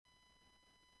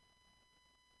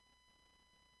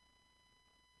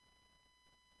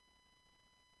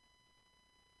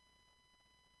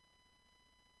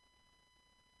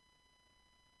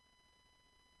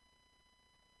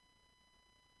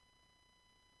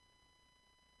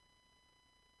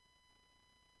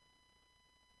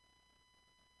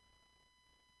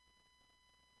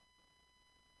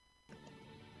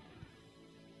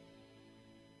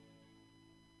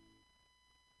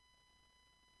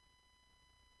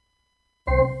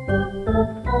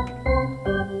Peanuts!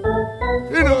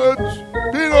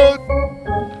 Peanuts!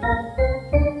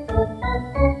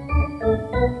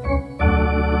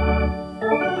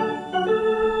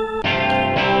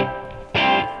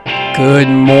 Good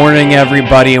morning,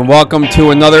 everybody, and welcome to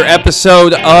another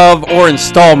episode of or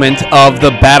installment of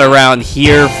the Bat Around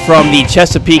here from the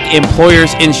Chesapeake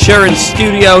Employers Insurance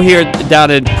Studio here down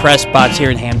in Press Spots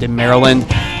here in Hampton, Maryland.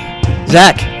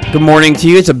 Zach, good morning to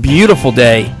you. It's a beautiful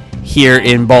day here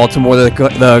in Baltimore.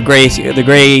 The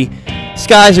gray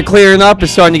skies are clearing up.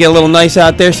 It's starting to get a little nice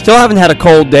out there. Still haven't had a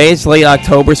cold day. It's late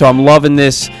October, so I'm loving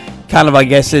this. Kind of, I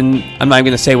guess, I'm not even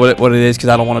going to say what it is because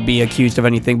I don't want to be accused of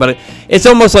anything, but it's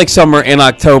almost like summer in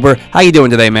October. How you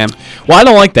doing today, man? Well, I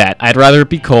don't like that. I'd rather it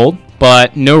be cold,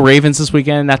 but no Ravens this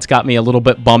weekend. That's got me a little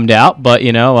bit bummed out, but,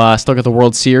 still got the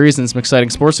World Series and some exciting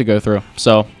sports to go through.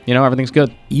 So, everything's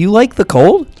good. You like the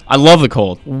cold? I love the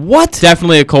cold. What?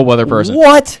 Definitely a cold weather person.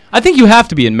 What? I think you have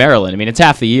to be in Maryland. I mean, it's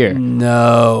half the year.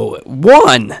 No.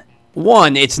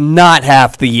 One, it's not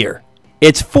half the year.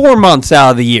 It's 4 months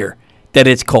out of the year that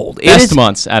it's cold. Best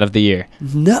months out of the year.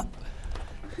 No.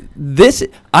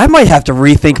 I might have to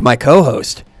rethink my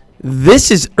co-host. This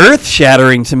is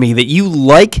earth-shattering to me that you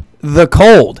like the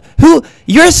cold.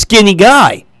 You're a skinny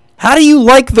guy. How do you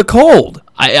like the cold?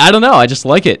 I don't know. I just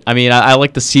like it. I mean, I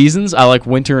like the seasons. I like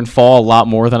winter and fall a lot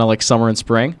more than I like summer and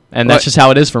spring, and that's just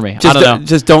how it is for me. I don't know.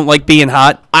 Just don't like being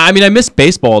hot? I mean, I miss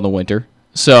baseball in the winter,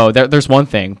 so there's one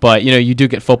thing. But, you do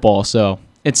get football, so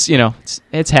it's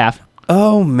half.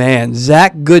 Oh, man.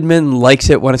 Zach Goodman likes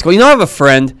it when it's cold. I have a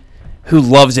friend who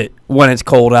loves it when it's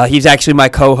cold out. He's actually my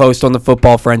co-host on the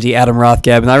Football Frenzy, Adam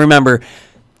Rothgab. And I remember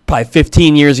probably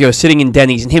 15 years ago sitting in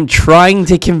Denny's and him trying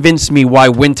to convince me why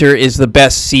winter is the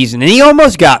best season. And he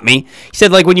almost got me. He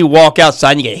said, like, when you walk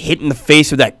outside and you get hit in the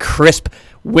face with that crisp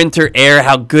winter air,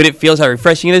 how good it feels, how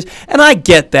refreshing it is. And I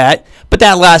get that. But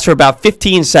that lasts for about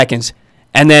 15 seconds.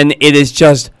 And then it is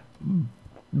just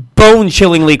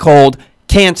bone-chillingly cold.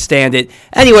 Can't stand it.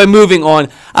 Anyway, moving on.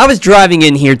 I was driving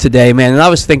in here today, man, and I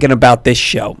was thinking about this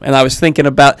show. And I was thinking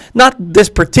about, not this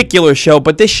particular show,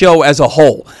 but this show as a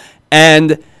whole.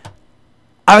 And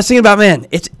I was thinking about, man,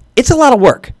 it's a lot of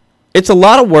work. It's a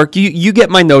lot of work. You get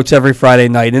my notes every Friday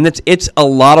night, and it's a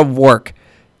lot of work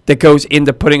that goes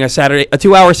into putting a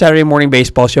 2-hour Saturday morning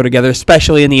baseball show together,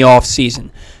 especially in the off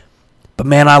season. But,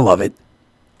 man, I love it.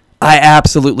 I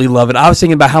absolutely love it. I was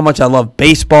thinking about how much I love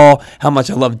baseball, how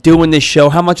much I love doing this show,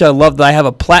 how much I love that I have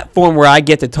a platform where I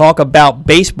get to talk about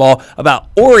baseball, about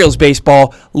Orioles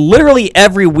baseball, literally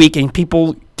every week, and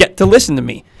people get to listen to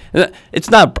me. I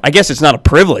guess it's not a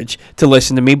privilege to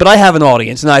listen to me, but I have an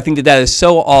audience, and I think that is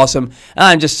so awesome. And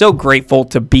I'm just so grateful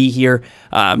to be here.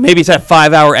 Maybe it's that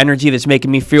 5-hour energy that's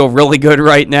making me feel really good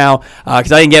right now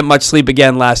because I didn't get much sleep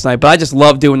again last night, but I just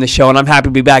love doing the show, and I'm happy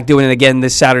to be back doing it again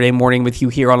this Saturday morning with you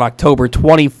here on October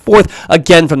 24th,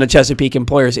 again from the Chesapeake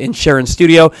Employers Insurance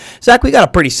Studio. Zach, we got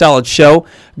a pretty solid show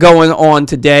going on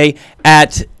today.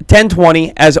 At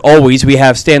 10:20, as always, we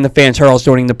have Stan the Fan Charles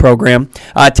joining the program.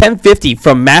 10:50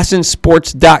 from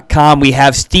MASNsports.com, we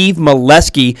have Steve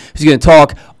Melewski, who's going to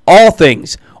talk all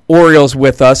things Orioles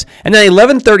with us. And then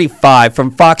 11:35 from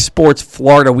Fox Sports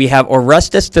Florida, we have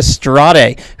Orestes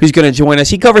Destrade, who's going to join us.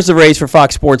 He covers the Rays for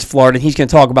Fox Sports Florida, and he's going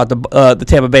to talk about the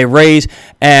Tampa Bay Rays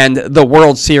and the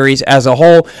World Series as a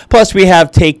whole. Plus, we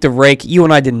have Take the Rake. You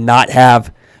and I did not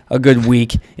have a good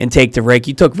week in Take the Rake.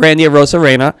 You took Randy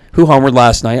Arozarena, who homered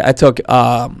last night. I took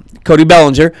Cody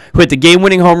Bellinger, who hit the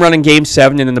game-winning home run in Game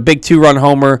 7, and then the big 2-run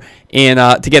homer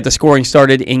to get the scoring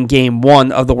started in Game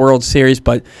 1 of the World Series,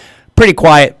 but pretty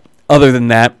quiet other than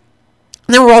that.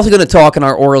 And then we're also going to talk in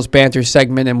our Orioles Banter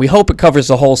segment, and we hope it covers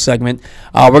the whole segment.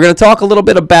 We're going to talk a little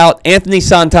bit about Anthony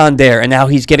Santander and how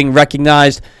he's getting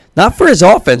recognized, not for his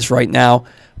offense right now,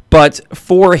 but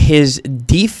for his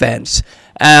defense.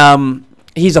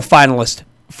 He's a finalist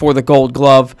for the Gold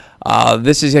Glove.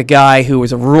 This is a guy who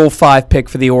was a Rule 5 pick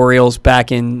for the Orioles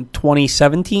back in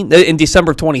 2017, in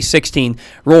December of 2016.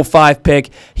 Rule 5 pick.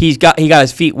 He got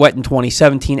his feet wet in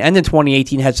 2017, and in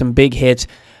 2018 had some big hits.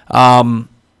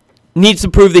 Needs to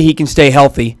prove that he can stay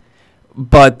healthy,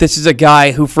 but this is a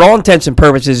guy who, for all intents and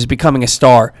purposes, is becoming a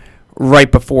star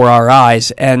right before our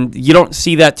eyes, and you don't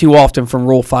see that too often from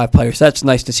Rule 5 players. That's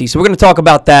nice to see. So we're going to talk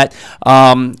about that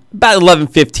about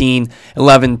 11:15,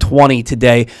 11:20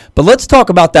 today. But let's talk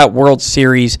about that World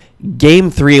Series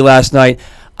Game 3 last night.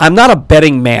 I'm not a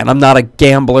betting man. I'm not a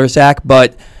gambler, Zach,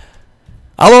 but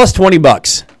I lost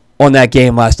 $20 on that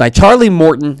game last night. Charlie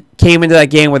Morton came into that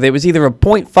game with it was either a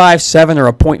 .57 or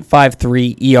a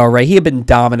 .53 ERA. He had been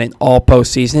dominant all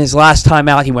postseason. His last time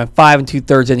out, he went 5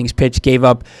 2/3 innings pitched, gave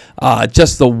up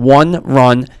just the 1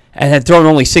 run, and had thrown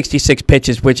only 66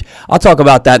 pitches, which I'll talk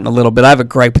about that in a little bit. I have a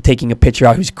gripe with taking a pitcher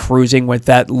out who's cruising with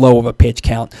that low of a pitch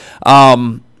count.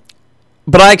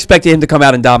 But I expected him to come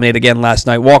out and dominate again last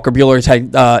night. Walker Buehler has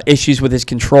had issues with his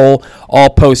control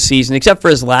all postseason, except for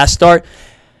his last start.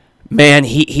 Man,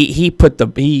 he put a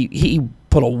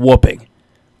whooping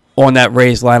on that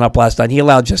Rays lineup last night. He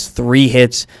allowed just 3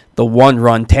 hits, the 1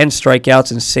 run, 10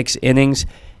 strikeouts in 6 innings.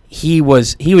 He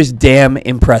was damn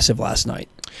impressive last night.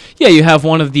 Yeah, you have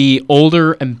one of the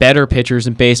older and better pitchers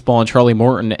in baseball in Charlie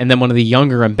Morton, and then one of the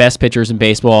younger and best pitchers in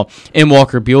baseball in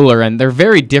Walker Buehler, and they're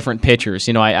very different pitchers.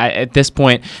 You know, I at this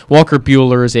point, Walker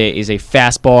Buehler is a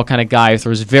fastball kind of guy who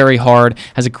throws very hard,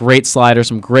 has a great slider,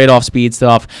 some great off-speed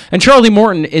stuff, and Charlie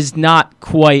Morton is not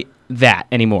quite that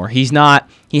anymore. He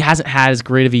hasn't had as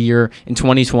great of a year in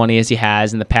 2020 as he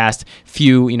has in the past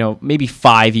few, maybe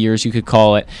 5 years you could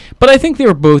call it. But I think they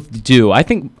were both due. I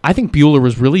think Buehler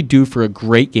was really due for a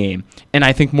great game, and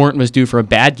I think Morton was due for a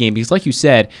bad game because, like you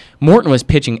said, Morton was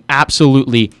pitching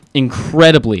absolutely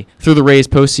incredibly through the Rays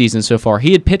postseason so far.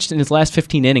 He had pitched in his last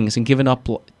 15 innings and given up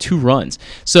 2 runs.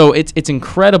 So it's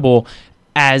incredible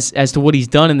as to what he's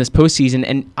done in this postseason,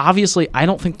 and obviously I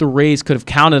don't think the Rays could have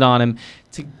counted on him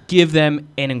to give them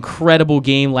an incredible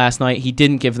game last night. He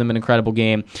didn't give them an incredible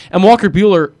game. And Walker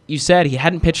Buehler, you said he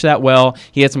hadn't pitched that well.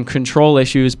 He had some control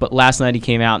issues, but last night he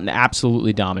came out and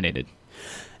absolutely dominated.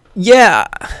 Yeah.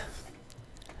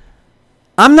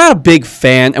 I'm not a big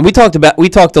fan, and we talked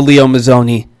to Leo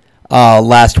Mazzoni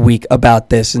last week about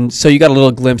this, and so you got a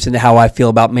little glimpse into how I feel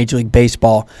about Major League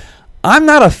Baseball. I'm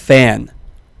not a fan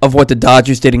of what the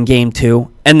Dodgers did in Game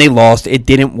 2, and they lost. It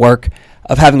didn't work,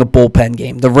 of having a bullpen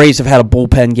game. The Rays have had a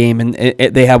bullpen game, and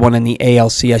they had one in the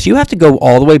ALCS. You have to go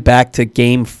all the way back to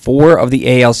Game 4 of the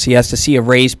ALCS to see a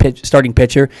Rays starting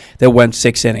pitcher that went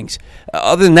 6 innings.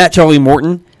 Other than that, Charlie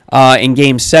Morton in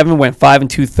Game 7 went 5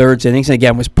 2/3 innings, and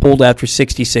again was pulled after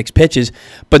 66 pitches.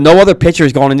 But no other pitcher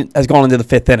has gone into the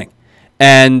 5th inning.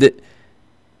 And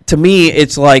to me,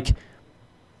 it's like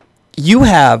you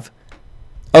have,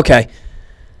 okay,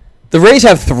 the Rays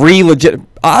have 3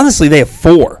 honestly, they have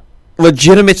 4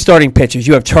 legitimate starting pitchers.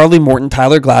 You have Charlie Morton,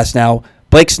 Tyler Glasnow,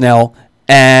 Blake Snell,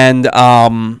 and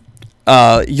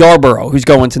Yarborough, who's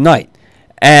going tonight.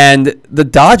 And the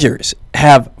Dodgers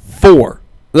have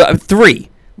 3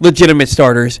 legitimate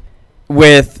starters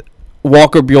with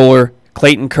Walker Buehler,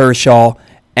 Clayton Kershaw,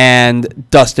 and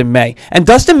Dustin May. And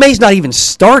Dustin May's not even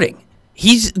starting.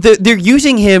 They're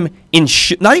using him in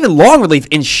not even long relief,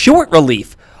 in short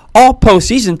relief. All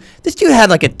postseason, this dude had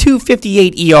like a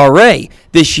 2.58 ERA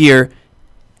this year,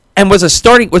 and was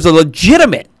a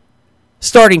legitimate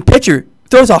starting pitcher.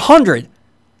 Throws 100.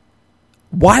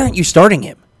 Why aren't you starting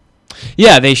him?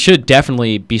 Yeah, they should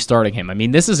definitely be starting him. I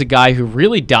mean, this is a guy who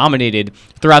really dominated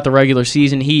throughout the regular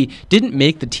season. He didn't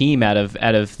make the team out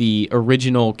of the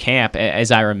original camp,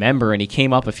 as I remember, and he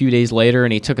came up a few days later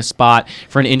and he took a spot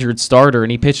for an injured starter,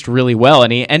 and he pitched really well,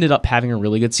 and he ended up having a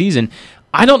really good season.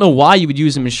 I don't know why you would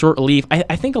use him in short relief.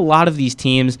 I think a lot of these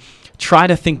teams try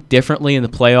to think differently in the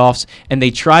playoffs, and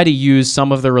they try to use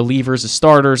some of their relievers as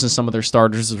starters and some of their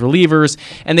starters as relievers,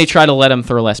 and they try to let them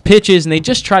throw less pitches, and they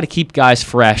just try to keep guys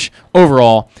fresh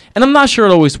overall. And I'm not sure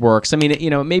it always works. I mean,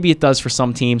 maybe it does for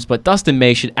some teams, but Dustin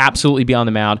May should absolutely be on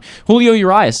the mound. Julio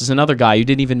Urias is another guy you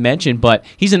didn't even mention, but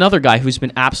he's another guy who's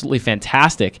been absolutely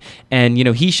fantastic, and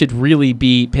he should really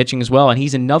be pitching as well, and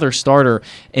he's another starter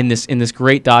in this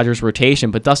great Dodgers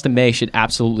rotation, but Dustin May should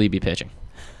absolutely be pitching.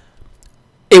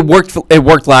 It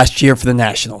worked last year for the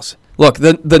Nationals. Look,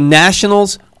 the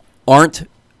Nationals aren't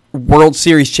World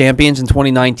Series champions in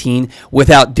 2019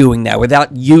 without doing that,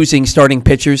 without using starting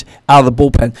pitchers out of the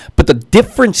bullpen. But the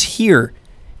difference here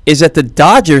is that the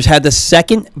Dodgers had the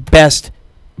second best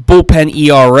bullpen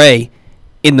ERA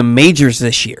in the majors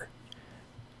this year.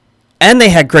 And they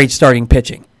had great starting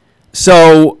pitching.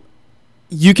 So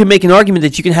you can make an argument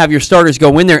that you can have your starters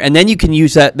go in there, and then you can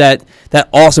use that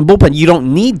awesome bullpen. You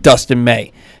don't need Dustin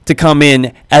May to come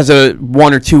in as a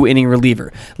 1 or 2 inning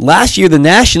reliever. Last year, the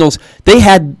Nationals, they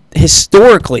had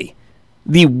historically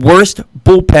the worst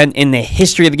bullpen in the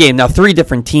history of the game. Now, 3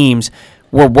 different teams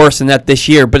were worse than that this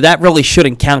year, but that really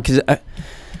shouldn't count because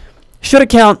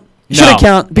shouldn't count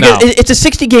because it's a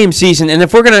 60-game season, and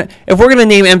if we're gonna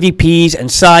name MVPs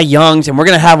and Cy Youngs, and we're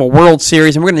gonna have a World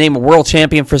Series, and we're gonna name a world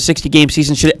champion for a 60-game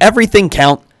season, should everything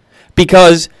count?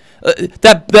 Because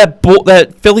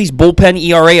that Phillies bullpen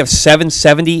ERA of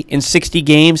 7.70 in 60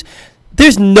 games,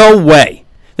 there's no way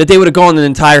that they would have gone an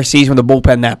entire season with a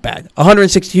bullpen that bad.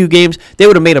 162 games, they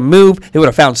would have made a move. They would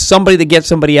have found somebody to get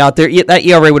somebody out there. That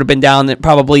ERA would have been down at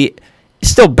probably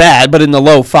still bad, but in the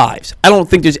low 5s. I don't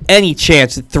think there's any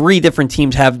chance that 3 different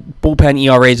teams have bullpen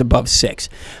ERAs above 6.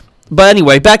 But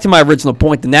anyway, back to my original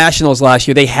point. The Nationals last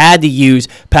year, they had to use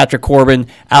Patrick Corbin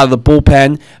out of the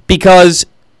bullpen because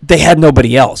they had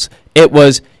nobody else. It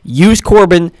was use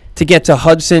Corbin to get to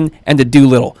Hudson and to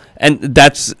Doolittle. And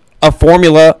that's a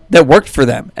formula that worked for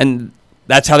them. And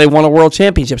that's how they won a world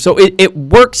championship. So it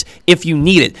works if you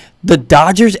need it. The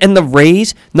Dodgers and the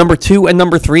Rays, number 2 and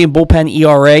number 3 in bullpen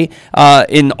ERA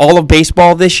in all of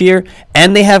baseball this year,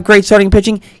 and they have great starting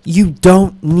pitching, you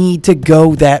don't need to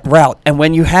go that route. And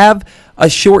when you have a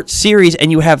short series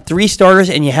and you have 3 starters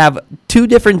and you have 2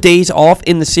 different days off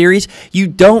in the series, you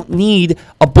don't need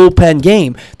a bullpen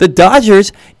game. The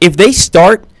Dodgers, if they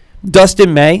start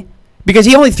Dustin May, because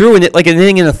he only threw in it like an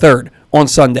inning and a third on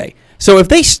Sunday. So if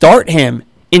they start him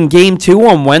in Game 2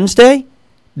 on Wednesday,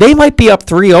 they might be up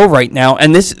 3-0 right now,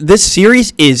 and this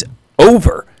series is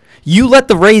over. You let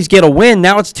the Rays get a win,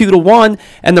 now it's 2-1,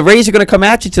 and the Rays are going to come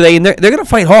at you today, and they're going to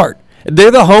fight hard. They're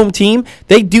the home team.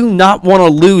 They do not want to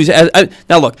lose.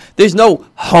 Now, look, there's no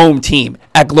home team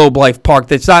at Globe Life Park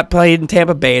that's not played in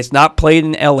Tampa Bay. It's not played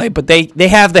in L.A., but they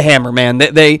have the hammer, man.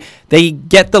 They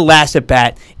get the last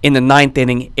at-bat in the 9th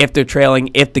inning if they're trailing,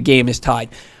 if the game is tied.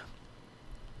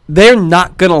 They're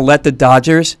not going to let the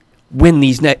Dodgers win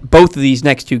both of these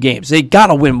next 2 games. They got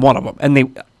to win one of them,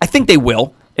 and I think they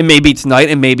will. It may be tonight,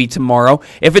 and maybe tomorrow.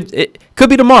 If it could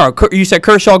be tomorrow. You said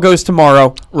Kershaw goes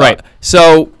tomorrow, right?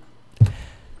 So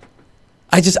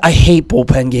I hate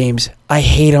bullpen games. I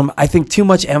hate them. I think too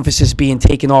much emphasis being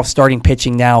taken off starting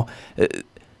pitching now.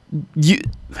 You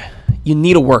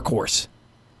need a workhorse.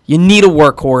 You need a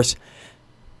workhorse.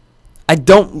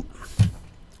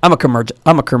 I'm a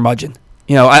curmudgeon.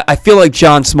 You know, I feel like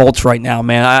John Smoltz right now,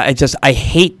 man. I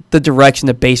hate the direction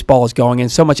that baseball is going in.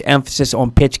 So much emphasis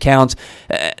on pitch counts.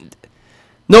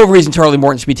 No reason Charlie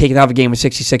Morton should be taken out of a game with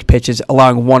 66 pitches,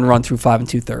 allowing 1 run through 5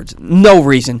 2/3. No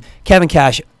reason. Kevin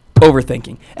Cash,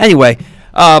 overthinking. Anyway,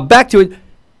 back to it.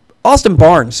 Austin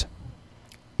Barnes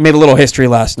made a little history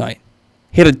last night.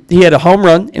 He had a home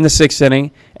run in the 6th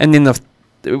inning, and in the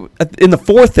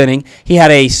 4th inning, he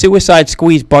had a suicide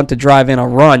squeeze bunt to drive in a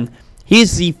run.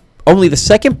 He's only the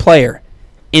 2nd player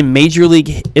in Major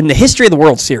League, in the history of the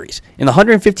World Series. In the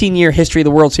 115-year history of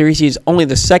the World Series, he is only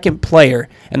the 2nd player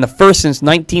and the first since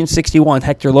 1961,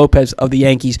 Hector Lopez of the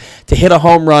Yankees, to hit a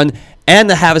home run and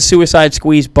to have a suicide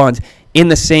squeeze bunt in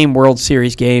the same World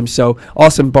Series game. So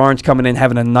Austin Barnes coming in,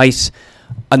 having a nice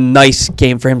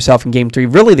game for himself in Game 3.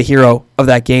 Really the hero of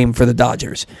that game for the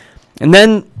Dodgers. And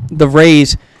then the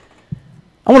Rays,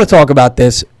 I want to talk about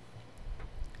this.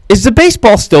 Is the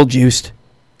baseball still juiced?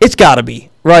 It's got to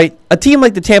be, right? A team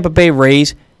like the Tampa Bay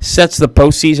Rays sets the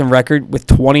postseason record with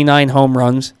 29 home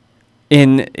runs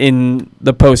in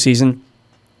the postseason.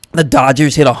 The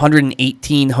Dodgers hit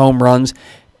 118 home runs.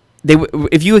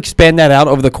 If you expand that out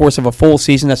over the course of a full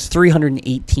season, that's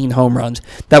 318 home runs.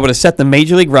 That would have set the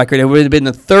Major League record. It would have been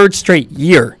the 3rd straight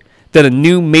year that a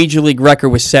new Major League record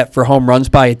was set for home runs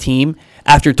by a team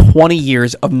after 20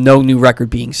 years of no new record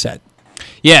being set.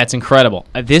 Yeah, it's incredible.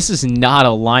 This is not a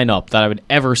lineup that I would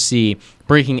ever see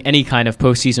breaking any kind of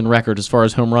postseason record as far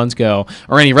as home runs go,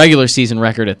 or any regular season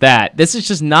record at that. This is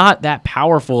just not that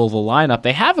powerful of a lineup.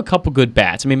 They have a couple good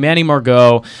bats. I mean, Manny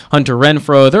Margot, Hunter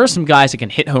Renfroe, there are some guys that can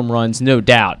hit home runs, no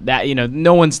doubt. That, you know,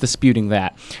 no one's disputing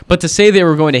that. But to say they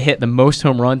were going to hit the most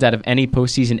home runs out of any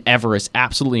postseason ever is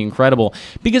absolutely incredible,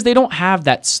 because they don't have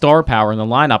that star power in the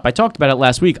lineup. I talked about it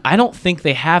last week. I don't think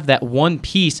they have that one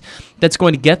piece that's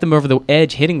going to get them over the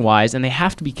edge hitting-wise, and they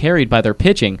have to be carried by their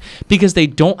pitching because they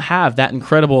don't have that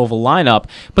incredible of a lineup.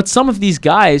 But some of these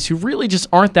guys who really just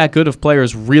aren't that good of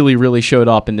players really showed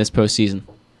up in this postseason.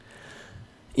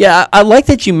 Yeah, I like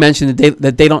that you mentioned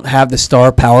that they don't have the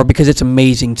star power, because it's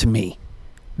amazing to me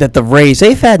that the Rays,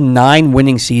 they've had 9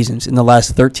 winning seasons in the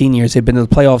last 13 years. They've been to the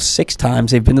playoffs 6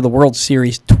 times. They've been to the World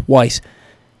Series twice.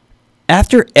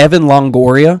 After Evan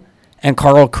Longoria and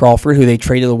Carl Crawford, who they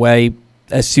traded away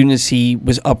as soon as he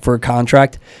was up for a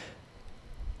contract,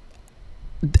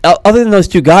 other than those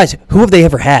 2 guys, who have they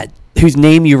ever had whose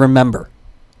name you remember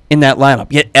in that lineup?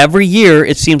 Yet every year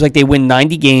it seems like they win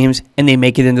 90 games and they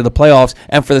make it into the playoffs,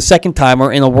 and for the second time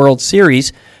are in a World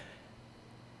Series.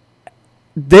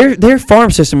 Their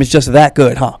farm system is just that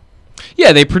good, huh?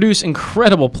 Yeah, they produce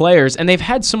incredible players, and they've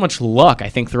had so much luck, I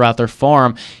think, throughout their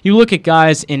farm. You look at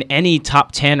guys in any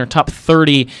top 10 or top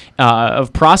 30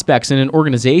 of prospects in an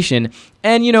organization,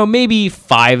 and, you know, maybe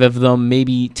 5 of them,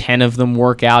 maybe 10 of them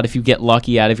work out if you get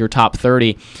lucky out of your top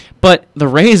 30. But the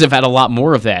Rays have had a lot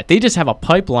more of that. They just have a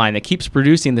pipeline that keeps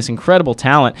producing this incredible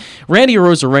talent. Randy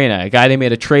Arozarena, a guy they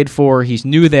made a trade for, he's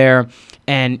new there.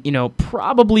 And,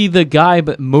 probably the guy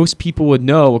but most people would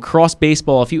know across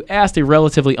baseball, if you asked a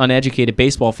relatively uneducated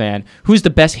baseball fan, who's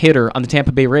the best hitter on the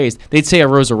Tampa Bay Rays, they'd say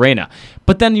Arozarena.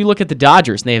 But then you look at the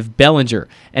Dodgers, and they have Bellinger,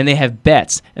 and they have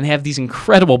Betts, and they have these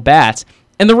incredible bats.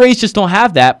 And the Rays just don't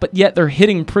have that, but yet they're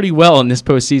hitting pretty well in this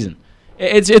postseason.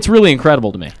 It's really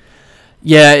incredible to me.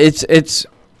 Yeah, it's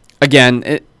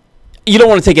again, you don't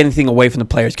want to take anything away from the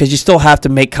players because you still have to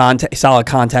make solid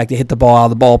contact to hit the ball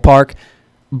out of the ballpark.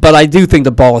 But I do think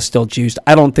the ball is still juiced.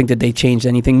 I don't think that they changed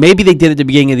anything. Maybe they did at the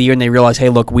beginning of the year and they realized, hey,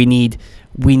 look, we need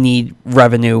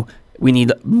revenue. We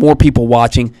need more people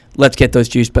watching. Let's get those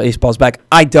juiced baseballs back.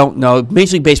 I don't know.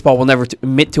 Major League Baseball will never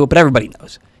admit to it, but everybody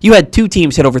knows. You had 2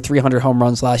 teams hit over 300 home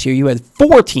runs last year. You had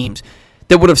 4 teams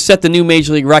that would have set the new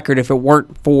Major League record if it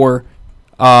weren't for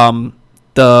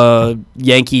the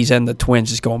Yankees and the Twins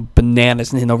just going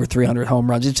bananas and hitting over 300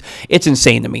 home runs. It's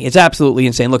insane to me. It's absolutely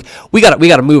insane. Look, we got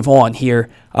to move on here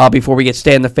before we get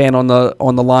Stan the Fan on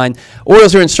the line.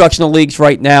 Orioles are instructional leagues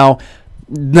right now.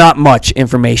 Not much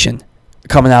information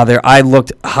coming out of there. I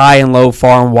looked high and low,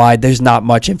 far and wide. There's not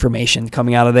much information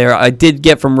coming out of there. I did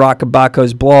get from Rock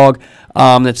Abaco's blog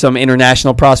that some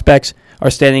international prospects are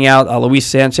standing out. Luis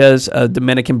Sanchez, a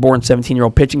Dominican-born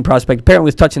 17-year-old pitching prospect, apparently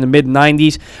is touching the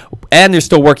mid-90s, and they're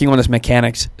still working on his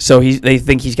mechanics. So they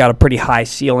think he's got a pretty high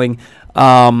ceiling.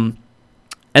 And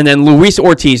then Luis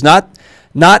Ortiz, not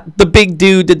the big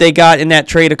dude that they got in that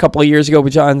trade a couple of years ago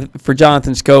for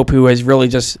Jonathan Scope, who has really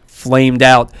just flamed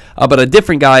out, but a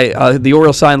different guy. The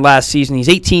Orioles signed last season. He's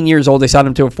 18 years old. They signed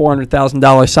him to a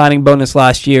 $400,000 signing bonus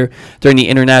last year during the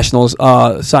internationals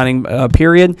signing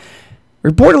period.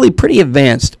 Reportedly pretty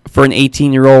advanced for an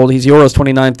 18-year-old. He's the Orioles'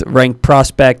 29th ranked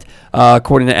prospect,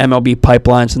 according to MLB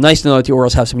Pipeline. So nice to know that the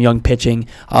Orioles have some young pitching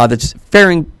that's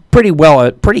faring pretty well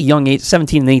at pretty young age,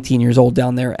 17 and 18 years old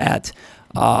down there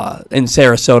in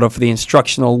Sarasota for the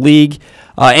Instructional League.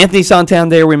 Anthony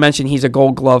Santander, we mentioned he's a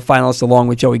Gold Glove finalist along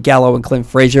with Joey Gallo and Clint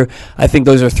Frazier. I think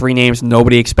those are 3 names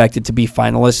nobody expected to be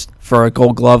finalists for a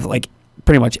Gold Glove, like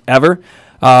pretty much ever.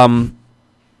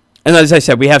 And as I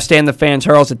said, we have Stan the Fan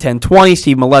Charles at 10:20,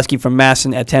 Steve Melewski from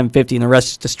MASN at 10:50, and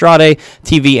Orestes Destrade,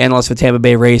 TV analyst for Tampa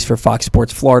Bay Rays for Fox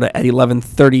Sports Florida at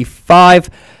 11:35.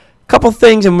 Couple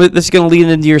things, and this is going to lead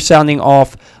into your sounding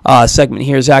off segment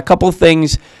here, Zach. Couple of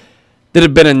things that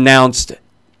have been announced.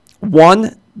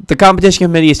 One, the competition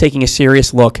committee is taking a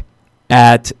serious look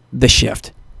at the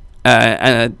shift.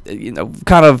 I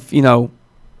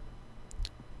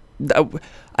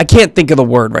can't think of the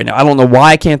word right now. I don't know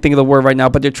why I can't think of the word right now,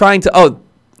 but they're trying to,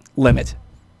 limit.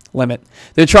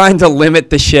 They're trying to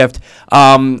limit the shift.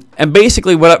 And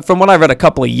basically, from what I read a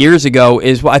couple of years ago,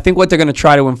 is I think what they're going to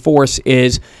try to enforce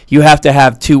is you have to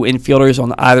have 2 infielders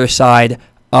on either side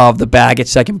of the bag at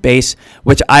second base,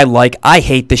 which I like. I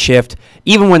hate the shift.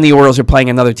 Even when the Orioles are playing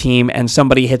another team and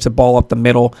somebody hits a ball up the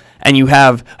middle and you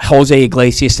have Jose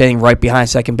Iglesias standing right behind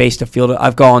second base to field it,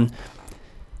 I've gone,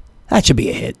 that should be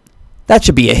a hit. That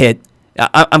should be a hit.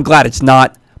 I'm glad it's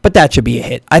not, but that should be a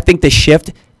hit. I think the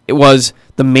shift, it was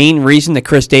the main reason that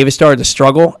Chris Davis started to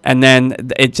struggle, and then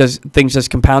things just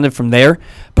compounded from there.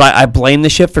 But I blame the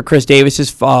shift for Chris Davis's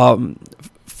fall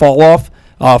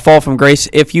from grace,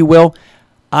 if you will.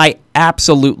 I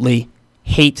absolutely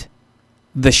hate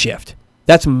the shift.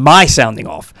 That's my sounding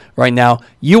off right now.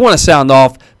 You want to sound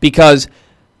off because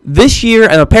this year,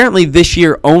 and apparently this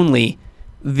year only,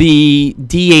 the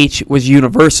DH was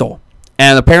universal.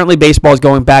 And apparently baseball is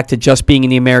going back to just being in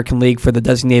the American League for the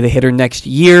designated hitter next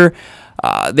year.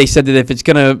 They said that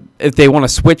if they want to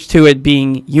switch to it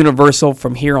being universal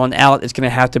from here on out, it's going to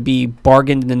have to be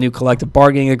bargained in the new collective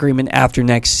bargaining agreement after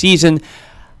next season.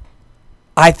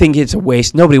 I think it's a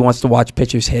waste. Nobody wants to watch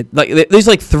pitchers hit. There's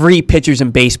 3 pitchers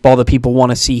in baseball that people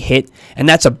want to see hit, and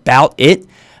that's about it.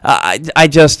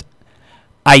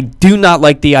 I do not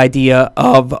like the idea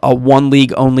of a 1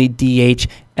 league only DH,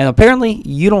 and apparently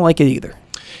you don't like it either.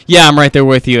 Yeah, I'm right there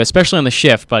with you, especially on the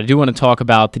shift, but I do want to talk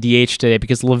about the DH today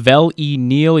because Lavelle E.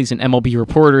 Neal, he's an MLB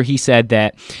reporter, he said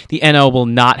that the NL will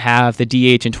not have the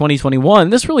DH in 2021.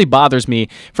 This really bothers me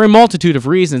for a multitude of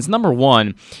reasons. Number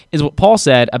one is what Paul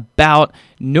said about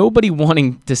nobody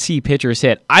wanting to see pitchers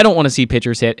hit. I don't want to see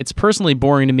pitchers hit. It's personally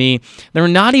boring to me. There are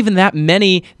not even that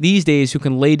many these days who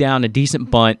can lay down a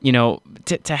decent bunt.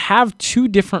 To have two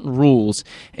different rules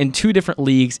in two different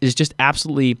leagues is just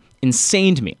absolutely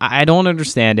insane to me. I don't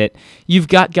understand it. You've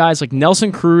got guys like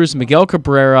Nelson Cruz, Miguel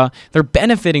Cabrera. They're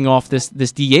benefiting off this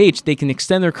DH. They can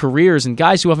extend their careers, and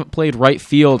guys who haven't played right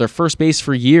field or first base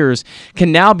for years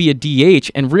can now be a DH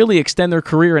and really extend their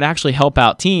career and actually help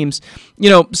out teams.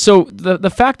 So the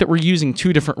fact that we're using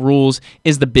two different rules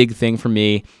is the big thing for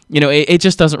me. It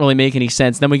just doesn't really make any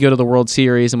sense. Then we go to the World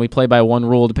Series and we play by one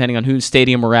rule depending on whose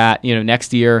stadium we're at,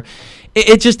 next year.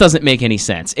 It just doesn't make any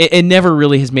sense. It never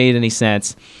really has made any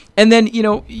sense. And then,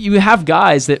 you have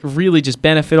guys that really just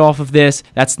benefit off of this.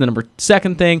 That's the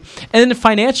second thing. And then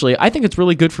financially, I think it's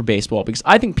really good for baseball because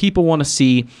I think people want to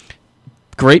see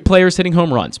great players hitting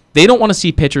home runs. They don't want to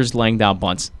see pitchers laying down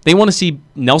bunts. They want to see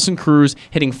Nelson Cruz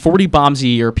hitting 40 bombs a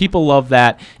year. People love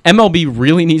that. MLB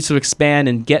really needs to expand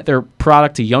and get their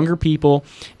product to younger people,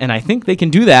 and I think they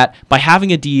can do that by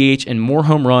having a DH and more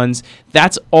home runs.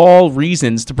 That's all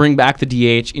reasons to bring back the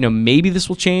DH. Maybe this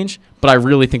will change, but I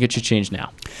really think it should change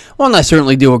now. Well, and I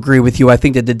certainly do agree with you. I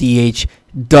think that the DH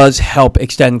does help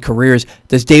extend careers.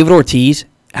 Does David Ortiz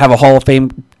have a Hall of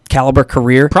Fame caliber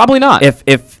career? Probably not.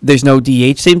 If there's no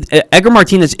DH. Edgar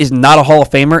Martinez is not a Hall of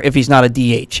Famer if he's not a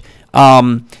DH.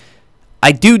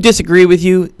 I do disagree with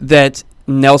you that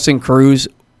Nelson Cruz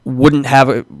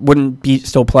wouldn't be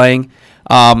still playing.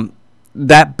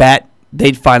 That bat,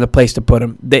 they'd find a place to put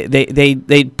him.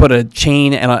 They'd put a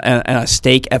chain and a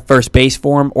stake at first base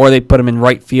for him, or they'd put him in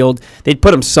right field. They'd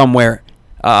put him somewhere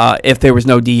if there was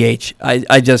no DH.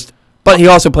 But he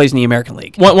also plays in the American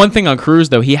League. One thing on Cruz,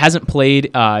 though, he hasn't played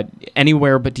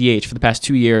anywhere but DH for the past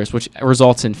 2 years, which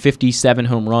results in 57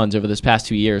 home runs over this past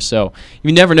 2 years. So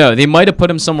you never know. They might have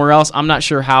put him somewhere else. I'm not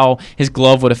sure how his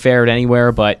glove would have fared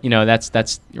anywhere, but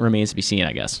that's remains to be seen,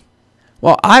 I guess.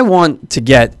 Well, I want to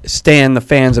get Stan, the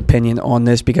fan's opinion on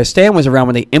this, because Stan was around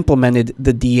when they implemented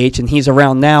the DH, and he's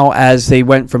around now as they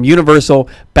went from universal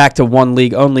back to one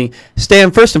league only.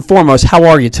 Stan, first and foremost, how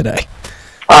are you today?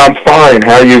 I'm fine.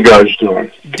 How are you guys doing?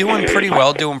 Doing pretty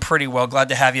well. Glad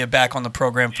to have you back on the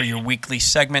program for your weekly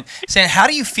segment. Stan, how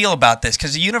do you feel about this?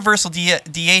 Because the universal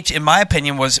DH, in my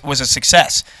opinion, was a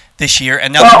success this year,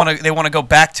 and now they want to go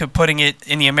back to putting it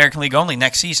in the American League only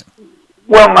next season.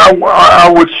 Well,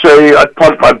 I would say I'd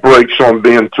pump my brakes on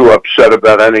being too upset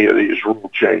about any of these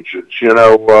rule changes.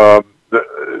 They're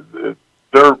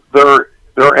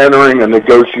entering a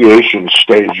negotiation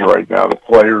stage right now, the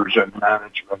players and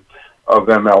management of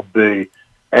MLB,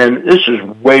 and this is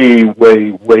way,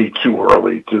 way, way too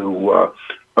early to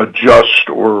adjust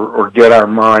or get our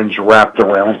minds wrapped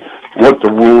around what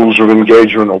the rules of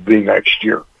engagement will be next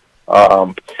year.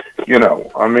 Why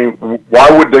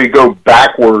would they go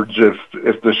backwards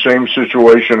if the same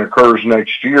situation occurs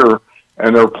next year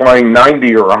and they're playing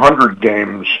 90 or 100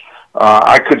 games?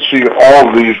 I could see all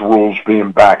of these rules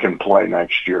being back in play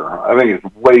next year. I think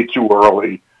it's way too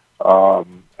early.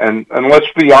 And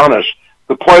let's be honest,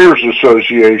 the Players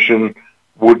Association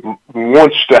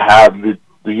wants to have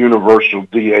the universal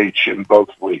DH in both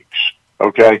leagues.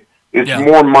 Okay, it's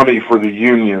more money for the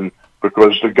union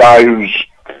because the guy who's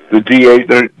the DH,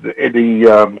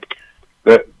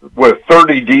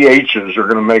 30 DHs are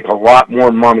going to make a lot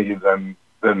more money than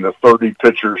the 30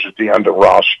 pitchers at the end of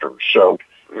rosters. So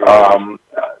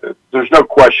there's no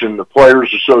question the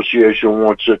Players Association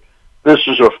wants it. This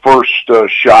is a first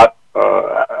shot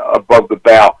above the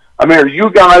bow. I mean, are you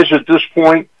guys at this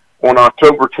point on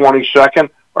October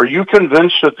 22nd, are you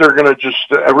convinced that they're going to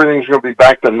everything's going to be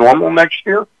back to normal next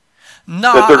year?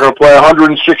 No. That they're going to play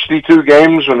 162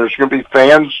 games and there's going to be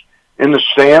fans in the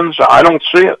stands? I don't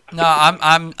see it. No,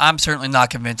 I'm certainly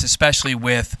not convinced, especially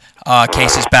with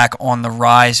cases back on the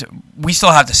rise. We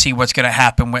still have to see what's going to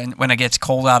happen when it gets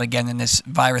cold out again and this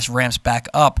virus ramps back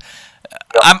up.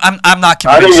 I'm not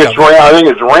convinced. I think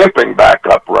it's ramping back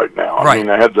up right now. Right. I mean,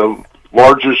 they had the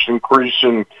largest increase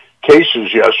in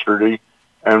cases yesterday,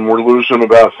 and we're losing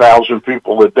about 1,000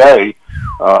 people a day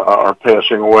are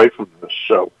passing away from this.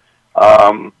 So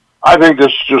I think this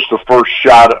is just the first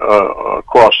shot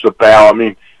across the bow. I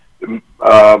mean,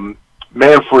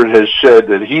 Manfred has said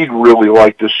that he'd really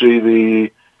like to see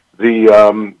the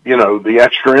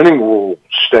extra inning rule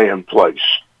stay in place.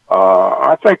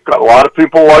 I think a lot of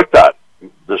people like that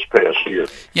this past year.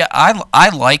 Yeah, I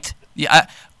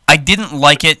didn't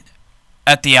like it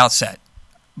at the outset,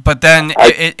 but then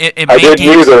it I made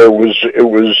didn't either. It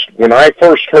was when I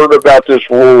first heard about this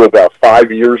rule about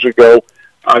 5 years ago,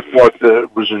 I thought that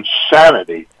it was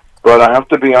insanity. But I have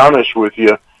to be honest with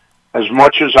you, as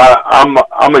much as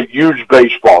I'm a huge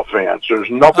baseball fan, so there's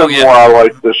nothing more I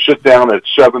like to sit down at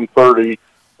 7:30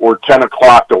 or 10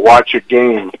 o'clock to watch a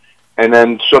game, and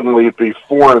then suddenly it be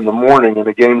 4 in the morning and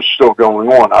the game's still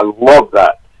going on. I love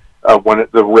that when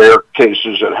the rare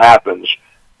cases it happens.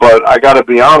 But I got to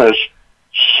be honest,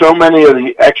 so many of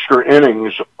the extra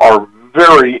innings are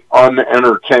very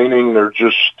unentertaining.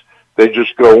 They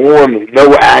just go on,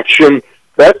 no action.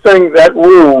 That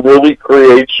rule really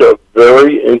creates a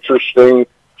very interesting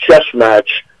chess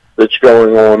match that's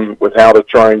going on with how to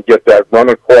try and get that run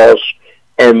across.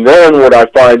 And then what I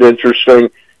find interesting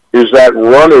is that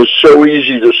run is so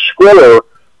easy to score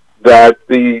that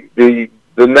the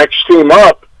next team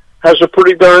up has a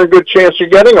pretty darn good chance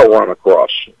of getting a run across,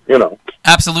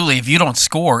 Absolutely. If you don't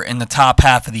score in the top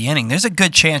half of the inning, there's a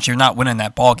good chance you're not winning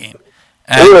that ball game.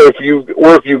 Or if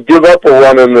you give up a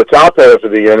run in the top half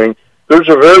of the inning, there's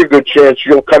a very good chance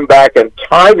you'll come back and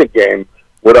tie the game.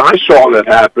 What I saw that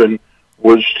happen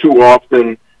was too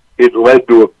often it led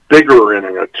to a bigger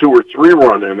inning, a 2 or 3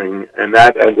 run inning, and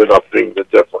that ended up being the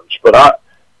difference. But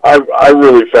I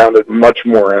really found it much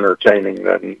more entertaining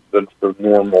than the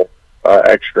normal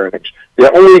extra innings.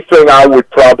 The only thing I would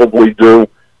probably do,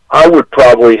 I would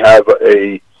probably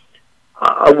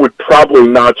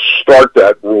not start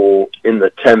that rule in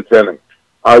the 10th inning.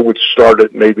 I would start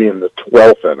it maybe in the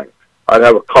 12th inning. I'd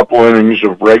have a couple innings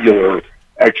of regular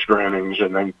extra innings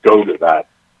and then go to that,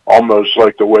 almost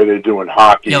like the way they do in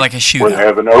hockey. Yeah, like a shootout. Where they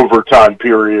have an overtime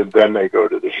period, then they go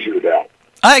to the shootout.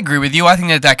 I agree with you. I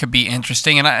think that could be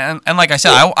interesting. And like I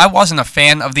said, I wasn't a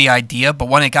fan of the idea, but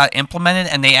when it got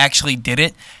implemented and they actually did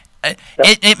it,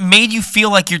 it made you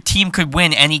feel like your team could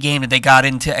win any game that they got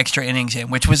into extra innings in,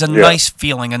 which was a nice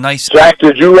feeling, a nice... Zack,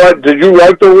 did you like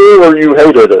the rule or you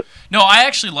hated it? No, I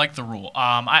actually like the rule.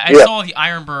 I saw the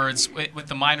Ironbirds with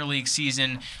the minor league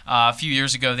season a few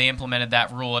years ago. They implemented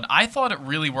that rule, and I thought it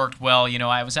really worked well.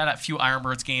 I was at a few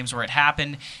Ironbirds games where it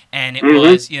happened, and it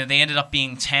was, they ended up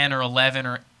being 10 or 11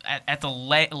 or at the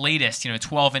latest,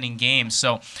 12-inning games.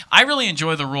 So I really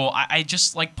enjoy the rule. I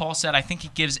just, like Paul said, I think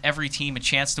it gives every team a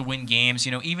chance to win games.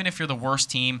 Even if you're the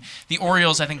worst team, the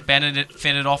Orioles, I think,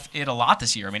 benefited off it a lot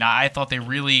this year. I mean, I thought they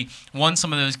really won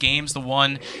some of those games. The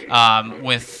one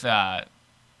with...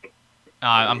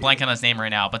 I'm blanking on his name right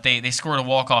now, but they scored a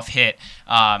walk-off hit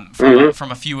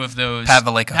from a few of those.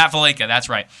 Pavlica, that's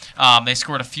right. They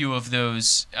scored a few of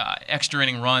those extra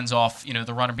inning runs off,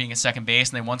 the runner being at second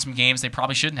base, and they won some games they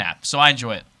probably shouldn't have. So I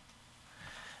enjoy it.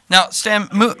 Now, Stan,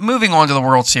 moving on to the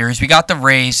World Series, we got the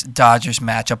Rays-Dodgers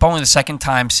matchup. Only the second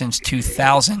time since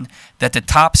 2000 that the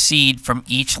top seed from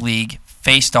each league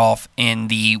faced off in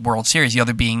the World Series, the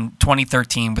other being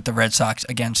 2013 with the Red Sox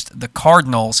against the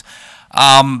Cardinals.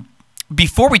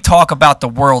 Before we talk about the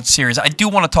World Series, I do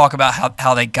want to talk about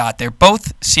how they got there.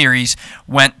 Both series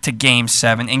went to Game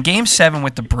 7. In Game 7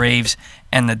 with the Braves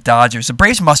and the Dodgers, the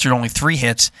Braves mustered only 3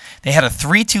 hits. They had a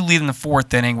 3-2 lead in the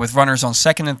 4th inning with runners on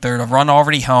second and third, a run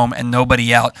already home, and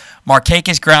nobody out.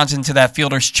 Markakis grounds into that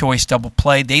fielder's choice double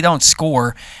play. They don't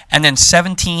score, and then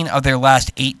 17 of their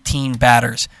last 18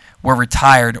 batters were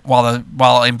retired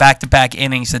while in back-to-back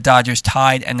innings the Dodgers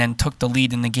tied and then took the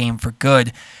lead in the game for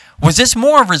good. Was this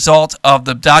more a result of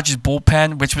the Dodgers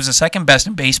bullpen, which was the second best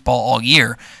in baseball all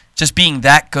year, just being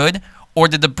that good, or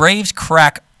did the Braves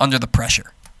crack under the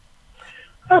pressure?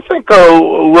 I think a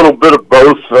little bit of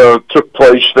both took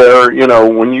place there.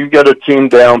 When you get a team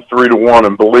down 3-1,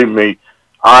 and believe me,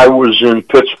 I was in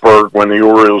Pittsburgh when the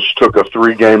Orioles took a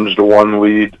 3-1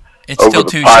 lead over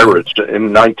the Pirates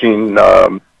in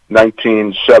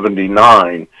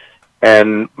 1979.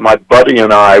 And my buddy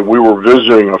and I, we were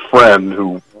visiting a friend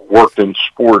who worked in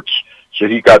sports, so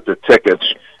he got the tickets.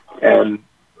 And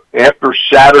after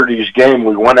Saturday's game,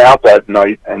 we went out that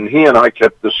night, and he and I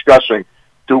kept discussing,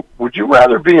 would you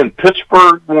rather be in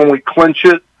Pittsburgh when we clinch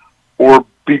it or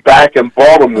be back in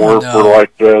Baltimore for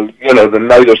the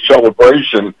night of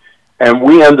celebration? And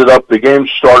we ended up, the game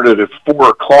started at 4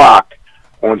 o'clock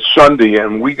on Sunday,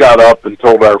 and we got up and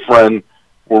told our friend,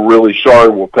 we're really sorry,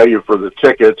 we'll pay you for the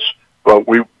tickets, but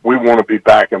we want to be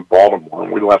back in Baltimore.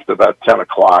 And we left about 10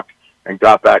 o'clock and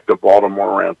got back to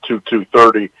Baltimore around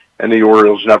 2:30, and the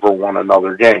Orioles never won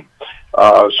another game.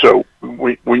 So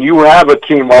when you have a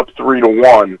team up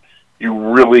 3-1, you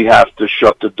really have to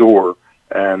shut the door.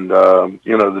 And,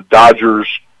 the Dodgers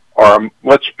are,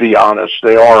 let's be honest,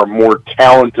 they are a more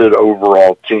talented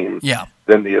overall team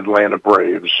than the Atlanta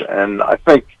Braves. And I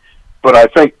think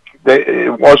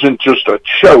it wasn't just a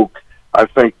choke. I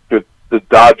think that the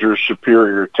Dodgers'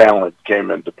 superior talent came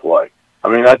into play. I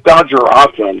mean, that Dodger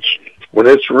offense, when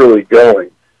it's really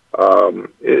going,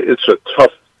 it's a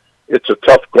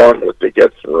tough gauntlet to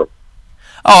get through.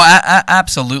 Oh,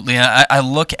 absolutely. I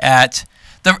look at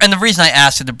the reason I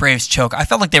asked did the Braves choke, I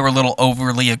felt like they were a little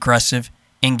overly aggressive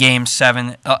in Game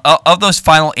 7. Of those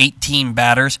final 18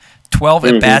 batters, 12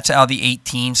 at bats out of the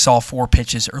 18 saw 4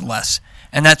 pitches or less.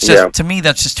 And that's just to me,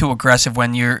 that's just too aggressive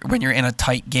when you're in a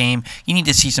tight game. You need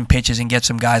to see some pitches and get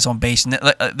some guys on base. And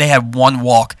they had 1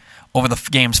 walk over the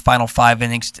game's final 5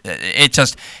 innings.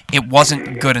 It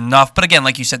wasn't good enough. But again,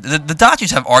 like you said, the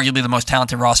Dodgers have arguably the most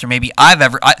talented roster maybe I've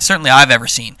ever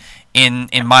seen in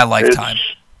my lifetime.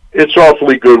 It's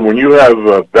awfully good when you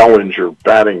have Bellinger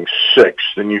batting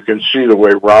 6th, and you can see the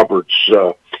way Roberts,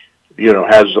 has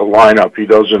the lineup. He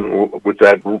doesn't with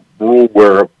that rule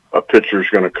where a pitcher's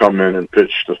going to come in and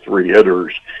pitch to 3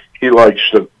 hitters. He likes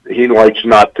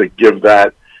not to give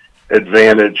that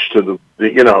advantage to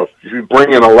if you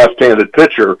bring in a left-handed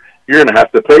pitcher, you're going to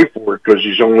have to pay for it because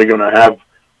he's only going to have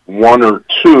 1 or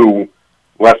 2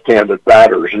 left-handed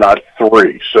batters, not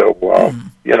 3. So,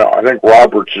 I think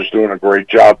Roberts is doing a great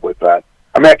job with that.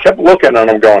 I mean, I kept looking at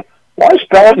him going, why is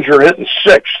Bellinger hitting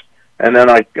 6th? And then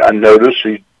I noticed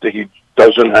he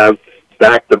doesn't have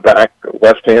back-to-back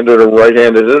left-handed or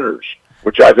right-handed hitters,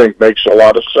 which I think makes a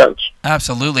lot of sense.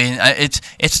 Absolutely. And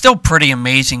it's still pretty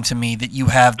amazing to me that you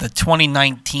have the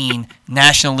 2019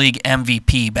 National League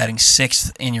MVP batting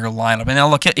 6th in your lineup. And now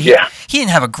look, he didn't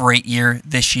have a great year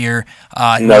this year.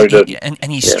 No, he didn't.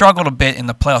 And he struggled a bit in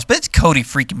the playoffs. But it's Cody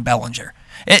freaking Bellinger.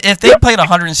 If they played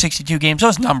 162 games,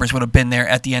 those numbers would have been there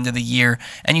at the end of the year.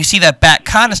 And you see that bat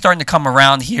kind of starting to come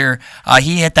around here.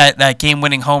 He hit that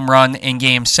game-winning home run in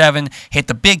Game 7, hit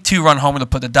the big 2-run homer to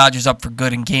put the Dodgers up for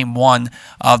good in Game 1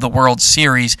 of the World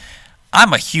Series.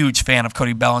 I'm a huge fan of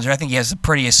Cody Bellinger. I think he has the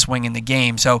prettiest swing in the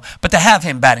game. But to have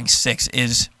him batting 6th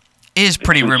is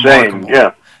pretty remarkable.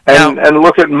 Yeah, and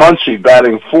look at Muncy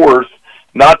batting 4th,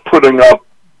 not putting up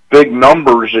big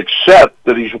numbers, except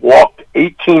that he's walked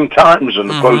 18 times in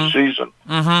the postseason.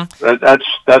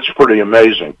 That's pretty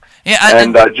amazing. Yeah,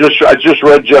 I just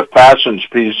read Jeff Passan's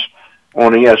piece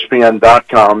on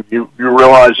ESPN.com. You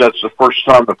realize that's the first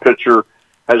time a pitcher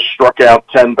has struck out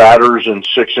 10 batters in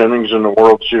 6 innings in the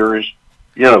World Series.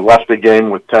 Left the game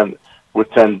with 10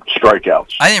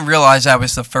 strikeouts. I didn't realize that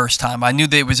was the first time. I knew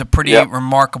that it was a pretty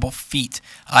remarkable feat.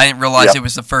 I didn't realize it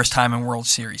was the first time in World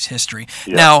Series history.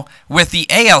 Now, with the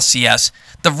ALCS,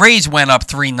 the Rays went up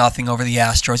 3-0 over the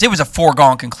Astros. It was a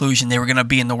foregone conclusion they were going to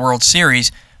be in the World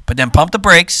Series, but then pump the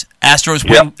brakes.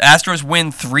 Astros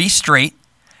win 3 straight,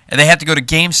 and they have to go to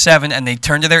Game 7, and they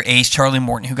turn to their ace, Charlie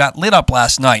Morton, who got lit up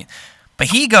last night. But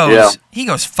he goes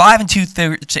 5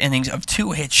 2/3 innings of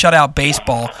 2-hit shutout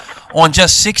baseball on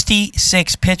just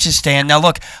 66 pitches, Stan. Now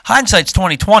look, hindsight's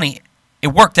 20/20. It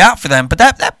worked out for them, but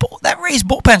that Rays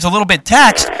bullpen's a little bit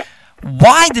taxed.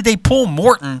 Why did they pull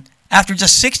Morton after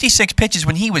just 66 pitches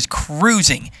when he was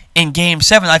cruising in Game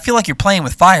 7? I feel like you're playing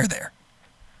with fire there.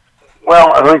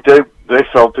 Well, I think they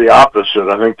felt the opposite.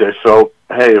 I think they felt,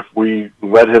 hey, if we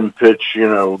let him pitch,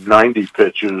 90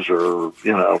 pitches or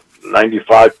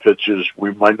 95 pitches,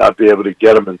 we might not be able to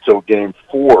get him until Game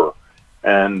 4,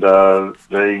 and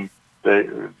they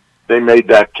made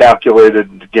that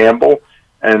calculated gamble,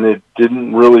 and it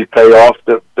didn't really pay off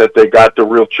that they got the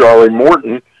real Charlie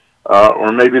Morton,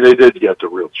 or maybe they did get the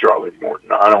real Charlie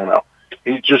Morton. I don't know.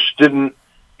 He just didn't.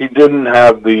 He didn't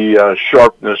have the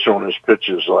sharpness on his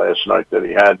pitches last night that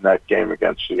he had in that game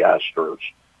against the Astros,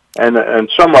 and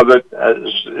some of it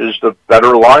is the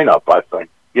better lineup, I think.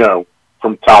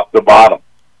 From top to bottom.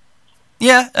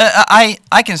 Yeah,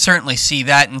 I can certainly see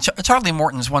that, and Charlie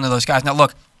Morton's one of those guys. Now,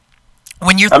 look,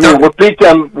 when you're what beat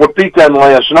them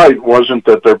last night wasn't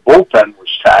that their bullpen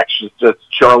was taxed; it's that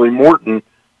Charlie Morton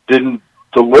didn't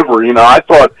deliver. I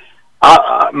thought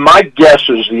my guess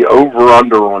is the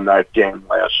over/under on that game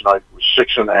last night was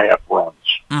 6.5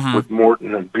 runs with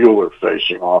Morton and Buehler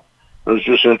facing off. It was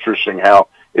just interesting how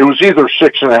it was either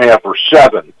 6.5 or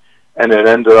 7. And it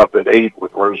ended up at 8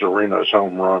 with Rosarino's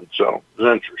home run, so it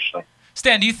was interesting.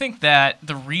 Stan, do you think that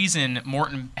the reason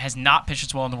Morton has not pitched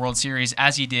as well in the World Series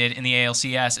as he did in the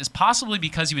ALCS is possibly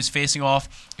because he was facing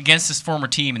off against his former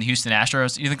team in the Houston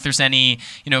Astros? Do you think there's any,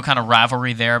 kind of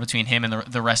rivalry there between him and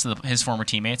the rest of his former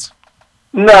teammates?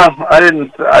 No, I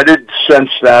didn't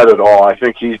sense that at all. I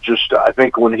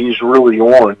think when he's really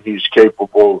on, he's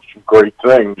capable of some great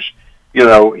things. He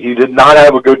did not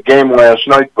have a good game last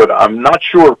night, but I'm not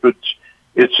sure if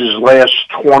it's his last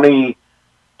 20,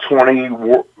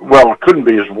 well, it couldn't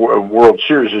be his World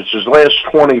Series. It's his last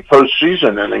 20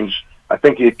 postseason innings. I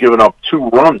think he had given up 2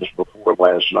 runs before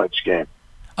last night's game.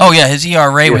 Oh yeah, his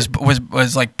ERA was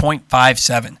like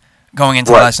 .57 going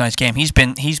into last night's game. He's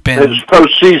been his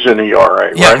postseason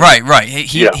ERA. Yeah, right.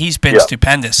 He's been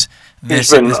stupendous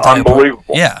He's been unbelievable.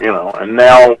 Yeah. And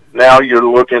now you're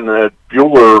looking at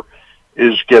Buehler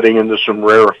is getting into some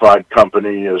rarefied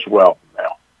company as well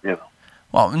now.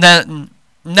 Well,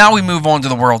 now we move on to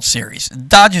the World Series.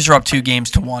 Dodgers are up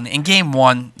 2-1. In Game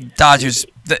 1, Dodgers,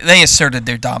 they asserted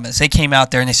their dominance. They came out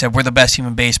there and they said, we're the best team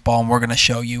in baseball and we're going to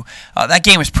show you. That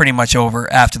game was pretty much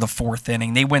over after the 4th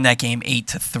inning. They win that game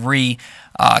 8-3.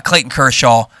 Clayton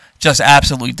Kershaw just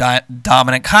absolutely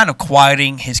dominant, kind of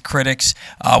quieting his critics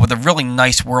with a really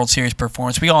nice World Series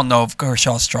performance. We all know of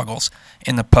Kershaw's struggles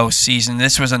in the postseason.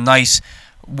 This was a nice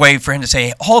way for him to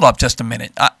say, hold up just a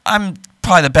minute. I'm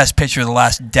probably the best pitcher of the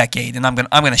last decade, and I'm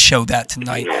gonna show that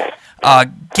tonight.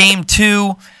 Game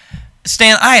 2,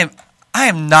 Stan, I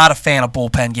am not a fan of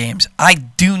bullpen games. I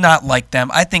do not like them.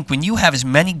 I think when you have as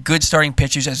many good starting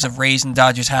pitchers as the Rays and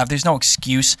Dodgers have, there's no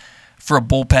excuse for a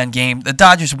bullpen game. The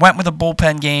Dodgers went with a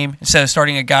bullpen game instead of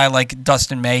starting a guy like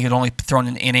Dustin May, who'd only thrown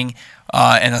an inning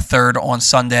and a third on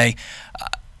Sunday.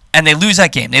 And they lose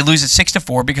that game. They lose it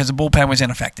 6-4 because the bullpen was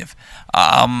ineffective.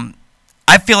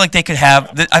 I feel like they could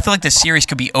have. I feel like the series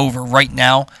could be over right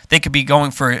now. They could be going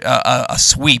for a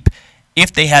sweep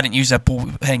if they hadn't used that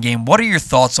bullpen game. What are your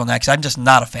thoughts on that? Because I'm just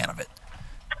not a fan of it.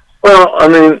 Well, I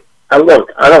mean, look,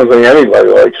 I don't think anybody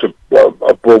likes a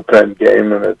bullpen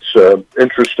game, and it's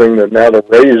interesting that now the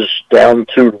Rays down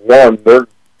 2-1.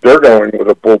 They're going with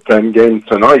a bullpen game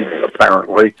tonight.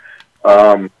 Apparently,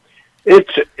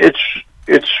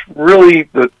 it's really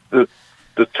the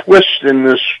twist in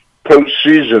this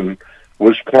postseason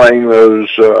was playing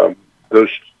those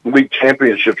league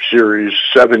championship series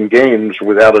 7 games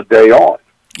without a day off.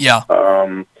 Yeah,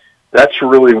 that's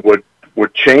really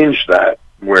what changed that,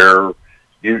 where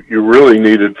you really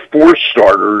needed 4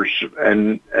 starters,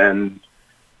 and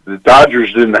the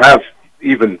Dodgers didn't have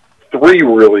even 3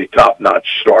 really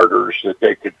top-notch starters that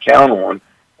they could count on,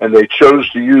 and they chose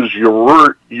to use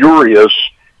Urias.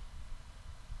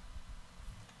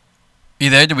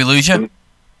 You there? Did we lose you?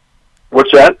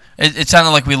 What's that? It sounded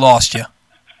like we lost you.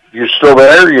 You still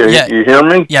there? You hear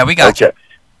me? Yeah, we got you.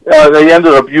 They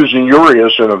ended up using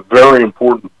Urias in a very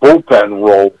important bullpen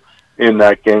role in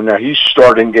that game. Now he's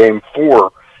starting Game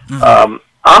 4. Mm-hmm.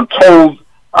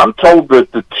 I'm told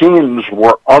that the teams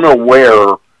were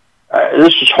unaware.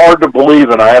 This is hard to believe,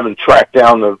 and I haven't tracked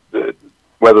down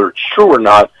whether it's true or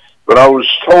not. But I was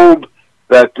told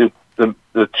that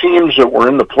the teams that were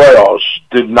in the playoffs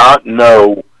did not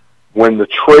know when the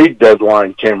trade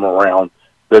deadline came around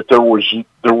that there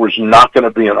was not going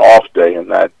to be an off day in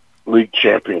that league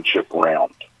championship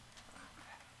round.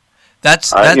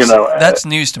 That's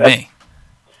news to me.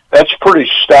 That's pretty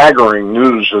staggering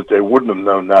news that they wouldn't have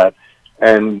known that.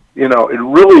 And, it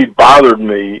really bothered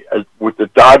me with the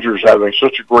Dodgers having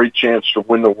such a great chance to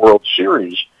win the World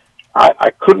Series.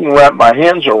 I couldn't wrap my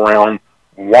hands around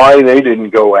why they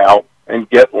didn't go out and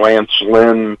get Lance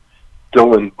Lynn,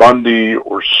 Dylan Bundy,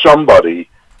 or somebody,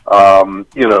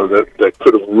 that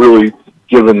could have really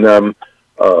given them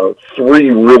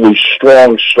 3 really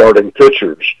strong starting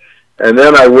pitchers. And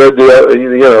then I read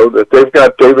that they've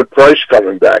got David Price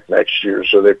coming back next year,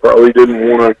 so they probably didn't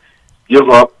want to give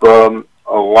up a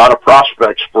lot of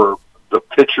prospects for the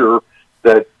pitcher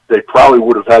that they probably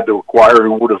would have had to acquire,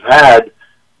 who would have had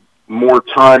more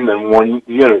time than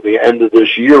the end of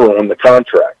this year on the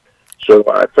contract. So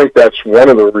I think that's one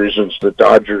of the reasons the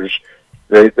Dodgers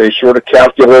they sort of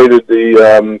calculated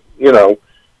the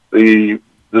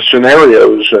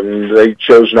scenarios, and they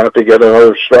chose not to get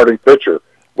another starting pitcher,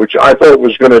 which I thought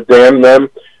was going to damn them.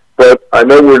 But I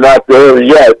know we're not there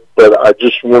yet, but I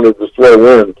just wanted to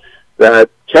throw in that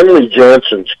Kenley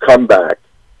Jansen's comeback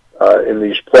in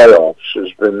these playoffs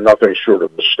has been nothing short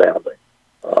of astounding.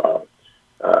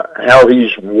 How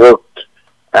he's worked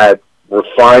at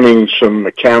refining some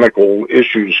mechanical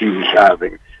issues he was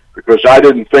having, because I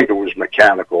didn't think it was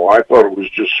mechanical. I thought it was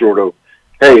just sort of,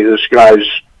 hey, this guy's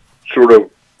sort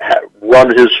of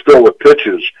run his fill of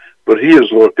pitches, but he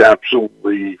has looked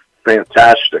absolutely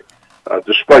fantastic,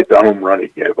 despite the home run he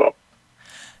gave up.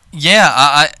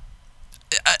 Yeah,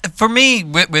 for me,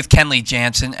 with Kenley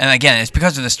Jansen, and again, it's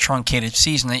because of this truncated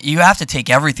season, that you have to take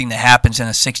everything that happens in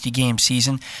a 60-game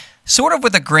season sort of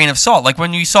with a grain of salt. Like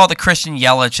when you saw the Christian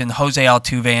Yelich and Jose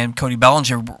Altuve and Cody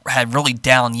Bellinger had really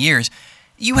down years,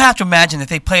 you have to imagine that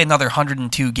they play another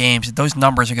 102 games, that those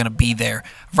numbers are going to be there,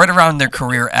 right around their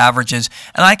career averages.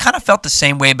 And I kind of felt the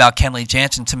same way about Kenley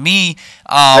Jansen. To me,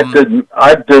 I didn't.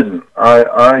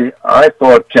 I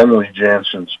thought Kenley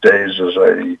Jansen's days as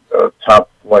a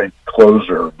top-flight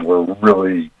closer were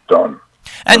really done.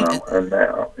 And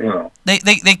now,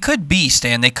 they could be,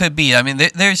 Stan. They could be. I mean,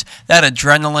 there's that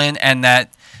adrenaline and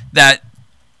that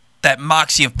that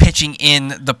moxie of pitching in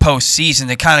the postseason.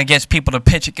 It kind of gets people to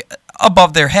pitch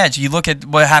above their heads. You look at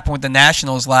what happened with the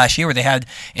Nationals last year, where they had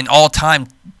an all-time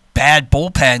bad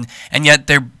bullpen, and yet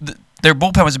their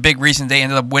bullpen was a big reason they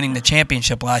ended up winning the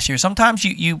championship last year. Sometimes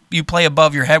you play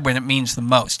above your head when it means the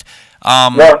most.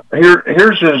 Well,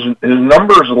 here's his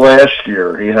numbers last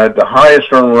year. He had the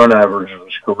highest earned run average of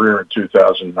his career in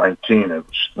 2019. It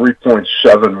was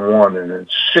 3.71, and in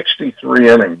 63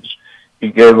 innings, he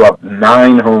gave up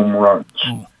 9 home runs,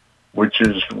 which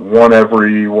is one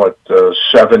every,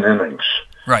 7 innings.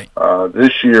 Right.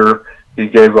 This year, he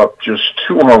gave up just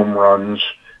 2 home runs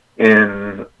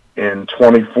in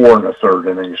 24 and a third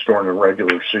innings during the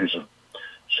regular season.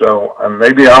 So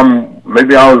maybe I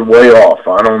was way off.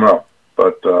 I don't know.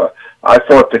 But I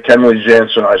thought the Kenley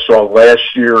Jansen I saw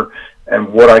last year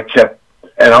and what I kept,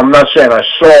 and I'm not saying I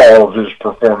saw all of his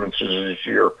performances this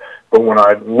year, but when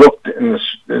I looked in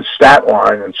the stat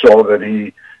line and saw that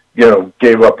he,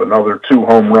 gave up another 2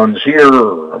 home runs here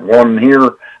or 1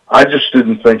 here, I just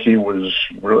didn't think he was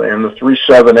really in the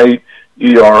 3.78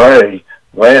 ERA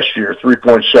last year.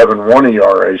 3.71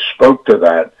 ERA spoke to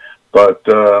that. But,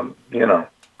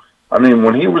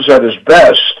 when he was at his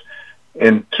best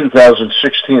in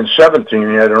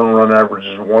 2016-17, he had earned run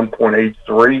averages of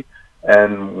 1.83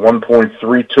 and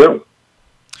 1.32.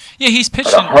 Yeah, he's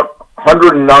pitched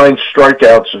 109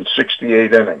 strikeouts in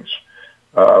 68 innings.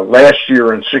 Last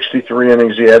year in 63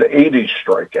 innings, he had 80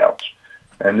 strikeouts.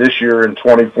 And this year in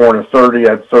 24 and 30, he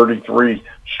had 33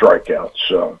 strikeouts.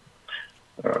 So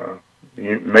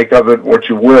you make of it what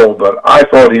you will, but I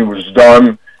thought he was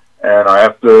done, and I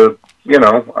have to give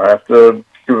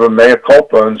a mea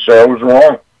culpa and say I was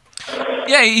wrong.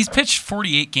 Yeah, he's pitched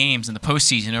 48 games in the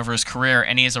postseason over his career,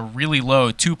 and he has a really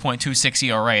low 2.26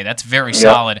 ERA. That's very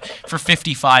solid for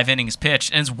 55 innings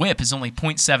pitched, and his WHIP is only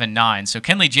 .79. So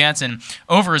Kenley Jansen,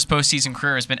 over his postseason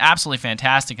career, has been absolutely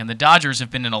fantastic, and the Dodgers have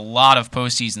been in a lot of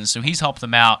postseasons, so he's helped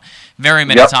them out very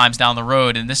many times down the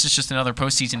road, and this is just another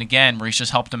postseason again where he's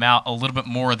just helped them out a little bit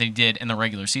more than he did in the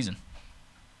regular season.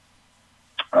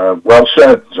 Well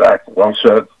said, Zach. Well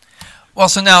said. Well,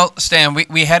 so now, Stan,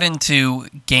 we head into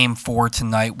Game 4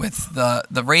 tonight with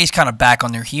the Rays kind of back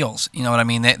on their heels. You know what I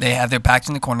mean? They have their backs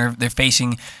in the corner. They're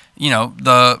facing,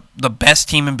 the best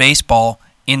team in baseball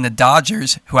in the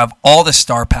Dodgers, who have all the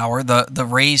star power. The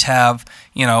Rays have,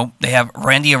 they have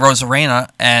Randy Arozarena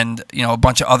and, a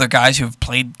bunch of other guys who have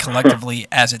played collectively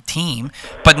as a team,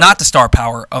 but not the star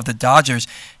power of the Dodgers.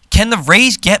 Can the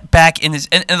Rays get back in this?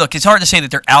 And look, it's hard to say that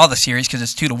they're out of the series because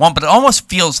it's 2-1, but it almost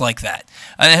feels like that.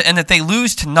 And if they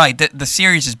lose tonight, the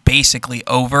series is basically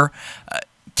over.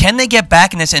 Can they get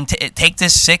back in this and take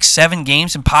this 6-7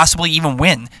 games and possibly even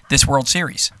win this World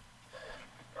Series?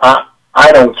 I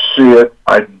don't see it.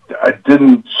 I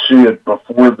didn't see it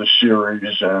before the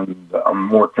series, and I'm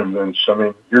more convinced. I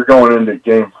mean, you're going into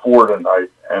Game 4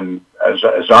 tonight, and as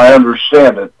I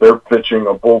understand it, they're pitching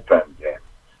a bullpen game.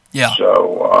 Yeah.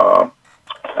 So,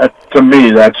 to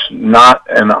me, that's not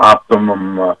an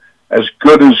optimum. As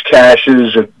good as Cash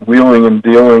is at wheeling and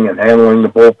dealing and handling the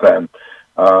bullpen,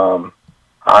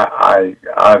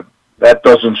 that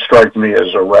doesn't strike me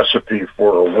as a recipe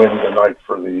for a win tonight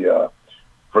for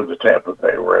the Tampa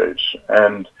Bay Rays.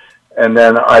 And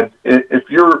then if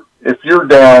you're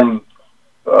down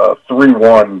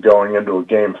 3-1 going into a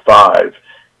Game 5,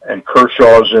 and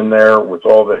Kershaw's in there with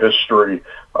all the history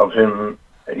of him,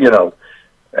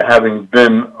 having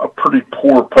been a pretty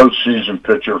poor postseason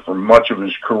pitcher for much of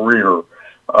his career,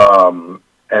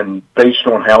 and based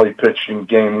on how he pitched in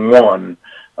Game 1,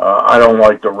 I don't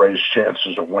like the Rays'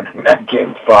 chances of winning that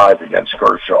Game 5 against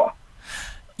Kershaw.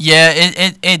 Yeah,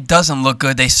 it doesn't look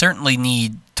good. They certainly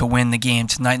need to win the game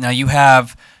tonight. Now, you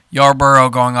have Yarborough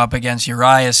going up against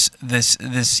Urias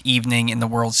this evening in the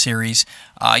World Series.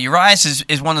 Urias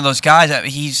is one of those guys that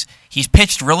he's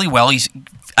pitched really well. He's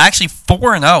actually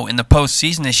 4-0 in the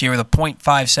postseason this year with a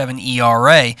 .57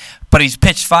 ERA, but he's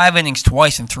pitched 5 innings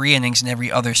twice and 3 innings in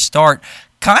every other start.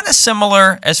 Kind of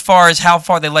similar as far as how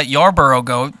far they let Yarborough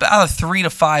go, about a 3 to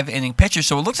 5 inning pitcher.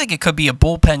 So it looks like it could be a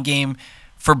bullpen game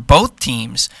for both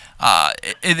teams.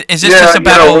 Is this just a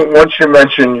battle? Once you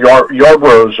mention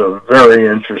Yarborough's a very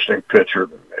interesting pitcher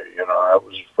to me. I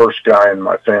was the first guy in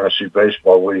my fantasy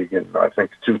baseball league in, I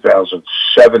think,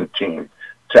 2017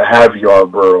 to have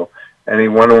Yarborough, and he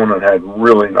went on and had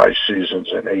really nice seasons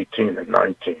in 18 and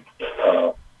 19.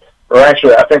 Or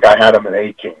actually, I think I had him in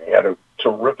 18. He had a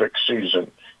terrific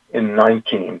season in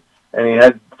 19, and he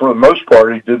had, for the most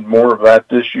part, he did more of that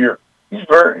this year. He's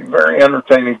very, very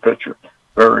entertaining pitcher.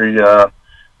 Very,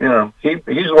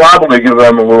 he's liable to give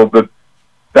them a little bit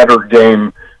better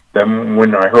game than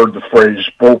when I heard the phrase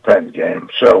bullpen game.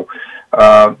 So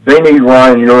They need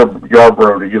Ryan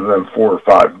Yarbrough to give them 4 or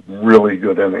 5 really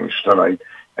good innings tonight,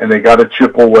 and they got to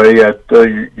chip away at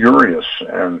Urias.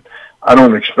 And I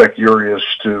don't expect Urias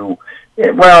to.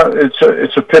 Well,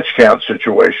 it's a pitch count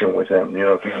situation with him. You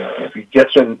know, if he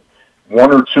gets in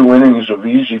 1 or 2 innings of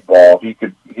easy ball, he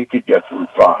could get through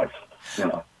 5. You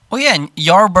know. Well, yeah, and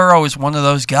Yarbrough is one of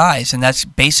those guys, and that's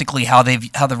basically how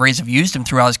the Rays have used him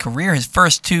throughout his career. His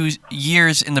first 2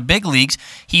 years in the big leagues,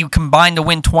 he combined to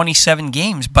win 27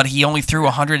 games, but he only threw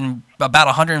about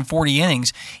 140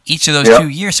 innings each of those 2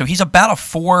 years. So he's about a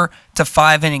 4 to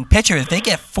 5 inning pitcher. If they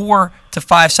get 4 to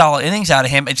 5 solid innings out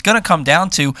of him, it's going to come down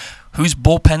to whose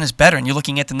bullpen is better. And you're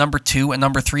looking at the number 2 and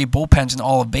number 3 bullpens in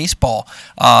all of baseball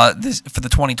for the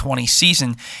 2020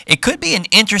 season. It could be an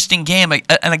interesting game.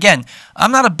 And again,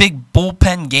 I'm not a big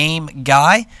bullpen game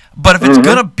guy, but if it's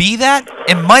going to be that,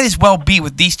 it might as well be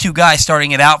with these 2 guys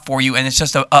starting it out for you, and it's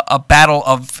just a battle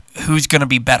of who's going to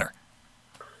be better.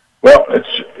 Well, it's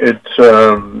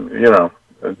you know,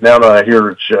 now that I hear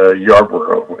it's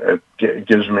Yarbrough, it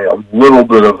gives me a little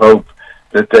bit of hope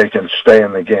that they can stay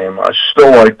in the game. I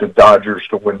still like the Dodgers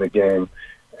to win the game,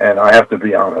 and I have to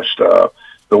be honest,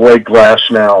 the way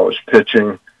Glasnow is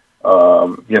pitching,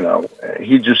 you know,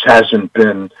 he just hasn't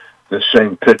been the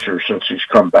same pitcher since he's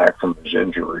come back from his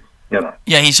injury. You know.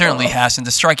 Yeah, he certainly hasn't.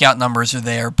 The strikeout numbers are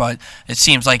there, but it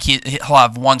seems like he'll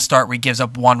have one start where he gives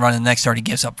up 1 run, and the next start he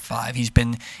gives up 5. He's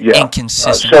been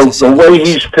inconsistent. So the way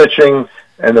he's pitching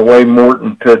and the way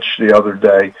Morton pitched the other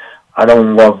day, I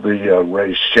don't love the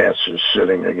Rays' chances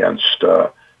sitting against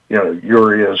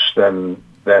Urias than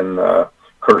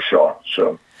Kershaw.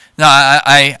 So no,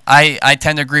 I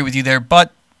tend to agree with you there,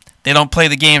 but they don't play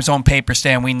the games on paper,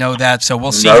 Stan. We know that, so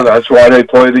we'll see. No, that's why they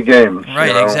play the games. Right,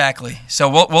 you know? Exactly. So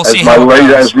we'll see.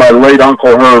 As my late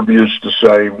Uncle Herb used to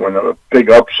say, when a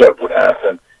big upset would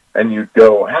happen, and you'd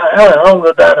go, "How the hell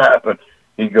did that happen?"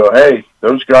 He'd go, "Hey,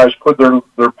 those guys put their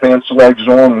pants legs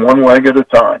on 1 leg at a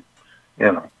time,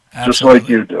 you know, just like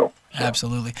you do." So.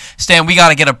 Absolutely. Stan, we got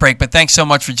to get a break, but thanks so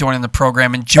much for joining the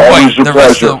program. Enjoy the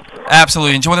rest of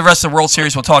absolutely. Enjoy the rest of the World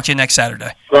Series. We'll talk to you next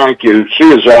Saturday. Thank you. See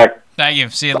you, Zack. Thank you.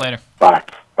 See you later. Bye.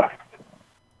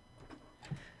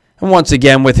 And once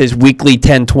again, with his weekly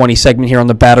 10-20 segment here on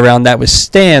the Bat Around, that was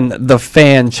Stan the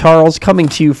Fan Charles coming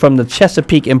to you from the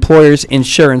Chesapeake Employers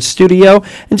Insurance Studio.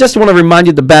 And just want to remind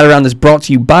you, the Bat Around is brought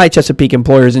to you by Chesapeake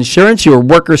Employers Insurance, your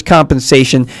workers'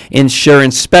 compensation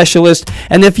insurance specialist.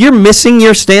 And if you're missing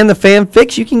your Stan the Fan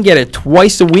fix, you can get it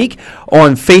twice a week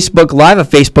on Facebook Live at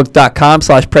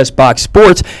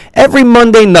facebook.com/PressBoxSports. Every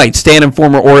Monday night, Stan and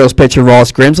former Orioles pitcher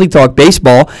Ross Grimsley talk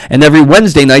baseball, and every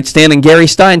Wednesday night, Stan and Gary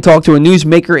Stein talk to a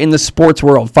newsmaker in the sports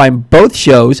world. Find both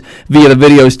shows via the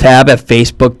videos tab at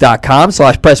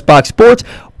facebook.com/PressBoxSports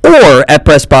or at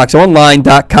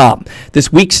PressBoxOnline.com.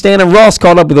 This week, Stan and Ross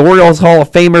caught up with Orioles Hall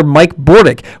of Famer Mike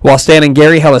Bordick, while Stan and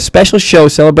Gary held a special show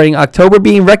celebrating October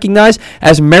being recognized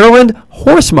as Maryland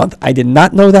Horse Month. I did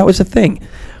not know that was a thing.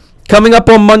 Coming up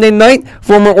on Monday night,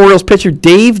 former Orioles pitcher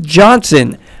Dave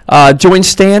Johnson joins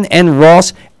Stan and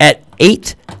Ross at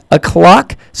 8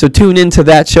 o'clock. So tune into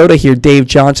that show to hear Dave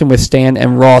Johnson with Stan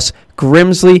and Ross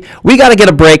Grimsley. We got to get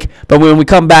a break, but when we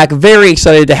come back, very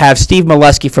excited to have Steve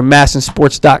Melewski from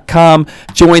MASNsports.com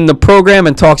join the program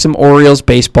and talk some Orioles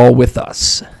baseball with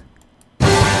us.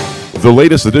 The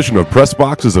latest edition of Press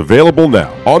Box is available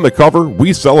now. On the cover,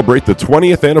 we celebrate the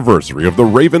 20th anniversary of the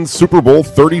Ravens Super Bowl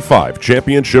 35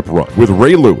 championship run with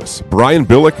Ray Lewis, Brian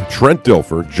Billick, Trent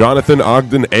Dilfer, Jonathan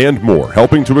Ogden, and more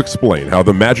helping to explain how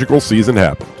the magical season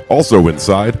happened. Also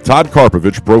inside, Todd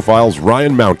Karpovich profiles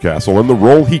Ryan Mountcastle and the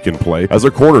role he can play as a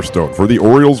cornerstone for the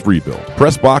Orioles rebuild.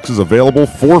 Press Box is available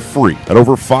for free at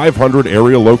over 500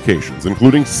 area locations,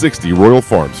 including 60 Royal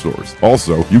Farm stores.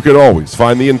 Also, you can always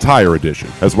find the entire edition,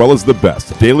 as well as the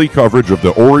best daily coverage of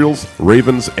the Orioles,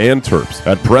 Ravens, and Terps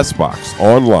at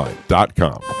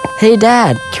PressBoxOnline.com. Hey,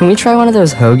 Dad, can we try one of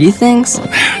those hoagie things?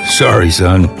 Sorry,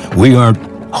 son. We aren't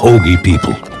hoagie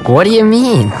people. What do you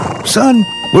mean? Son,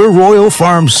 we're Royal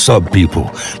Farm sub people,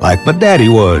 like my daddy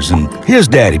was, and his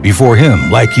daddy before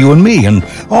him, like you and me, and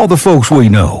all the folks we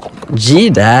know. Gee,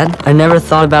 Dad, I never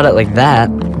thought about it like that.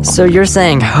 So you're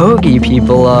saying hoagie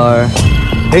people are...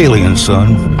 Aliens,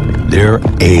 son. They're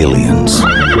aliens.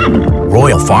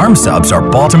 Royal Farm subs are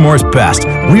Baltimore's best.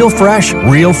 Real fresh,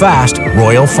 real fast,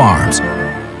 Royal Farms.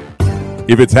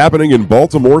 If it's happening in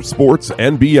Baltimore sports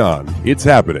and beyond, it's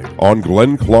happening on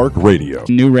Glenn Clark Radio.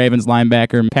 New Ravens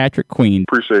linebacker Patrick Queen.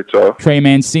 Appreciate y'all. Trey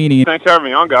Mancini. Thanks for having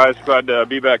me on, guys. Glad to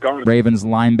be back on. Ravens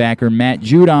linebacker Matt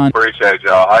Judon. Appreciate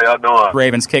y'all. How y'all doing?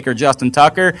 Ravens kicker Justin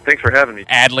Tucker. Thanks for having me.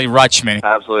 Adley Rutschman.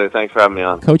 Absolutely. Thanks for having me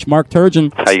on. Coach Mark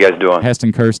Turgeon. How you guys doing?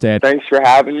 Heston Kerstad. Thanks for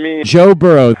having me. Joe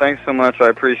Burrow. Thanks so much. I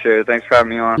appreciate it. Thanks for having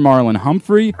me on. Marlon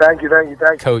Humphrey. Thank you.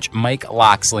 Coach Mike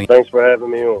Loxley. Thanks for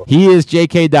having me on. He is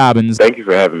J.K. Dobbins. Thank you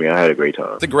for having me. I had a great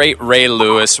time. The great Ray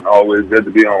Lewis. Always good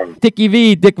to be on. Dickie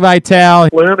V. Dick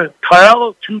Vitale. Glenn and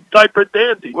Kyle, two diaper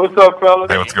dandy. What's up,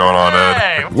 fellas? Hey, what's going on,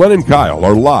 Ed? Glenn and Kyle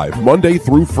are live Monday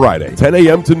through Friday, 10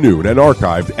 a.m. to noon, and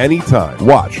archived anytime.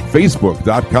 Watch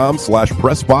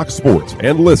Facebook.com/PressBoxSports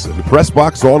and listen to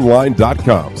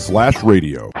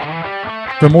PressBoxOnline.com/radio.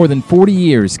 For more than 40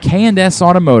 years, K&S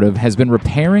Automotive has been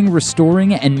repairing,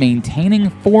 restoring, and maintaining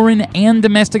foreign and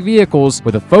domestic vehicles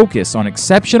with a focus on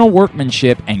exceptional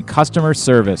workmanship and customer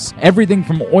service. Everything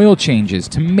from oil changes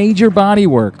to major body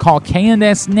work. Call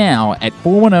K&S now at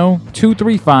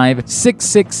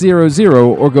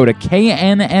 410-235-6600 or go to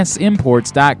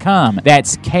knsimports.com.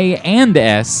 That's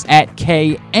K&S at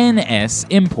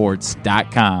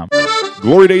knsimports.com.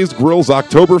 Glory Days Grill's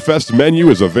Oktoberfest menu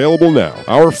is available now.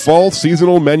 Our fall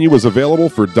seasonal menu is available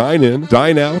for dine-in,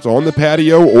 dine-out, on the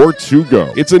patio, or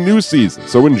to-go. It's a new season,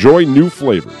 so enjoy new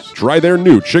flavors. Try their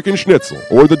new chicken schnitzel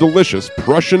or the delicious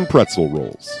Prussian pretzel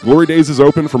rolls. Glory Days is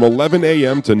open from 11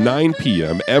 a.m. to 9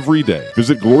 p.m. every day.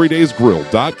 Visit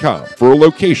glorydaysgrill.com for a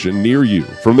location near you.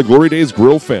 From the Glory Days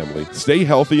Grill family, stay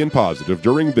healthy and positive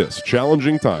during this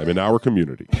challenging time in our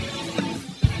community.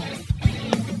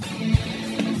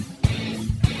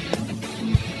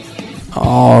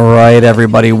 All right,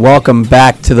 everybody. Welcome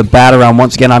back to the Bat Around.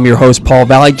 Once again, I'm your host, Paul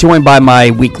Valley, joined by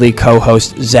my weekly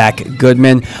co-host, Zack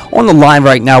Goodman. On the line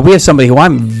right now, we have somebody who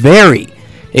I'm very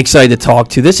excited to talk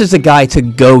to. This is the guy to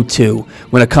go to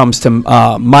when it comes to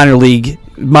minor league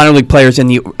players in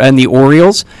the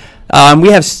Orioles.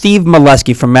 We have Steve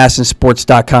Melewski from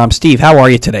MASNsports.com. Steve, how are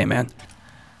you today, man?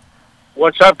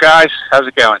 What's up, guys? How's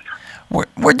it going?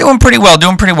 We're doing pretty well,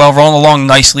 rolling along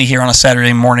nicely here on a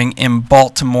Saturday morning in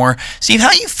Baltimore. Steve, how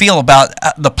do you feel about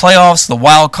the playoffs, the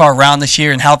wild card round this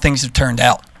year, and how things have turned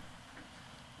out?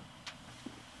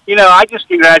 You know, I just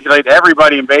congratulate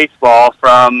everybody in baseball,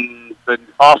 from the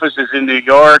offices in New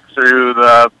York through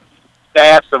the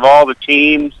staffs of all the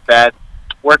teams that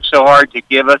worked so hard to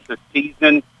give us a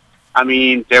season. I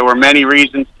mean, there were many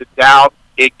reasons to doubt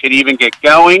it could even get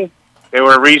going. There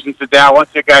were reasons to doubt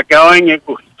once it got going, it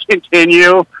would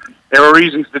continue. There were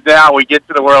reasons to doubt we get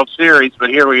to the World Series, but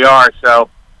here we are. So,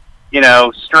 you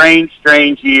know, strange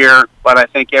year, but I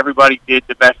think everybody did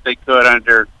the best they could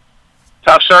under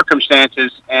tough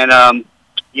circumstances. And,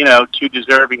 you know, two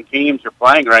deserving teams are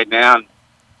playing right now. And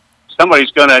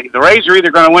the Rays are either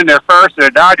going to win their first, or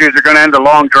the Dodgers are going to end a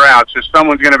long drought. So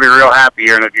someone's going to be real happy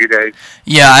here in a few days.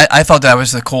 Yeah, I thought that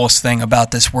was the coolest thing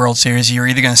about this World Series. You're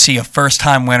either going to see a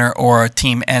first-time winner or a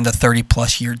team end a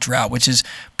 30-plus year drought, which is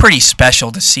pretty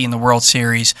special to see in the World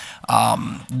Series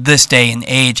this day and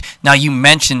age. Now, you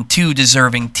mentioned two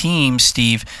deserving teams,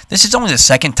 Steve. This is only the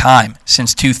second time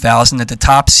since 2000 that the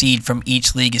top seed from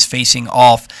each league is facing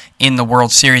off in the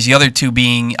World Series, the other two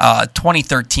being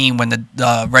 2013 when the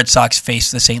Red Sox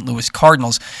faced the St. Louis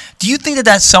Cardinals. Do you think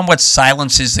that somewhat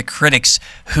silences the critics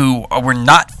who were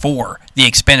not for the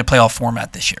expanded playoff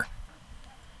format this year?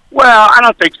 Well, I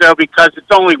don't think so, because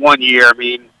it's only 1 year. I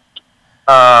mean,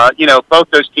 you know, both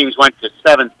those teams went to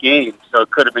seventh games, so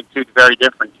it could have been two very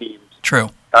different teams.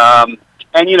 True. And,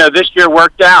 you know, this year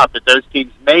worked out that those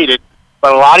teams made it,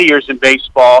 but a lot of years in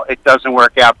baseball, it doesn't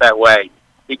work out that way.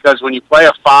 Because when you play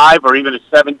a 5 or even a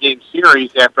 7-game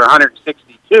series after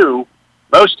 162,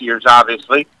 most years,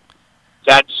 obviously,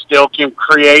 that still can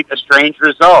create a strange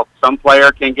result. Some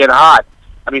player can get hot.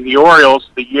 I mean, the Orioles,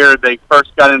 the year they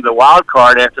first got into the wild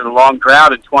card after the long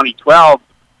drought in 2012,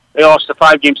 they lost a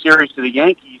 5-game series to the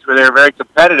Yankees, where they were very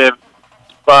competitive,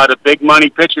 but a big money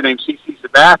pitcher named CC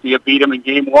Sabathia beat them in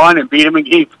Game 1 and beat them in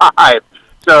Game 5.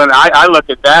 So I look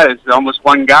at that as almost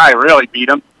one guy really beat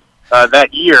them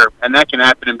that year, and that can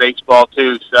happen in baseball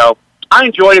too. So I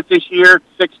enjoyed it this year.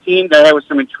 16, there was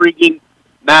some intriguing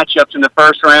matchups in the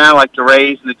first round, like the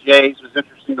Rays and the Jays. It was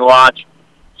interesting to watch.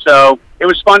 So it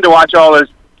was fun to watch all those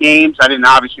games. I didn't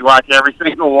obviously watch every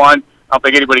single one. I don't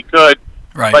think anybody could.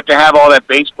 Right. But to have all that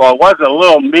baseball, it was a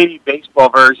little mini baseball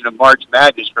version of March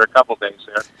Madness for a couple days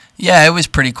there. Yeah, it was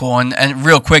pretty cool. And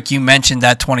real quick, you mentioned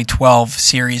that 2012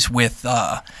 series with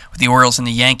the Orioles and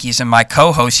the Yankees, and my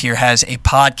co-host here has a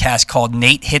podcast called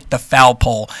Nate Hit the Foul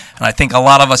Pole, and I think a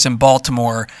lot of us in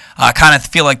Baltimore kind of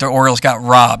feel like the Orioles got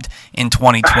robbed in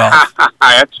 2012.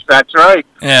 That's right.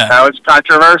 Yeah, that was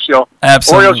controversial.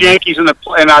 Absolutely. Orioles Yankees in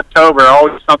October,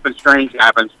 always something strange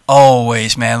happens.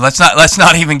 Always, man. Let's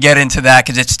not even get into that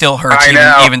because it still hurts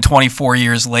even 24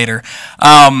 years later.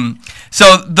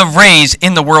 So the Rays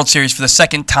in the World Series for the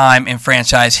second time in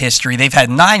franchise history. They've had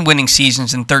 9 winning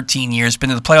seasons in 13 years, been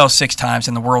to the playoffs 6 times,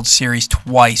 and the World Series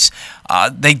twice.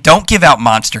 They don't give out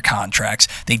monster contracts.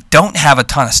 They don't have a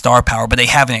ton of star power, but they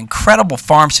have an incredible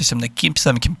farm system that keeps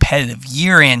them competitive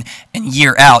year in and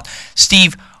year out.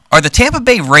 Steve, are the Tampa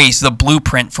Bay Rays the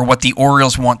blueprint for what the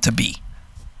Orioles want to be?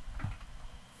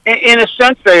 In a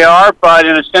sense they are, but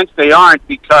in a sense they aren't,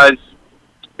 because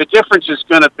the difference is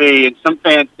going to be, and some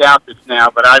fans doubt this now,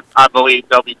 but I believe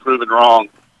they'll be proven wrong,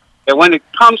 that when it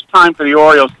comes time for the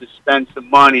Orioles to spend some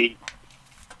money,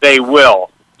 they will,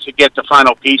 to get the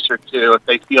final piece or two if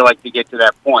they feel like they get to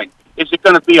that point. Is it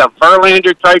going to be a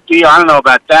Verlander-type deal? I don't know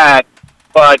about that,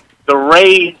 but the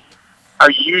Rays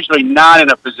are usually not in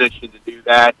a position to do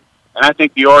that, and I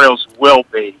think the Orioles will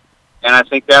be. And I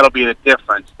think that'll be the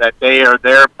difference, that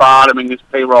they're bottoming this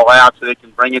payroll out so they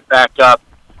can bring it back up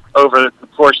over the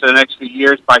course of the next few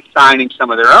years by signing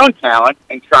some of their own talent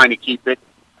and trying to keep it,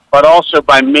 but also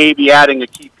by maybe adding a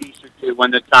key piece or two when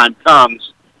the time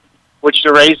comes, which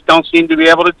the Rays don't seem to be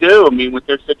able to do, with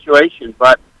their situation.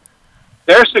 But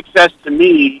their success, to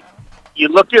me, you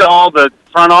look at all the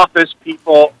front office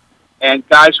people and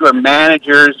guys who are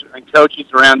managers and coaches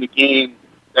around the game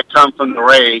that come from the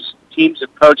Rays. Teams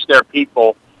have coached their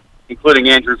people, including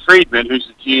Andrew Friedman, who's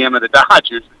the GM of the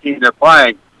Dodgers, the team they're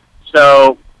playing.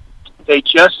 So they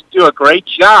just do a great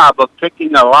job of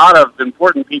picking a lot of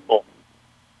important people.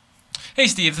 Hey,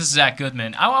 Steve, this is Zack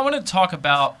Goodman. I want to talk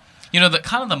about the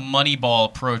kind of the Moneyball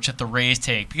approach that the Rays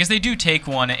take, because they do take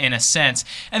one in a sense.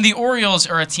 And the Orioles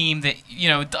are a team that,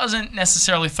 doesn't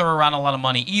necessarily throw around a lot of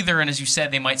money either. And as you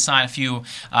said, they might sign a few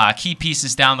key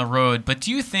pieces down the road. But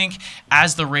do you think,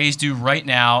 as the Rays do right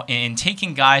now, in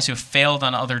taking guys who have failed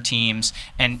on other teams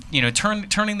and,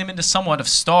 turning them into somewhat of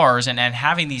stars and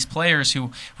having these players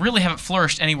who really haven't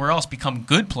flourished anywhere else become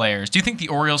good players, do you think the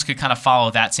Orioles could kind of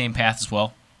follow that same path as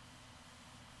well?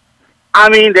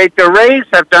 The Rays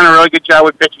have done a really good job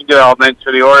with pitching development,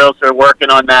 so the Orioles are working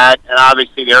on that, and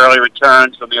obviously the early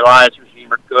returns from the Elias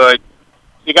regime are good.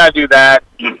 You got to do that.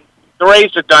 The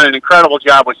Rays have done an incredible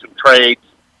job with some trades,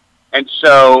 and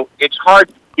so it's hard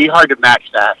to match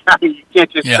that. You can't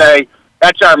just say,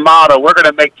 that's our motto, we're going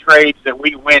to make trades that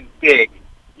we win big.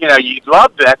 You'd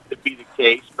love that to be the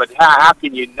case, but how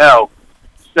can you know?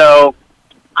 So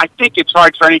I think it's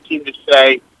hard for any team to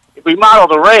say, if we model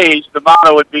the Rays, the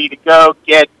motto would be to go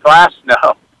get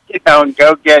Glasnow, and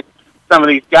go get some of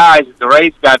these guys that the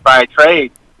Rays got by a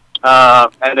trade.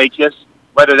 And they just,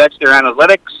 whether that's their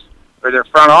analytics or their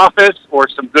front office or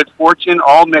some good fortune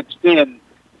all mixed in,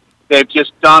 they've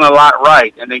just done a lot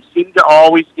right. And they seem to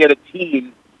always get a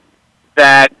team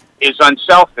that is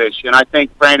unselfish. And I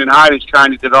think Brandon Hyde is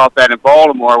trying to develop that in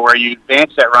Baltimore, where you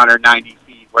advance that runner 90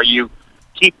 feet, where you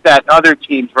keep that other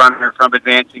team's runner from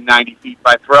advancing 90 feet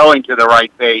by throwing to the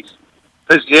right base,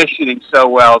 positioning so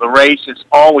well. The Rays just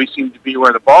always seem to be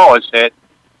where the ball is hit.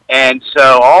 And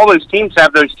so all those teams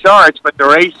have those charts, but the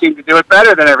Rays seem to do it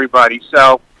better than everybody.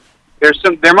 So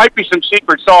there might be some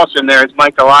secret sauce in there, as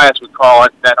Mike Elias would call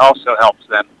it, that also helps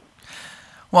them.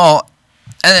 Well,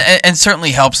 and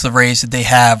certainly helps the Rays that they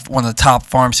have one of the top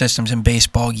farm systems in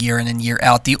baseball year in and year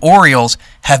out. The Orioles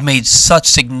have made such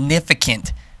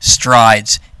significant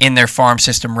strides in their farm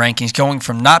system rankings, going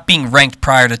from not being ranked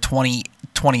prior to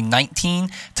 2019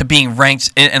 to being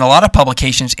ranked in a lot of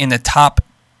publications in the top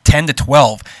 10 to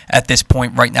 12 at this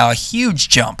point right now. A huge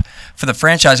jump for the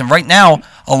franchise. And right now,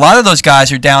 a lot of those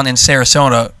guys are down in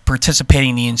Sarasota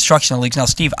participating in the instructional leagues. Now,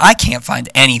 Steve, I can't find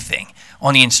anything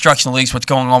on the instructional leagues, what's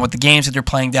going on with the games that they're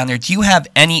playing down there. Do you have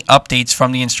any updates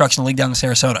from the instructional league down in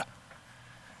Sarasota?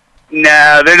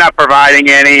 No, they're not providing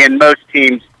any, and most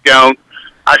teams don't.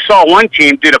 I saw one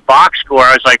team did a box score.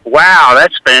 I was like, wow,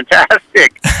 that's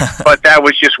fantastic. But that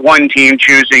was just one team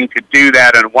choosing to do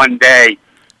that in one day.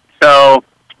 So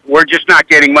we're just not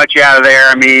getting much out of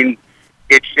there.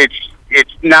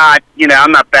 It's not,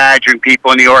 I'm not badgering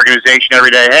people in the organization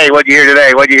every day. Hey, what'd you hear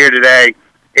today? What'd you hear today?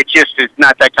 It's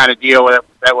not that kind of deal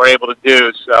that we're able to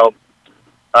do. So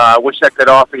I wish I could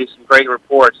offer you some great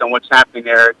reports on what's happening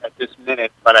there at this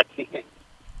minute, but I can't.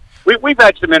 we've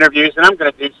had some interviews, and I'm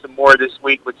going to do some more this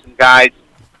week with some guys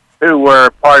who were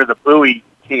part of the Bowie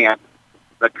camp,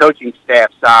 the coaching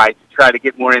staff side, to try to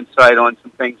get more insight on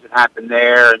some things that happened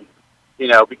there. And,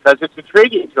 because it's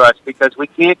intriguing to us because we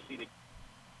can't see the.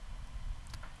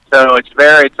 So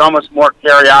it's almost more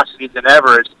curiosity than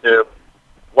ever as to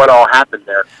what all happened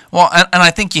there. Well, and I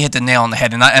think you hit the nail on the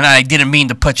head, and I didn't mean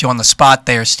to put you on the spot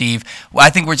there, Steve. Well, I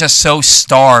think we're just so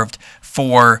starved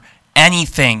for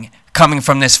anything coming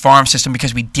from this farm system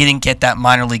because we didn't get that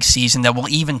minor league season that will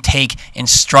even take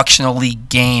instructional league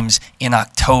games in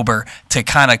October to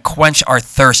kind of quench our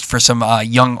thirst for some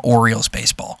young Orioles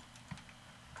baseball.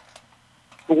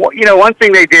 One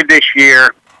thing they did this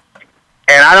year,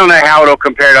 and I don't know how it'll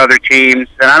compare to other teams,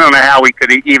 and I don't know how we could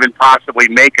even possibly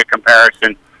make a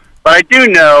comparison, but I do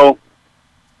know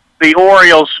the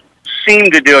Orioles seem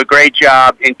to do a great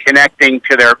job in connecting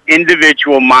to their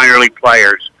individual minor league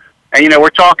players. And, we're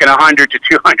talking 100 to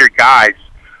 200 guys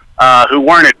who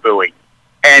weren't at Bowie.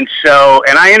 And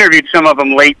I interviewed some of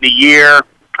them late in the year.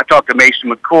 I talked to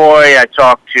Mason McCoy. I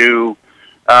talked to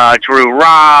Drew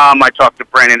Rahm. I talked to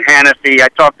Brennan Hannafy. I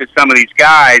talked to some of these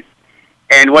guys.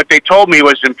 And what they told me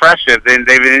was impressive. And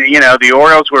the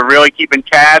Orioles were really keeping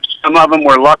tabs. Some of them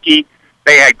were lucky.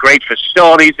 They had great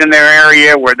facilities in their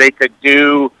area where they could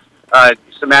do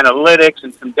some analytics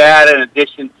and some data in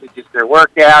addition to just their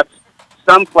workouts.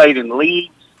 Some played in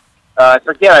leagues. I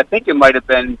think it might have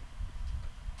been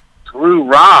Drew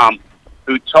Rahm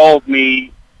who told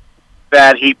me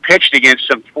that he pitched against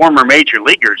some former major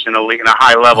leaguers in a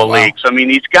high-level league. So,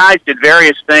 these guys did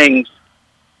various things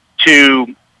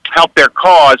to help their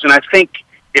cause, and I think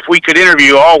if we could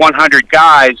interview all 100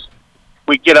 guys,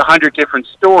 we'd get 100 different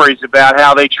stories about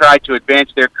how they tried to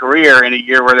advance their career in a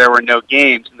year where there were no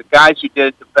games. And the guys who did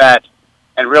it the best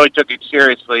and really took it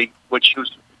seriously, which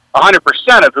was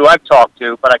 100% of who I've talked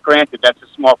to, but granted that's a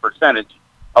small percentage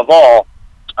of all,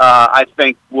 I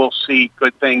think we'll see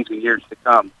good things in years to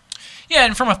come. Yeah,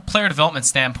 and from a player development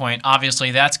standpoint,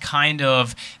 obviously that's kind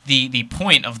of the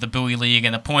point of the Bowie League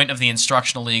and the point of the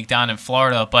instructional league down in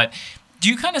Florida. But do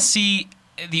you kind of see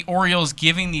the Orioles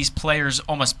giving these players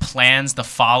almost plans to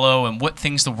follow and what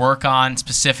things to work on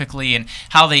specifically and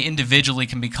how they individually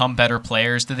can become better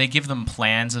players? Do they give them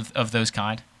plans of those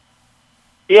kind?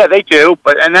 Yeah, they do,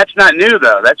 and that's not new,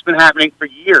 though. That's been happening for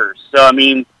years. So,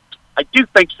 I do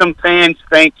think some fans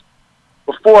think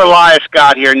before Elias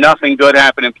got here, nothing good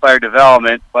happened in player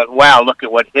development, but wow, look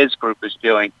at what his group is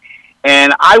doing.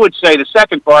 And I would say the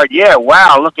second part, yeah,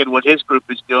 wow, look at what his group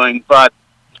is doing, but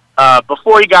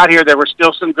before he got here, there were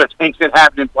still some good things that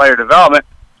happened in player development.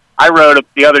 I wrote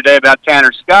the other day about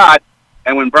Tanner Scott,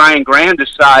 and when Brian Graham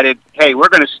decided, hey, we're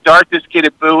going to start this kid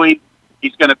at Bowie,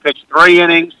 he's going to pitch 3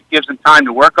 innings, gives him time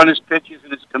to work on his pitches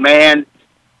and his command,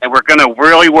 and we're going to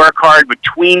really work hard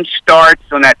between starts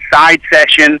on that side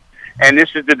session, and this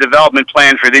is the development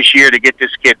plan for this year to get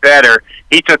this kid better.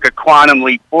 He took a quantum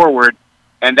leap forward,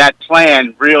 and that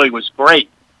plan really was great.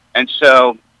 And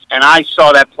I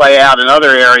saw that play out in other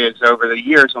areas over the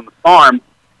years on the farm,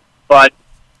 but,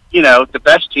 the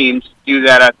best teams do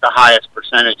that at the highest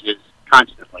percentages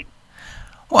constantly.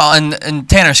 Well, and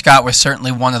Tanner Scott was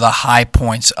certainly one of the high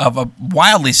points of a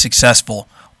wildly successful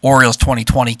Orioles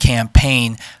 2020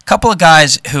 campaign. A couple of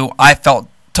guys who I felt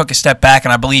took a step back,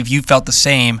 and I believe you felt the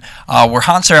same, were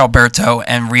Hanser Alberto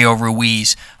and Rio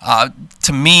Ruiz.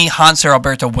 To me, Hanser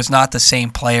Alberto was not the same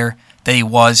player that he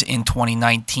was in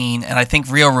 2019, and I think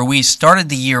Rio Ruiz started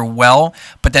the year well,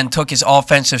 but then took his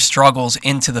offensive struggles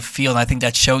into the field, and I think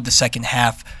that showed the second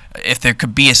half. If there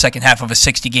could be a second half of a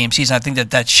 60-game season, I think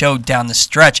that showed down the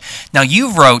stretch. Now,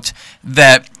 you wrote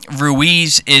that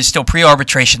Ruiz is still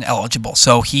pre-arbitration eligible,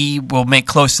 so he will make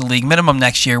close to the league minimum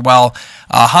next year, while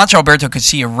Hanser Alberto could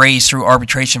see a raise through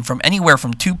arbitration from anywhere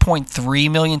from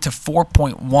 $2.3 million to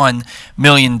 $4.1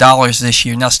 million this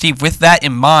year. Now, Steve, with that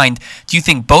in mind, do you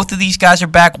think both of these guys are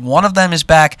back, one of them is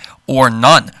back, or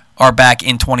none are back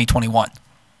in 2021?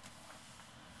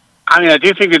 I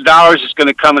do think the dollars is going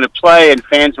to come into play, and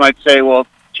fans might say, well,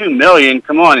 $2 million,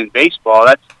 come on, in baseball,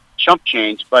 that's chump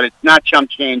change. But it's not chump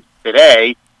change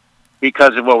today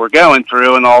because of what we're going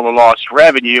through and all the lost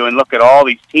revenue. And look at all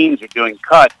these teams are doing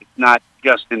cuts. It's not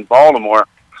just in Baltimore.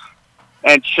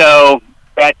 And so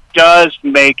that does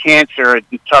make Hanser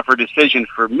a tougher decision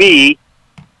for me.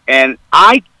 And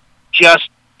I just,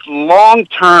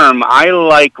 long-term, I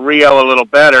like Rio a little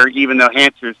better, even though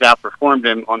Hanser's outperformed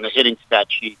him on the hitting stat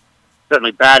sheet.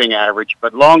 Certainly batting average,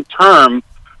 but long term,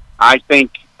 I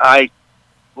think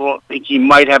he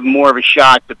might have more of a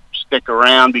shot to stick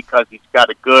around because he's got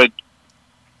a good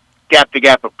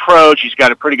gap-to-gap approach. He's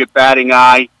got a pretty good batting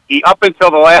eye. he up until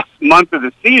the last month of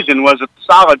the season was a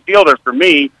solid fielder for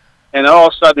me, and all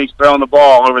of a sudden he's throwing the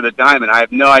ball over the diamond. I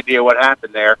have no idea what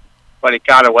happened there, but it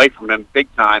got away from him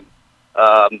big time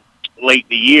late in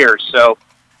the year. So,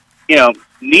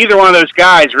 neither one of those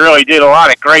guys really did a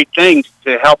lot of great things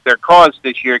to help their cause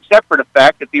this year, except for the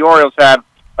fact that the Orioles have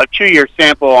a 2-year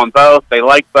sample on both. They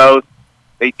like both.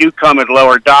 They do come at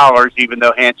lower dollars, even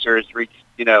though Hanser has reached,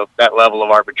 that level of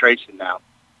arbitration now.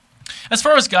 As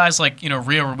far as guys like,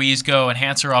 Rio Ruiz go and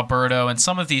Hanser Alberto and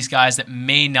some of these guys that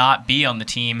may not be on the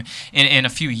team in a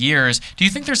few years, do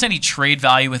you think there's any trade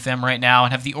value with them right now?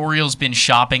 And have the Orioles been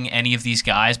shopping any of these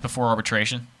guys before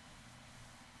arbitration?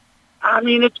 I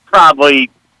mean, it's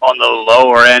probably on the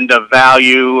lower end of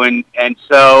value, and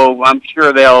so I'm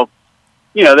sure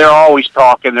they're always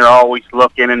talking, they're always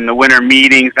looking in the winter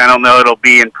meetings. I don't know it'll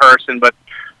be in person, but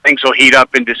things will heat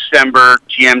up in December.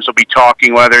 GMs will be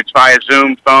talking, whether it's via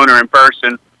Zoom, phone, or in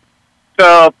person.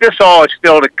 So this all is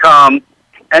still to come,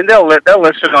 and they'll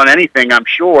listen on anything, I'm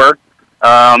sure,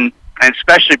 and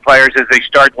especially players as they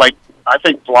start, like I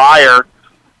think Flyer,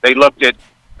 they looked at,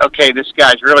 okay, this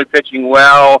guy's really pitching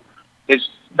well. His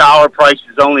dollar price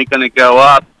is only going to go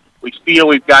up. We feel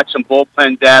we've got some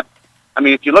bullpen depth. I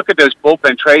mean, if you look at those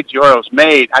bullpen trades the Orioles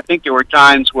made, I think there were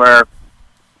times where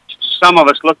some of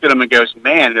us looked at them and goes,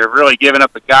 man, they're really giving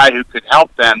up a guy who could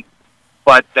help them.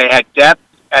 But they had depth,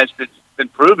 as it's been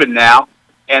proven now,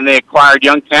 and they acquired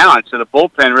young talent. So the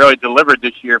bullpen really delivered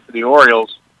this year for the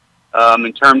Orioles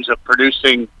in terms of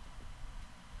production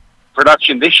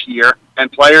this year and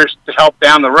players to help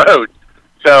down the road.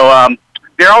 So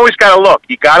they're always got to look.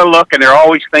 You got to look, and they're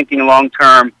always thinking long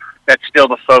term. That's still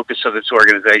the focus of this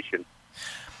organization.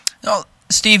 Well,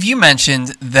 Steve, you mentioned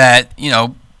that,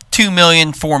 $2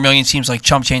 million, $4 million seems like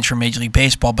chump change for Major League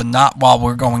Baseball, but not while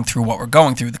we're going through what we're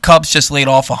going through. The Cubs just laid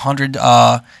off 100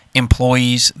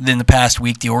 employees in the past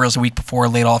week. The Orioles a week before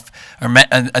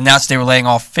announced they were laying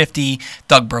off 50.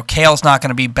 Doug Brocail's not going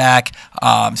to be back.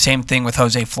 Same thing with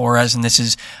Jose Flores, and this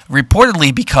is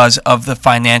reportedly because of the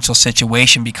financial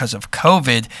situation because of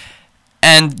COVID.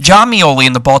 And John Mioli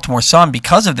in the Baltimore Sun,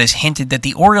 because of this, hinted that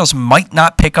the Orioles might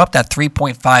not pick up that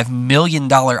 $3.5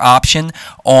 million option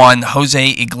on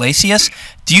Jose Iglesias.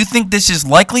 Do you think this is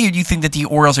likely, or do you think that the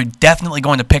Orioles are definitely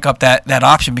going to pick up that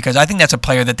option? Because I think that's a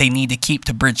player that they need to keep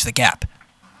to bridge the gap.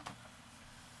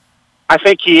 I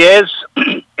think he is,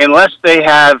 unless they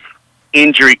have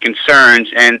injury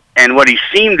concerns. And what he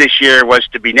seemed this year was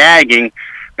to be nagging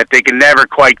that they can never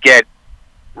quite get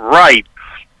right.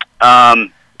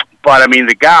 But, I mean,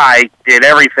 the guy did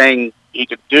everything he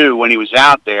could do when he was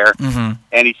out there, and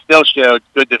he still showed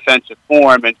good defensive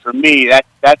form. And for me,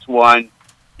 that's one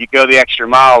you go the extra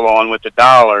mile on with the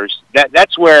dollars.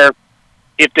 That's where,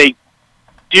 if they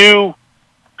do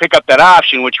pick up that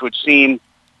option, which would seem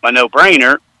a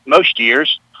no-brainer most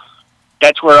years,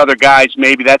 that's where other guys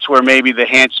that's where maybe the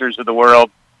Hansers of the world,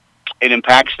 it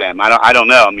impacts them. I don't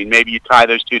know. I mean, maybe you tie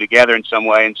those two together in some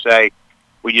way and say,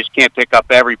 we just can't pick up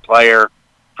every player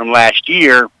from last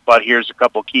year, but here's a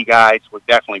couple key guys we're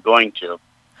definitely going to.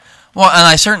 Well, and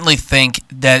I certainly think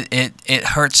that it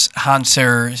hurts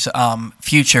Hanser's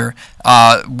future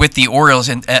with the Orioles,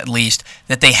 at least,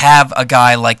 that they have a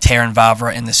guy like Taron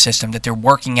Vavra in the system, that they're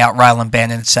working out Rylan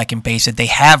Bannon at second base, that they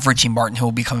have Richie Martin who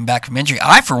will be coming back from injury.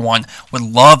 I, for one, would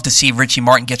love to see Richie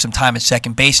Martin get some time at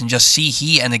second base and just see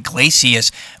he and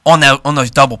Iglesias on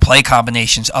those double play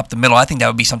combinations up the middle. I think that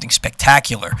would be something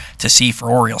spectacular to see for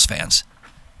Orioles fans.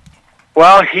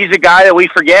 Well, he's a guy that we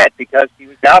forget because he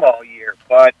was out all year.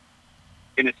 But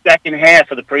in the second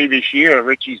half of the previous year,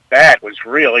 Richie's bat was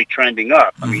really trending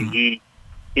up. I mean,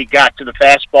 he got to the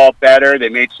fastball better. They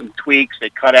made some tweaks. They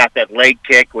cut out that leg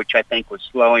kick, which I think was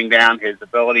slowing down his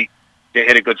ability to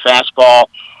hit a good fastball.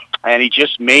 And he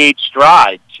just made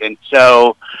strides. And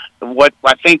so what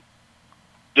I think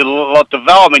the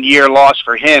development year loss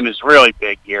for him is really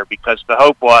big here, because the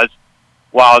hope was,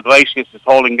 while Iglesias is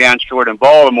holding down short in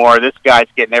Baltimore, this guy's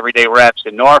getting everyday reps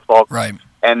in Norfolk. Right.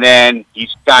 And then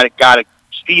he's got his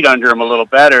feet under him a little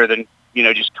better than,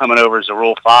 just coming over as a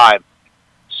Rule 5.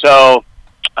 So,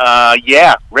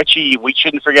 Richie, we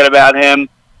shouldn't forget about him,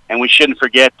 and we shouldn't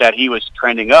forget that he was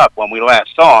trending up when we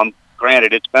last saw him.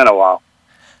 Granted, it's been a while.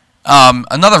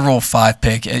 Another Rule 5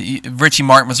 pick. Richie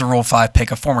Martin was a Rule 5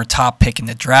 pick, a former top pick in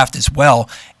the draft as well.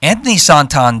 Anthony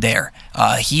Santander.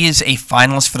 He is a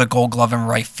finalist for the Gold Glove in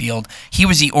right field. He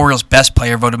was the Orioles' best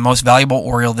player, voted most valuable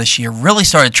Oriole this year. Really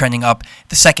started trending up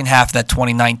the second half of that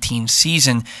 2019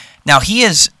 season. Now, he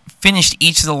has finished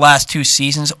each of the last 2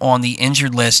 seasons on the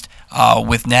injured list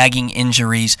with nagging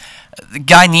injuries. The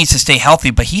guy needs to stay healthy,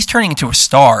 but he's turning into a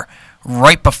star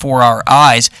right before our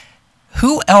eyes.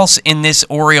 who else in this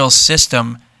Orioles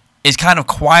system is kind of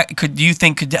quiet? Could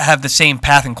have the same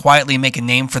path and quietly make a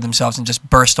name for themselves and just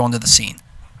burst onto the scene?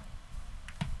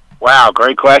 Wow,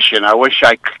 great question. I wish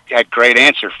I had a great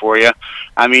answer for you.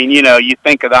 I mean, you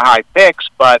think of the high picks,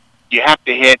 but you have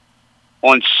to hit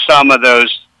on some of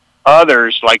those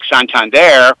others, like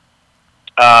Santander.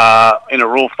 In a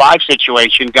Rule 5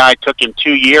 situation, guy took him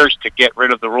 2 years to get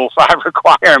rid of the Rule 5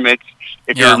 requirements,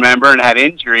 if you remember, and had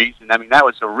injuries. And, I mean, that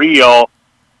was a real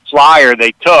flyer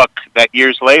they took that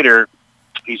years later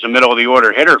he's a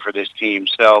middle-of-the-order hitter for this team.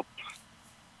 So,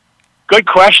 good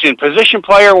question. Position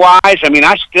player-wise, I mean,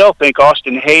 I still think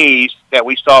Austin Hayes that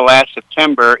we saw last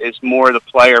September is more the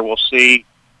player we'll see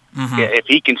if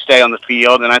he can stay on the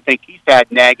field. And I think he's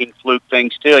had nagging fluke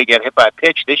things, too. He got hit by a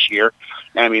pitch this year.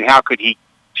 And, I mean, how could he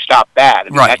stop that? I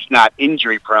mean, that's not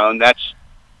injury-prone. That's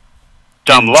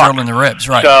dumb luck. Drill in the ribs,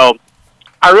 right. So,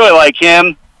 I really like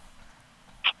him.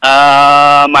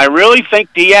 I really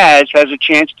think Diaz has a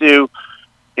chance to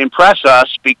impress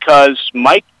us because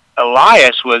Mike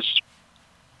Elias was,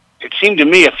 it seemed to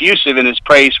me, effusive in his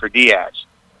praise for Diaz.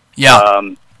 Yeah.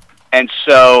 And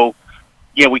so,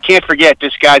 we can't forget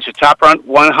this guy's a top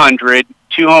 100,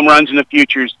 2 home runs in the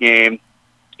futures game.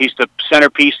 He's the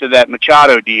centerpiece of that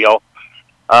Machado deal.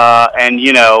 And,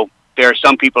 there are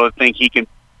some people that think you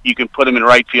can put him in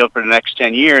right field for the next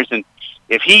 10 years. And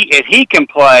if he can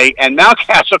play and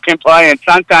Mountcastle can play and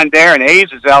Santander and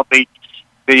Hayes is healthy,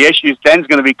 the issue then is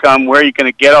going to become where you're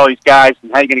going to get all these guys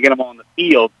and how you're going to get them all on the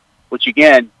field, which,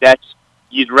 again,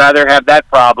 you'd rather have that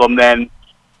problem than,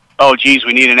 oh, geez,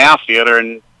 we need an outfielder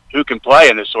and who can play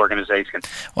in this organization.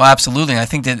 Well, absolutely. I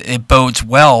think that it bodes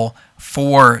well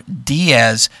for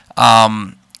Diaz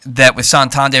that with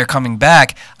Santander coming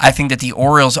back, I think that the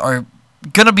Orioles are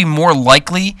going to be more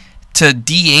likely to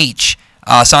DH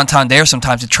Santander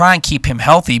sometimes to try and keep him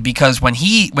healthy because when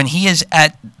he is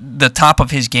at the top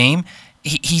of his game,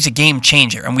 he's a game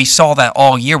changer. And we saw that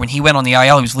all year. When he went on the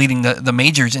IL, he was leading the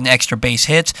majors in extra base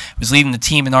hits, was leading the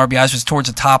team in RBIs, was towards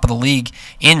the top of the league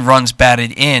in runs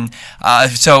batted in.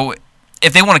 So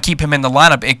if they want to keep him in the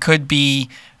lineup, it could be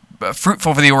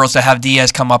fruitful for the Orioles to have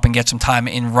Diaz come up and get some time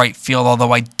in right field,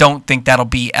 although I don't think that'll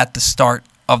be at the start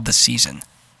of the season.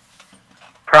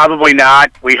 Probably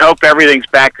not. We hope everything's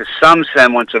back to some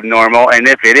semblance of normal, and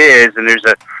if it is, and there's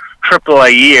a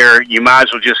AAA year, you might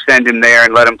as well just send him there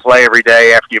and let him play every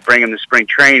day after you bring him to spring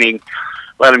training.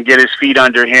 Let him get his feet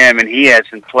under him, and he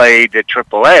hasn't played at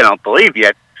AAA, I don't believe,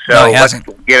 yet. So let's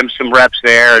get him some reps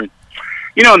there. And,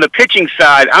 on the pitching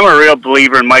side, I'm a real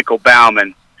believer in Michael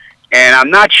Baumann, and I'm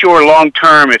not sure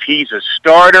long-term if he's a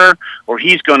starter or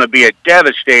he's going to be a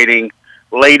devastating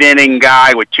late-inning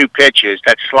guy with 2 pitches.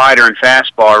 That slider and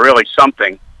fastball are really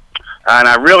something. And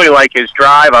I really like his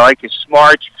drive. I like his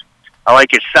smarts. I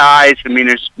like his size. I mean,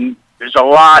 there's a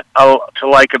lot to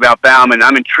like about Baumann.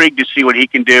 I'm intrigued to see what he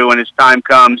can do when his time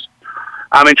comes.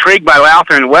 I'm intrigued by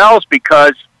Lowther and Wells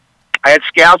because I had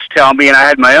scouts tell me, and I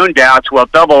had my own doubts, well,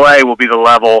 Double-A will be the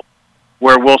level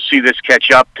where we'll see this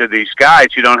catch up to these guys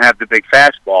who don't have the big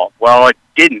fastball. Well, it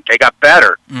didn't. They got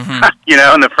better, in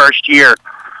the first year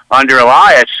under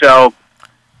Elias. So,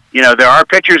 there are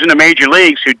pitchers in the major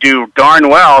leagues who do darn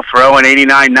well throwing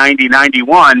 89, 90,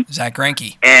 91. Zack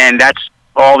Greinke. And that's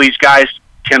all these guys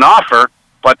can offer,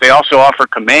 but they also offer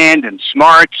command and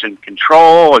smarts and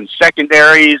control and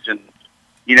secondaries. And,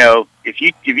 if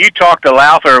you talk to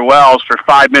Lowther or Wells for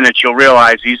 5 minutes, you'll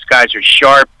realize these guys are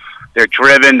sharp, they're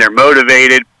driven, they're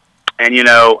motivated. And,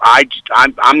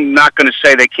 I'm not going to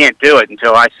say they can't do it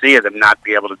until I see them not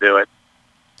be able to do it.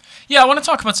 Yeah, I want to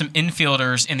talk about some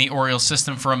infielders in the Orioles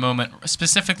system for a moment,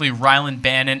 specifically Ryland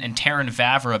Bannon and Taron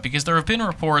Vavra, because there have been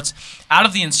reports out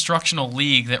of the instructional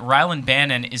league that Ryland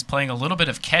Bannon is playing a little bit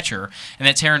of catcher and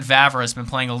that Taron Vavra has been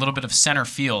playing a little bit of center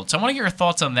field. So I want to get your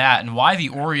thoughts on that and why the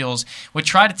Orioles would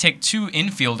try to take 2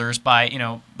 infielders by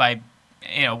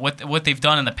what they've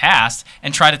done in the past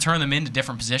and try to turn them into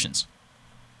different positions.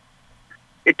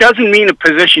 It doesn't mean a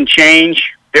position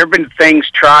change. There have been things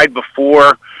tried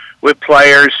before with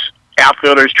players.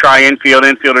 Outfielders try infield,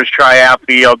 infielders try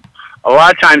outfield. A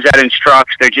lot of times that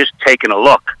instructs, they're just taking a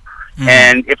look.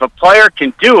 And if a player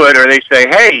can do it, or they say,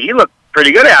 hey, he looked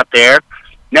pretty good out there,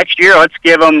 next year let's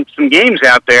give him some games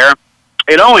out there,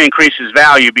 it only increases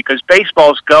value because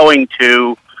baseball's going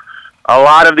to a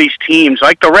lot of these teams,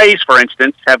 like the Rays, for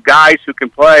instance, have guys who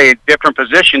can play at different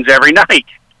positions every night,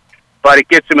 but it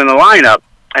gets them in the lineup,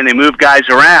 and they move guys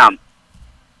around.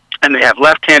 And they have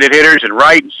left-handed hitters and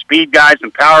right and speed guys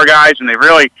and power guys, and they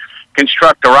really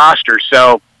construct a roster.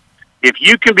 So if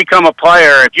you can become a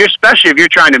player, especially if you're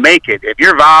trying to make it, if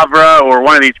you're Vavra or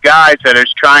one of these guys that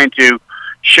is trying to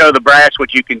show the brass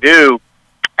what you can do,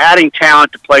 adding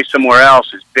talent to play somewhere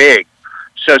else is big.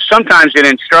 So sometimes it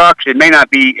instructs, it may not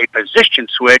be a position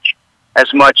switch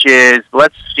as much as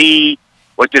let's see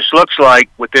what this looks like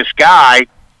with this guy,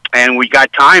 and we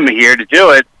got time here to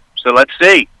do it, so let's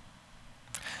see.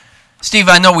 Steve,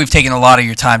 I know we've taken a lot of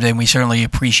your time today, and we certainly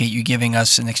appreciate you giving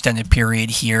us an extended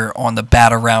period here on the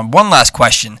Bat Around. One last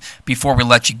question before we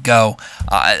let you go.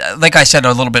 Like I said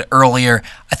a little bit earlier,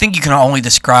 I think you can only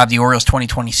describe the Orioles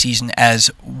 2020 season as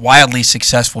wildly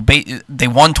successful. They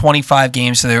won 25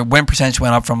 games, so their win percentage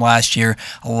went up from last year.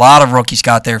 A lot of rookies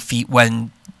got their feet wet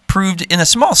and proved in a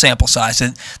small sample size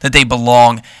that they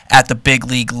belong at the big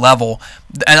league level.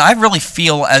 And I really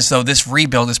feel as though this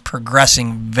rebuild is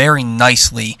progressing very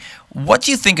nicely. What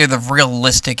do you think are the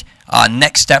realistic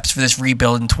next steps for this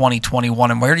rebuild in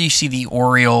 2021, and where do you see the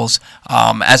Orioles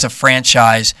as a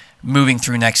franchise moving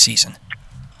through next season?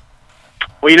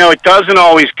 Well, it doesn't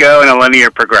always go in a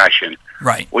linear progression.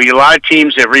 Right. A lot of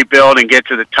teams that rebuild and get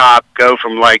to the top go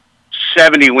from like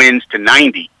 70 wins to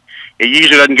 90. It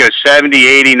usually doesn't go 70,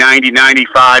 80, 90,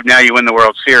 95. Now you win the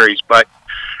World Series. But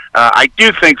I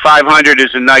do think 500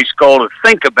 is a nice goal to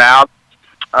think about.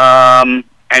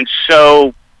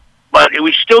 But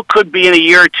we still could be in a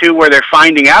year or two where they're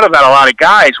finding out about a lot of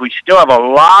guys. We still have a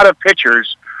lot of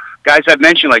pitchers, guys I've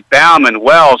mentioned like Bauman,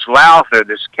 Wells, Lowther,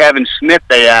 this Kevin Smith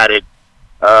they added.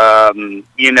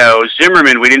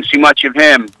 Zimmerman, we didn't see much of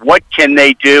him. What can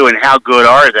they do and how good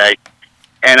are they?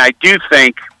 And I do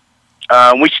think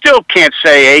we still can't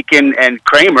say Aiken and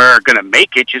Kramer are going to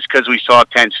make it just because we saw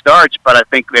 10 starts, but I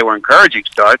think they were encouraging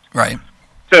starts. Right.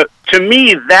 So to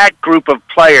me, that group of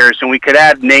players, and we could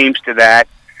add names to that,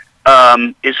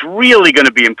 is really going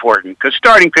to be important because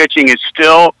starting pitching is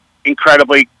still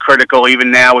incredibly critical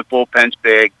even now with bullpens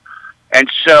big. And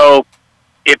so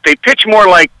if they pitch more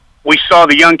like we saw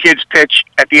the young kids pitch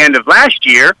at the end of last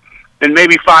year, then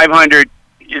maybe 500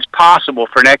 is possible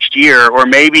for next year, or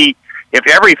maybe if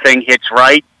everything hits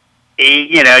right,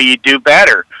 you do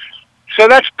better. So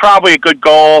that's probably a good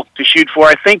goal to shoot for.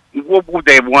 I think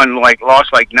they've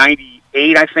lost like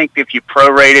 98, I think, if you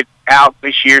prorate it out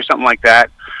this year, something like that.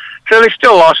 So they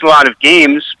still lost a lot of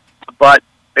games, but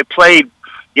they played,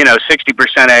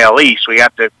 60% AL East. We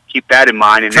have to keep that in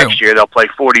mind. And next year they'll play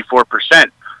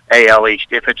 44% AL East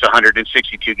if it's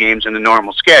 162 games in the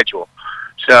normal schedule.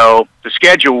 So the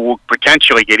schedule will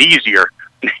potentially get easier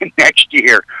next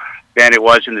year than it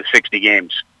was in the 60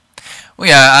 games. Well,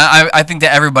 yeah, I think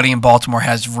that everybody in Baltimore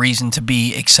has reason to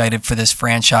be excited for this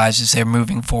franchise as they're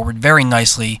moving forward very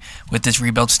nicely with this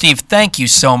rebuild. Steve, thank you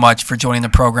so much for joining the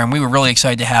program. We were really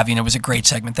excited to have you, and it was a great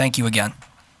segment. Thank you again.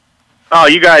 Oh,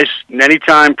 you guys,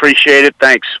 anytime. Appreciate it.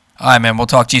 Thanks. All right, man. We'll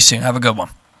talk to you soon. Have a good one.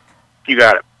 You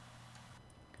got it.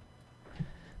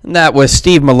 And that was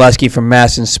Steve Melewski from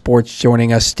MASN Sports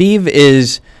joining us. Steve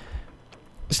is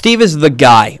the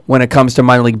guy when it comes to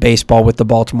minor league baseball with the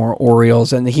Baltimore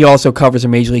Orioles, and he also covers a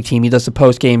major league team. He does the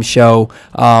post-game show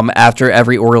after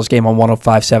every Orioles game on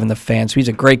 105.7 The Fan, so he's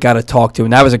a great guy to talk to,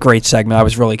 and that was a great segment. I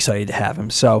was really excited to have him.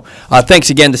 So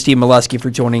thanks again to Steve Melewski for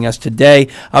joining us today.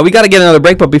 We got to get another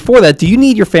break, but before that, do you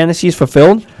need your fantasies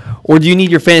fulfilled, or do you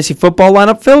need your fantasy football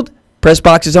lineup filled?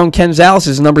 PressBox's own Ken Zales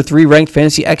is the number 3 ranked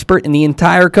fantasy expert in the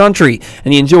entire country,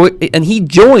 and he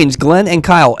joins Glenn and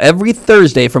Kyle every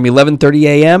Thursday from 11:30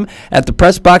 a.m. at the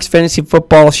PressBox Fantasy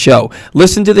Football Show.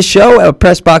 Listen to the show at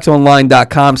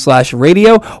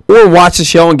PressBoxOnline.com/radio, or watch the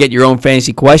show and get your own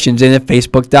fantasy questions in at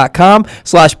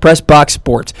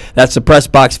Facebook.com/PressBoxSports. That's the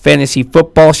PressBox Fantasy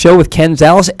Football Show with Ken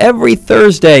Zales every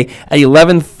Thursday at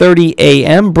 11:30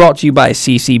 a.m. Brought to you by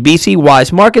CCBC,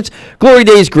 Wise Markets, Glory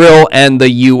Days Grill, and the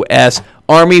U.S.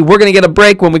 Army. We're going to get a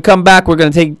break. When we come back, we're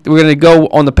going to go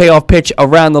on the payoff pitch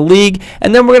around the league,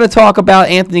 and then we're going to talk about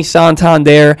Anthony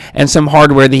Santander and some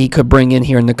hardware that he could bring in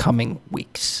here in the coming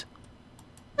weeks.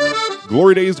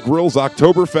 Glory Days Grill's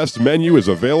Oktoberfest menu is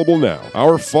available now.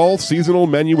 Our fall seasonal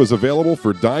menu is available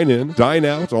for dine-in,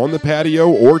 dine-out, on the patio,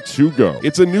 or to-go.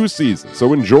 It's a new season,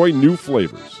 so enjoy new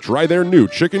flavors. Try their new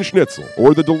chicken schnitzel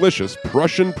or the delicious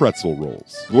Prussian pretzel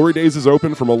rolls. Glory Days is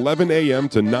open from 11 a.m.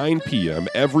 to 9 p.m.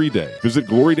 every day. Visit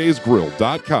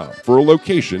GloryDaysGrill.com for a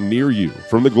location near you.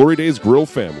 From the Glory Days Grill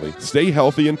family, stay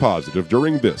healthy and positive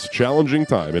during this challenging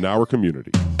time in our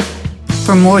community.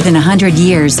 For more than 100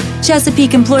 years,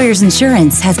 Chesapeake Employers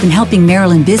Insurance has been helping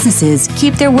Maryland businesses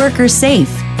keep their workers safe.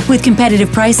 With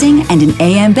competitive pricing and an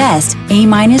AM Best A-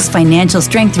 financial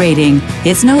strength rating,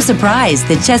 it's no surprise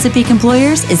that Chesapeake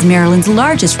Employers is Maryland's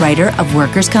largest writer of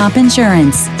workers' comp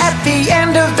insurance. At the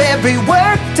end of every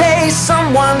workday,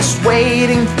 someone's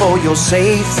waiting for your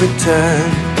safe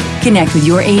return. Connect with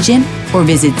your agent or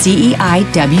visit CEIWC.com.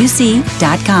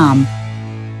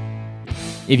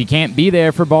 If you can't be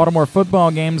there for Baltimore football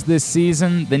games this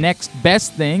season, the next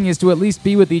best thing is to at least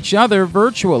be with each other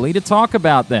virtually to talk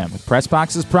about them. With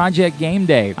PressBox's Project Game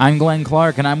Day, I'm Glenn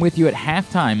Clark, and I'm with you at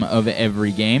halftime of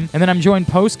every game. And then I'm joined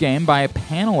post-game by a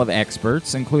panel of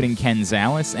experts, including Ken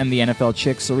Zales and the NFL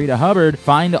chick Sarita Hubbard.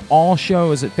 Find all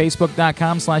shows at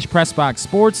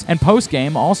facebook.com/PressBoxSports and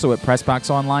post-game also at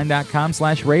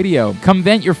PressBoxOnline.com/radio. Come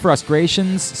vent your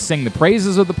frustrations, sing the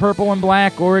praises of the purple and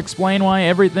black, or explain why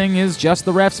everything is just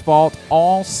the ref's fault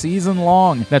all season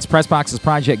long. That's PressBox's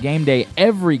Project Game Day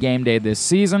every game day this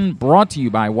season, brought to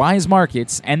you by Wise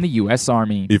Markets and the U.S.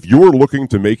 Army. If you're looking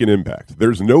to make an impact,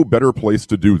 there's no better place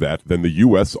to do that than the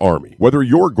U.S. Army. Whether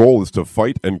your goal is to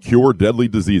fight and cure deadly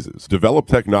diseases, develop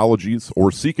technologies,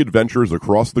 or seek adventures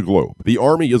across the globe, the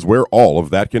Army is where all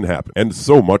of that can happen, and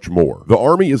so much more. The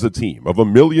Army is a team of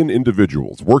 1 million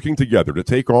individuals working together to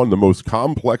take on the most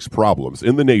complex problems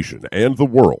in the nation and the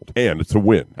world, and to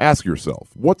win. Ask yourself,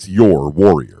 what's your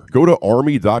warrior? Go to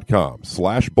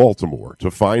army.com/Baltimore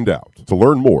to find out. To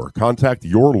learn more, contact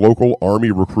your local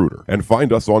Army recruiter and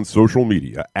find us on social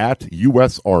media at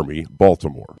U.S. Army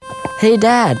Baltimore. Hey,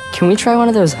 Dad, can we try one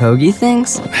of those hoagie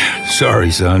things?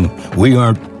 Sorry, son. We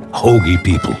aren't hoagie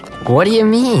people. What do you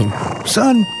mean?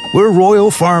 Son, we're Royal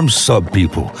Farm sub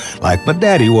people, like my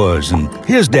daddy was, and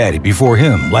his daddy before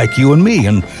him, like you and me,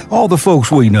 and all the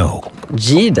folks we know.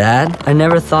 Gee, Dad, I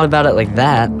never thought about it like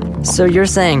that. So you're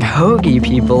saying hoagie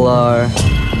people are...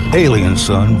 Aliens,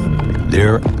 son.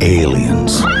 They're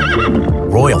aliens.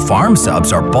 Royal Farm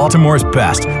subs are Baltimore's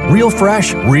best. Real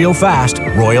fresh, real fast,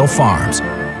 Royal Farms.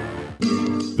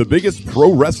 The biggest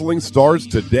pro wrestling stars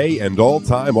today and all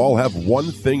time all have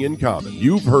one thing in common.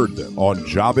 You've heard them on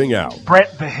Jobbing Out.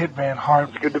 Brett the Hitman Hart.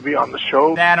 It's good to be on the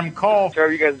show. Adam Cole. How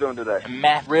are you guys doing today?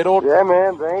 Matt Riddle. Yeah,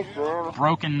 man. Thanks, man.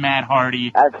 Broken Matt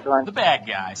Hardy. Excellent. The bad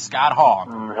guy, Scott Hogg.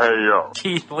 Hey, yo.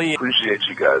 Keith Lee. Appreciate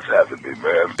you guys having me,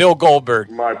 man. Bill Goldberg.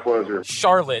 My pleasure.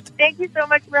 Charlotte. Thank you so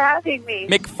much for having me.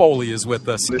 Mick Foley is with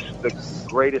us. This is the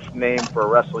greatest name for a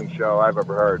wrestling show I've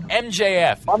ever heard.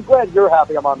 MJF. I'm glad you're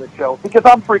happy I'm on this show because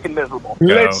I'm freaking miserable.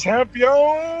 Le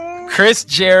champion. Chris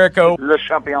Jericho. Le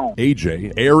champion.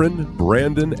 AJ, Aaron,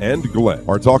 Brandon, and Glenn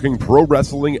are talking pro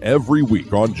wrestling every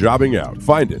week on Jobbing Out.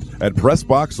 Find it at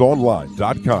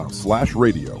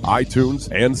PressBoxOnline.com/radio, iTunes,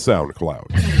 and SoundCloud.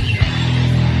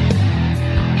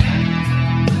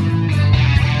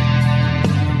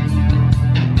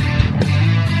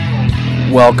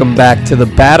 Welcome back to the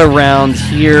Bat Around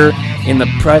here in the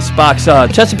Press Box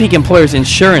Chesapeake Employers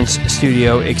Insurance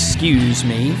Studio. Excuse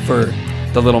me for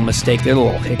the little mistake there, the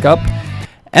little hiccup.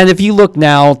 And if you look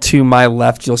now to my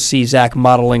left, you'll see Zack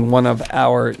modeling one of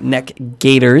our neck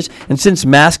gaiters. And since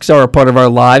masks are a part of our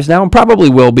lives now, and probably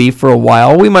will be for a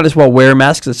while, we might as well wear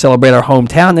masks to celebrate our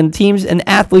hometown and teams and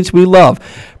athletes we love.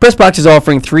 PressBox is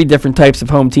offering 3 different types of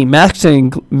home team masks,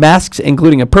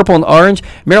 including a purple and orange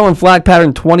Maryland flag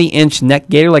pattern 20-inch neck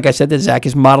gaiter, like I said, that Zack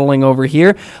is modeling over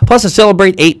here, plus a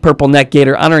Celebrate 8 purple neck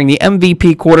gaiter honoring the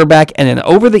MVP quarterback, and an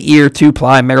over-the-ear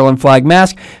 2-ply Maryland flag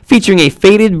mask featuring a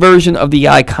faded version of the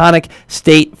iconic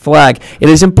state flag. It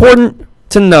is important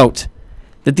to note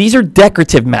that these are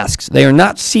decorative masks. They are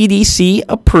not CDC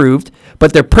approved,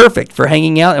 but they're perfect for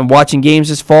hanging out and watching games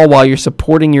this fall while you're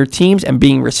supporting your teams and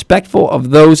being respectful of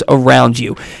those around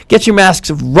you. Get your masks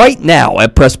right now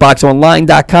at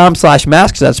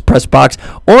PressBoxOnline.com/masks. That's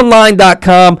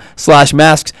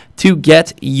PressBoxOnline.com/masks to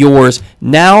get yours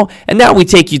now. And now we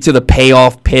take you to the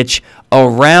payoff pitch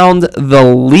around the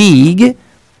league.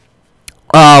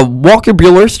 Walker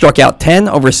Buehler struck out 10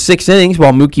 over 6 innings,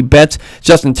 while Mookie Betts,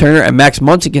 Justin Turner, and Max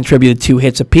Muncy contributed 2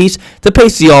 hits apiece to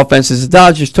pace the offense as the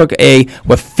Dodgers took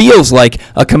what feels like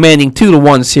a commanding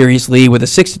 2-1 series lead with a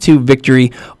 6-2 victory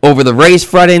over the Rays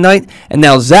Friday night. And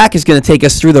now Zack is going to take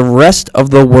us through the rest of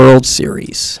the World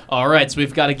Series. All right, so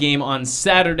we've got a game on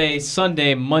Saturday,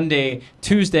 Sunday, Monday,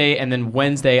 Tuesday, and then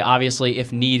Wednesday, obviously,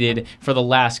 if needed, for the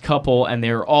last couple, and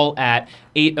they're all at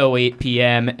 8:08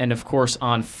 p.m., and of course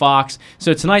on Fox.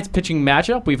 So tonight's pitching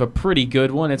matchup, we have a pretty good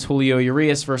one. It's Julio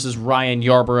Urias versus Ryan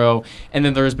Yarbrough, and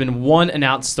then there's been one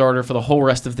announced starter for the whole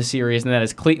rest of the series, and that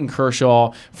is Clayton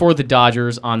Kershaw for the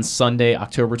Dodgers on Sunday,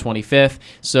 October 25th.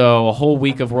 So a whole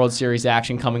week of World Series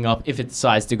action coming up if it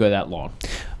decides to go that long.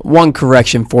 One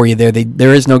correction for you there.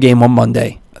 There is no game on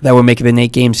Monday. That would make it an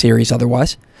 8-game series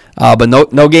otherwise. But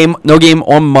no game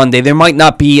on Monday. There might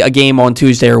not be a game on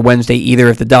Tuesday or Wednesday either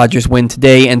if the Dodgers win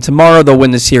today. And tomorrow they'll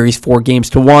win the series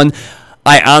 4-1.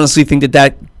 I honestly think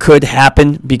that could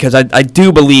happen because I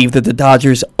do believe that the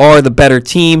Dodgers are the better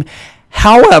team.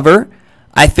 However,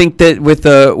 I think that with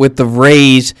the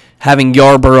Rays having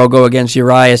Yarbrough go against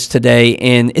Urias today,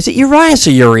 is it Urias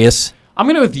or Urias? I'm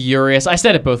going to go with Urias. I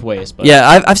said it both ways. But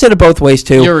Yeah, I've said it both ways,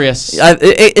 too. Urias.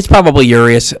 It's probably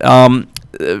Urias.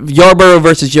 Yarborough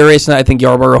versus Urias, and I think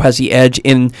Yarborough has the edge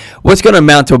in what's going to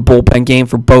amount to a bullpen game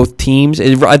for both teams.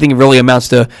 I think it really amounts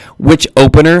to which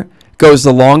opener goes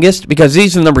the longest, because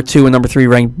these are number 2 and number 3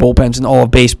 ranked bullpens in all of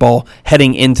baseball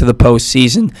heading into the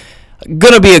postseason.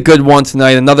 Going to be a good one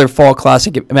tonight. Another fall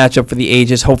classic matchup for the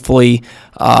ages. Hopefully,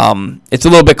 it's a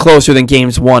little bit closer than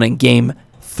games 1 and game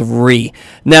 3.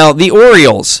 Now, the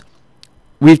Orioles,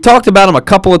 we've talked about them a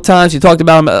couple of times. We talked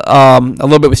about them a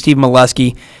little bit with Steve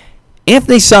Melewski.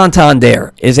 Anthony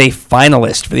Santander is a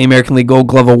finalist for the American League Gold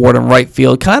Glove Award in right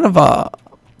field. Kind of a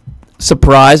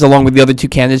surprise, along with the other 2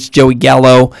 candidates, Joey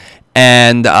Gallo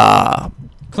and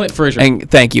Clint Frazier.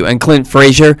 And Clint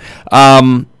Frazier.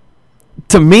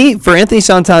 To me, for Anthony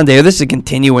Santander, this is a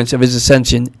continuance of his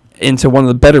ascension into one of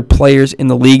the better players in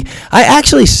the league. I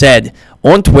actually said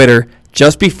on Twitter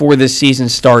just before this season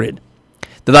started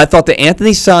that I thought that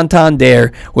Anthony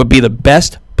Santander would be the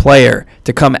best player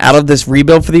to come out of this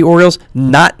rebuild for the Orioles,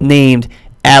 not named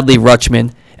Adley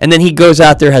Rutschman. And then he goes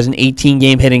out there, has an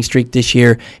 18-game hitting streak this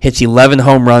year, hits 11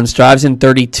 home runs, drives in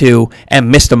 32, and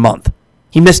missed a month.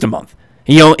 He missed a month.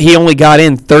 He only got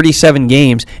in 37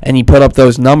 games, and he put up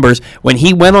those numbers. When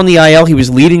he went on the IL, he was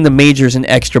leading the majors in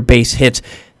extra base hits.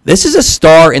 This is a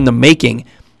star in the making,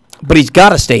 but he's got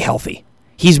to stay healthy.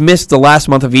 He's missed the last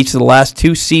month of each of the last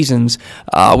 2 seasons,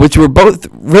 which were both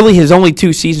really his only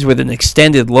 2 seasons with an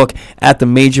extended look at the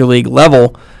major league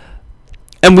level.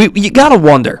 And you got to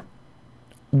wonder,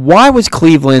 why was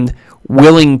Cleveland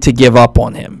willing to give up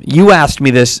on him? You asked me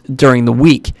this during the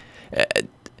week.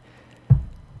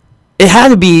 It had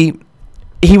to be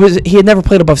he had never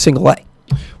played above single A.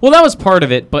 Well, that was part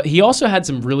of it, but he also had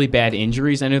some really bad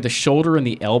injuries. I know the shoulder and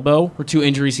the elbow were 2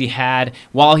 injuries he had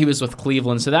while he was with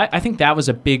Cleveland, so I think that was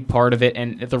a big part of it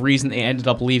and the reason they ended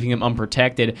up leaving him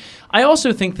unprotected. I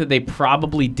also think that they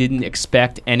probably didn't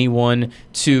expect anyone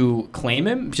to claim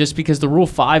him just because the Rule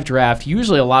 5 draft,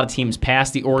 usually a lot of teams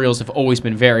pass. The Orioles have always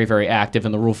been very, very active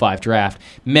in the Rule 5 draft,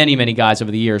 many, many guys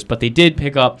over the years, but they did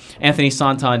pick up Anthony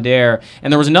Santander,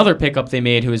 and there was another pickup they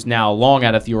made who is now long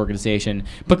out of the organization.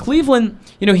 But Cleveland,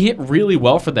 he hit really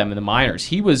well for them in the minors.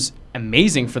 He was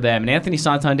amazing for them, and Anthony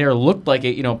Santander looked like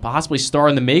a possibly star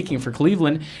in the making for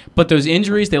Cleveland. But those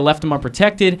injuries, they left him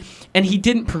unprotected, and he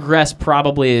didn't progress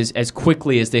probably as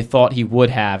quickly as they thought he would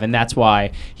have, and that's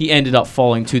why he ended up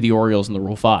falling to the Orioles in the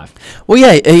Rule 5. Well,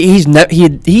 yeah,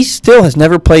 he still has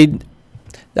never played.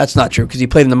 That's not true because he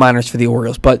played in the minors for the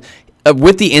Orioles, but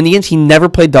with the Indians, he never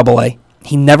played Double-A.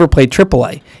 He never played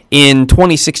Triple-A. In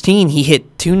 2016, he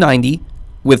hit .290.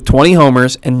 With 20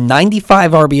 homers and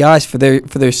 95 RBIs for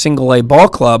their single-A ball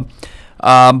club.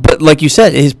 But like you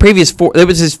said, it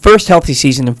was his first healthy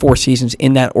season in 4 seasons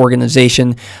in that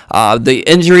organization. The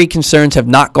injury concerns have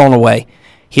not gone away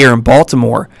here in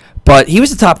Baltimore, but he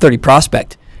was a top 30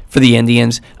 prospect for the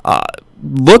Indians,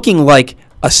 looking like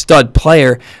a stud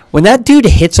player. When that dude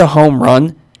hits a home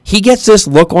run, he gets this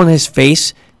look on his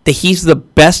face that he's the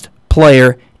best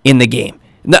player in the game.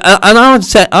 I'm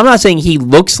not saying he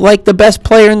looks like the best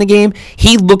player in the game.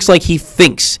 He looks like he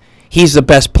thinks he's the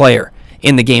best player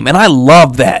in the game. And I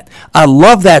love that. I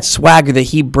love that swagger that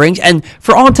he brings. And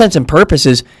for all intents and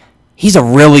purposes, he's a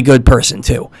really good person,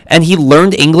 too. And he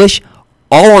learned English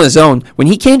all on his own. When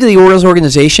he came to the Orioles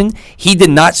organization, he did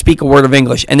not speak a word of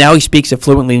English. And now he speaks it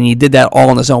fluently, and he did that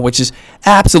all on his own, which is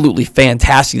absolutely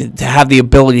fantastic to have the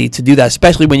ability to do that,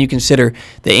 especially when you consider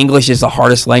that English is the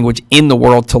hardest language in the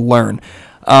world to learn.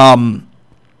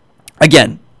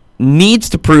 Again, needs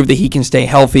to prove that he can stay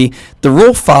healthy. The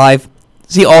Rule 5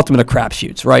 is the ultimate of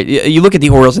crapshoots, right? You look at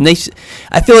the Orioles, and I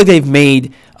feel like they've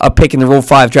made a pick in the Rule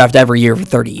 5 draft every year for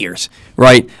 30 years,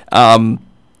 right?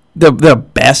 The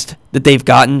best that they've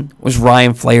gotten was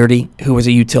Ryan Flaherty, who was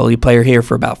a utility player here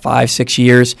for about 5-6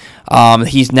 years.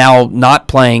 He's now not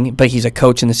playing, but he's a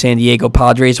coach in the San Diego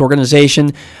Padres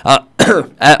organization,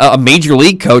 a major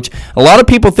league coach. A lot of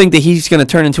people think that he's going to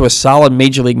turn into a solid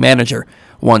major league manager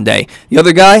one day. The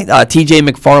other guy, T.J.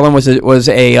 McFarland, was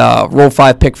a Rule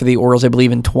 5 pick for the Orioles, I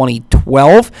believe, in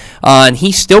 2012, and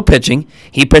he's still pitching.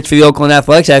 He pitched for the Oakland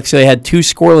Athletics. Actually had 2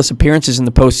 scoreless appearances in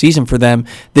the postseason for them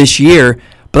this year.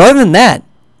 But other than that,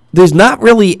 there's not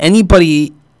really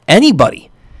anybody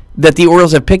that the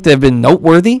Orioles have picked that have been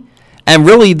noteworthy. And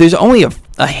really, there's only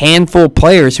a handful of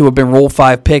players who have been Rule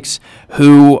 5 picks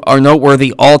who are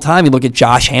noteworthy all time. You look at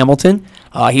Josh Hamilton.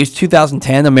 He was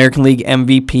 2010 American League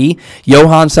MVP.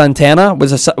 Johan Santana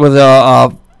was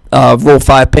a Rule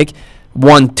 5 pick.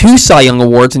 Won 2 Cy Young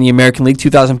Awards in the American League,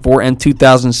 2004 and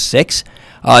 2006.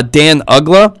 Dan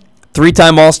Uggla,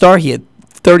 3-time All-Star. He had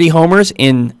 30 homers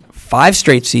in 5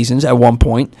 straight seasons at one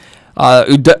point.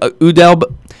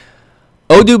 Odubel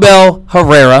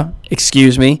Herrera,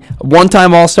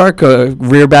 one-time All-Star,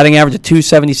 career batting average of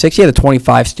 .276. He had a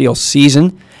 25 steal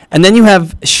season. And then you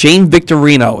have Shane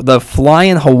Victorino, the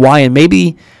flying Hawaiian,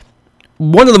 maybe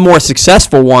one of the more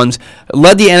successful ones,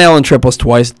 led the NL in triples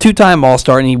twice, 2-time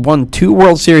All-Star, and he won 2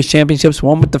 World Series championships,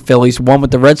 one with the Phillies, one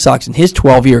with the Red Sox in his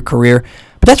 12-year career.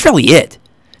 But that's really it.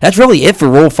 That's really it for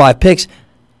Rule 5 picks.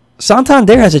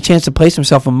 Santander has a chance to place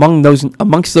himself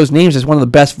amongst those names as one of the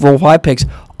best Rule 5 picks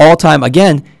all time,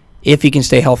 again, if he can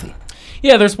stay healthy.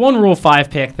 Yeah, there's one Rule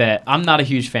 5 pick that I'm not a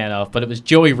huge fan of, but it was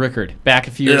Joey Rickard back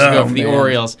a few years ago for the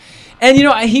Orioles. And,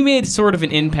 he made sort of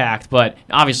an impact, but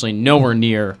obviously nowhere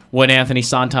near what Anthony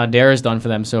Santander has done for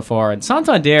them so far. And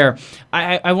Santander,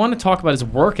 I want to talk about his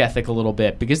work ethic a little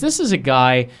bit, because this is a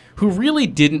guy who really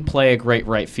didn't play a great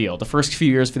right field. The first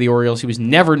few years for the Orioles, he was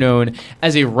never known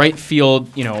as a right field,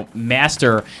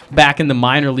 master back in the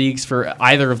minor leagues for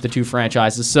either of the two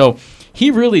franchises. So he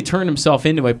really turned himself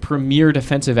into a premier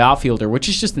defensive outfielder, which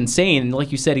is just insane. And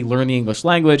like you said, he learned the English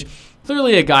language.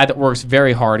 Clearly a guy that works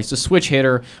very hard. He's a switch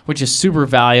hitter, which is super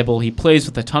valuable. He plays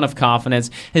with a ton of confidence.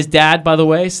 His dad, by the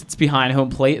way, sits behind home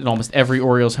plate in almost every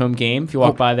Orioles home game, if you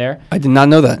walk by there. I did not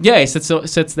know that. Yeah, he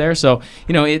sits there. So,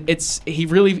 he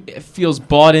really feels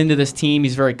bought into this team.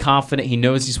 He's very confident. He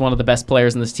knows he's one of the best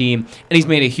players in this team, and he's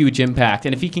made a huge impact.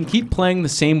 And if he can keep playing the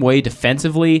same way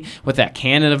defensively with that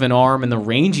cannon of an arm and the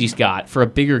range he's got for a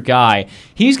bigger guy,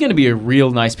 he's going to be a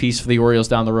real nice piece for the Orioles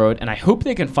down the road. And I hope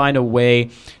they can find a way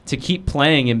to keep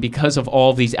playing him because of all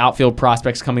of these outfield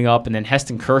prospects coming up, and then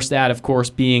Heston Kjerstad, of course,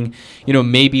 being,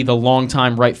 maybe the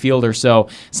longtime right fielder. So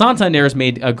Santander has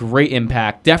made a great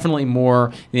impact, definitely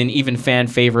more than even fan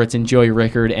favorites in Joey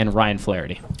Rickard and Ryan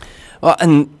Flaherty. Well,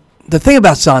 and the thing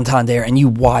about Santander, and you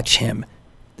watch him,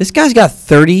 this guy's got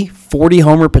 30, 40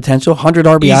 homer potential, 100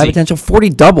 RBI potential, 40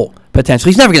 double potential.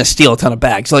 He's never going to steal a ton of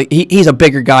bags. Like he's a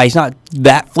bigger guy. He's not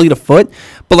that fleet of foot.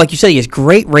 But like you said, he has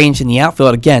great range in the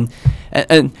outfield again,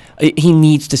 and he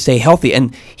needs to stay healthy.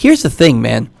 And here's the thing,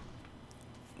 man.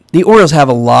 The Orioles have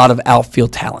a lot of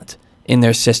outfield talent in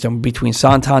their system between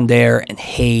Santander and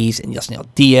Hayes and Yasniel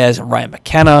Diaz and Ryan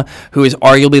McKenna, who is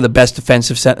arguably the best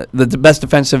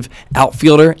defensive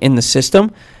outfielder in the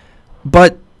system.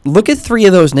 But look at 3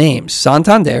 of those names: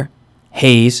 Santander,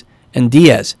 Hayes, and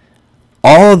Diaz.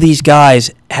 All of these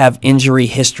guys have injury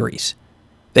histories.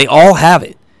 They all have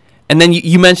it. And then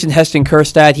you mentioned Heston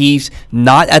Kjerstad. He's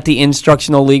not at the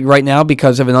instructional league right now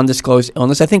because of an undisclosed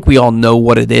illness. I think we all know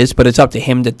what it is, but it's up to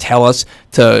him to tell us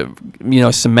to,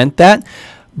 cement that.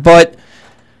 But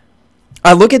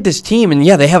I look at this team, and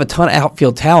yeah, they have a ton of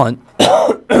outfield talent,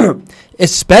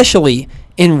 especially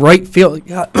in right field.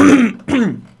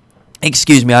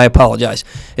 Excuse me, I apologize.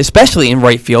 Especially in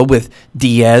right field with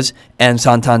Diaz and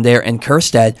Santander and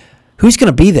Kjerstad. Who's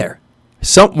going to be there?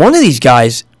 One of these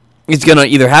guys is going to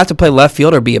either have to play left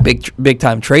field or be a big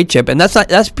time trade chip, and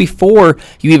that's before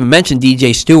you even mention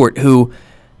DJ Stewart, who,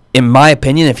 in my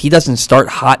opinion, if he doesn't start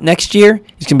hot next year,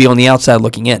 he's going to be on the outside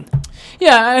looking in.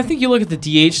 Yeah, I think you look at the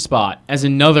DH spot as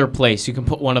another place you can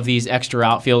put one of these extra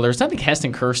outfielders. I think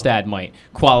Heston Kjerstad might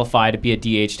qualify to be a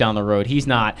DH down the road. He's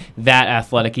not that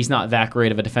athletic. He's not that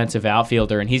great of a defensive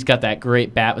outfielder, and he's got that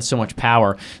great bat with so much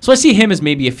power. So I see him as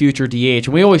maybe a future DH. And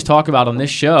we always talk about on this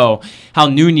show how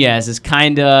Nunez is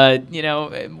kind of,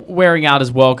 wearing out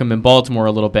his welcome in Baltimore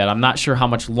a little bit. I'm not sure how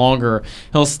much longer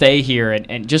he'll stay here,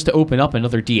 and just to open up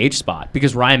another DH spot,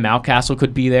 because Ryan Mountcastle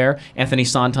could be there, Anthony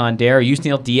Santander,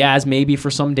 Yasniel Diaz maybe for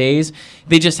some days.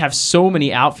 They just have so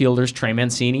many outfielders. Trey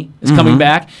Mancini is coming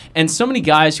back, and so many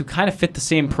guys who kind of fit the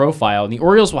same profile. And the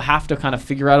Orioles will have to kind of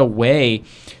figure out a way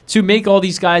to make all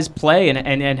these guys play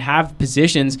and have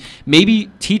positions,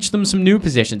 maybe teach them some new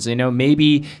positions.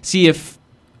 Maybe see if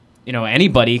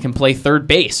anybody can play third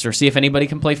base, or see if anybody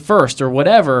can play first, or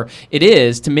whatever it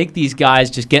is, to make these guys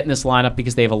just get in this lineup,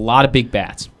 because they have a lot of big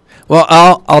bats. Well,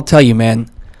 I'll tell you, man,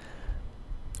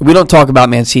 we don't talk about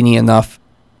Mancini enough.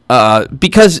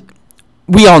 Because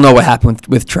we all know what happened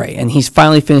with Trey, and he's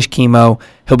finally finished chemo.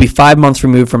 He'll be 5 months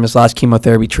removed from his last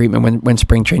chemotherapy treatment when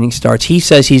spring training starts. He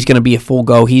says he's going to be a full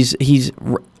go. He's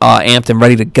amped and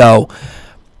ready to go.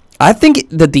 I think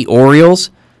that the Orioles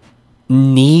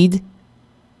need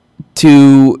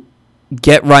to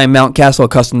get Ryan Mountcastle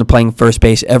accustomed to playing first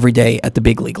base every day at the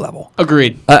big league level.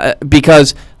 Agreed.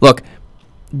 Because, look,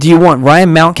 do you want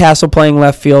Ryan Mountcastle playing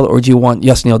left field, or do you want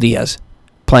Yasniel Diaz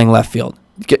playing left field?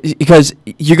 Because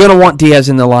you're going to want Diaz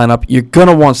in the lineup. You're going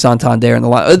to want Santander in the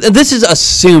lineup. This is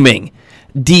assuming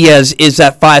Diaz is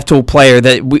that five-tool player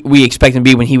that we expect him to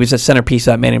be when he was a centerpiece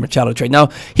of that Manny Machado trade. Now,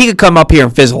 he could come up here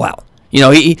and fizzle out.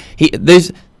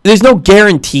 There's there's no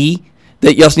guarantee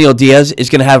that Yasniel Diaz is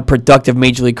going to have a productive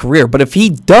Major League career. But if he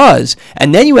does,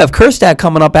 and then you have Kjerstad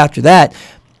coming up after that,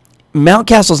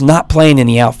 Mountcastle's not playing in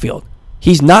the outfield.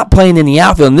 He's not playing in the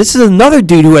outfield. And this is another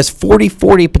dude who has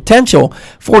 40-40 potential,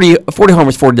 40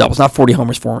 homers, 40 doubles, not 40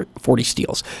 homers, 40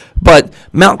 steals. But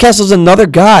Mountcastle's another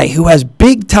guy who has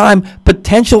big-time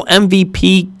potential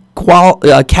MVP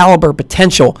caliber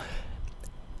potential.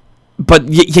 But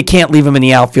you can't leave him in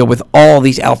the outfield with all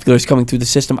these outfielders coming through the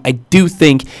system. I do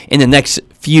think in the next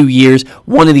few years,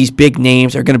 one of these big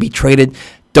names are going to be traded.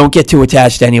 Don't get too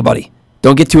attached to anybody.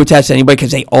 Don't get too attached to anybody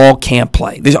because they all can't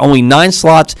play. There's only 9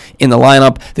 slots in the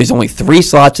lineup. There's only 3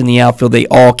 slots in the outfield. They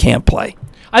all can't play.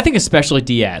 I think especially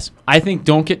Diaz. I think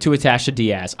don't get too attached to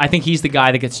Diaz. I think he's the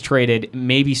guy that gets traded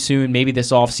maybe soon, maybe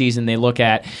this offseason they look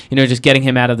at, just getting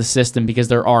him out of the system because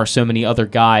there are so many other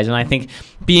guys. And I think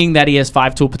being that he has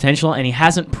 5-tool potential and he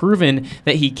hasn't proven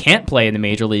that he can't play in the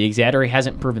major leagues yet, or he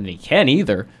hasn't proven that he can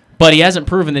either, but he hasn't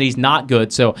proven that he's not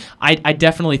good. So I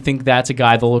definitely think that's a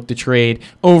guy they'll look to trade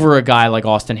over a guy like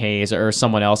Austin Hayes or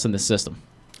someone else in the system.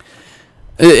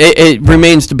 It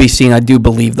remains to be seen. I do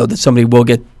believe, though, that somebody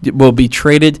will be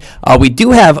traded. We do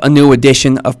have a new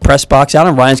edition of Press Box out,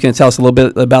 and Ryan's going to tell us a little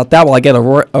bit about that while I get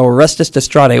Orestes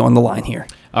Destrade on the line here.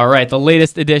 All right, the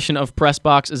latest edition of Press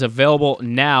Box is available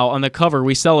now. On the cover,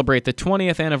 we celebrate the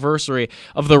 20th anniversary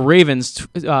of the Ravens'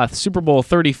 Super Bowl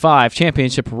 35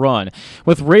 championship run,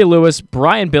 with Ray Lewis,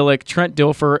 Brian Billick, Trent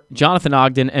Dilfer, Jonathan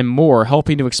Ogden, and more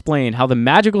helping to explain how the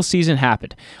magical season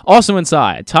happened. Also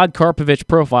inside, Todd Karpovich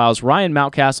profiles Ryan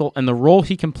Mountcastle and the role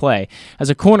he can play as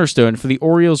a cornerstone for the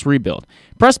Orioles rebuild.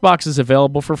 Press Box is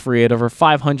available for free at over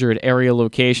 500 area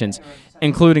locations,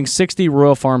 including 60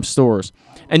 Royal Farm stores.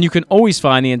 And you can always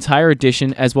find the entire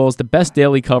edition as well as the best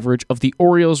daily coverage of the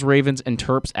Orioles, Ravens, and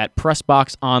Terps at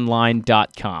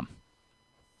PressBoxOnline.com.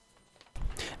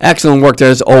 Excellent work there,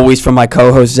 as always, from my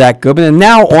co-host, Zack Goodman. And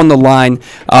now on the line,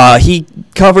 he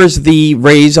covers the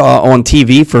Rays on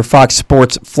TV for Fox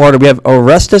Sports Florida. We have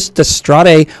Orestes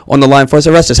Destrade on the line for us.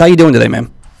 Orestes, how you doing today,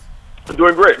 man? I'm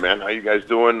doing great, man. How you guys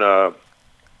doing? Good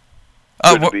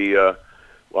to be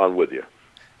on with you.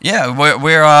 Yeah,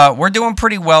 we're doing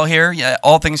pretty well here. Yeah,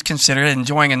 all things considered,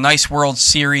 enjoying a nice World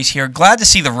Series here. Glad to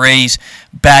see the Rays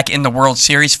back in the World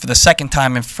Series for the second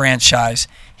time in franchise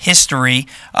history.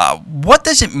 What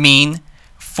does it mean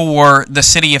for the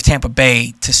city of Tampa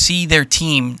Bay to see their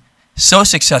team so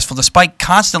successful, despite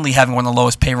constantly having one of the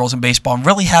lowest payrolls in baseball and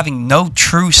really having no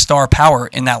true star power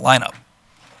in that lineup?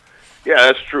 Yeah,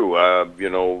 that's true.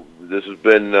 This has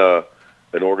been an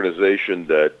organization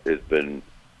that has been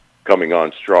coming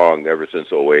on strong ever since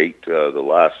 2008, the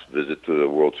last visit to the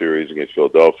World Series against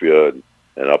Philadelphia and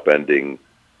upending,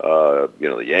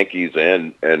 the Yankees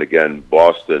and again,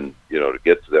 Boston, to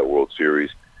get to that World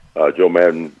Series. Joe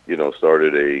Madden,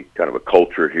 started a kind of a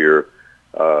culture here.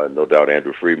 No doubt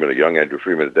Andrew Friedman, a young Andrew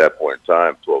Friedman at that point in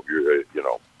time, 12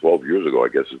 years ago, I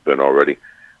guess it's been already.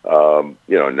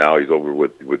 Now he's over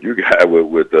with you guys,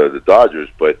 with the Dodgers,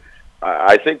 but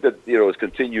I think that, it's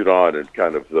continued on and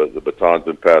kind of the baton's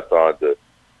been passed on to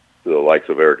the likes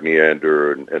of Eric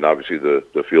Neander and obviously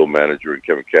the field manager and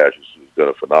Kevin Cash who's done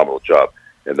a phenomenal job.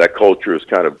 And that culture has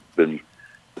kind of been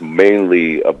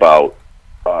mainly about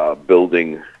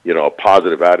building, a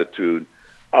positive attitude.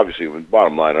 Obviously,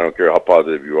 bottom line, I don't care how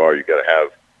positive you are, you got to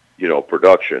have,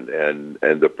 production.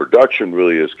 And the production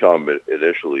really has come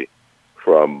initially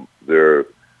from their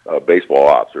baseball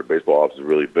ops. Their baseball ops has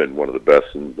really been one of the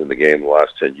best in the game in the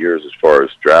last 10 years as far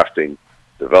as drafting,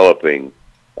 developing,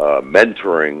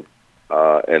 mentoring,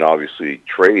 and obviously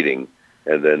trading.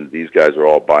 And then these guys are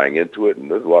all buying into it. And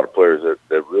there's a lot of players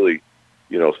that really,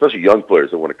 especially young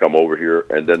players that want to come over here.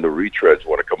 And then the retreads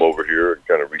want to come over here and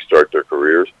kind of restart their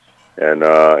careers. And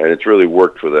it's really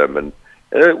worked for them. And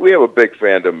we have a big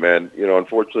fandom, man.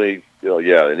 Unfortunately,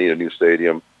 they need a new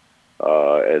stadium.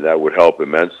 And that would help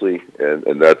immensely,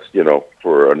 and that's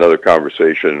for another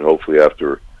conversation. And hopefully,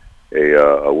 after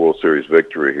a World Series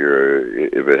victory here,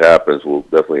 if it happens, we'll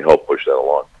definitely help push that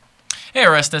along. Hey,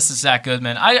 Orestes, this is Zack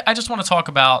Goodman. I just want to talk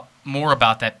more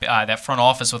about that front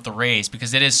office with the Rays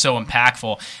because it is so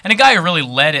impactful. And a guy who really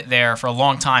led it there for a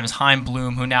long time is Chaim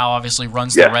Bloom, who now obviously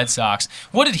runs the Red Sox.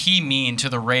 What did he mean to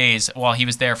the Rays while he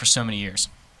was there for so many years?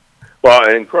 Well,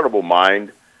 an incredible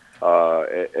mind.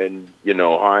 And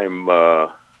Chaim,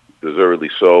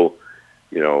 deservedly so,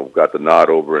 got the nod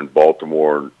over in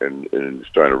Baltimore and is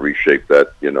trying to reshape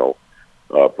that,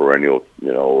 perennial,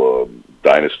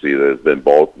 dynasty that has been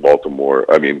Boston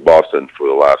for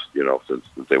the last, since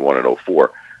they won in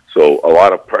 2004. So a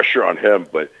lot of pressure on him,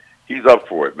 but he's up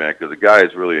for it, man, because the guy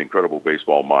is really an incredible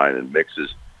baseball mind and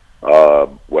mixes,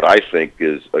 what I think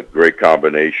is a great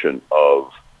combination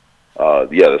of,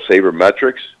 the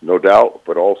sabermetrics, no doubt,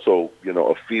 but also,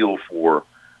 a feel for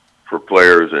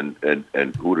players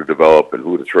and who to develop and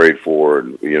who to trade for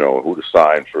and, who to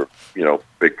sign for,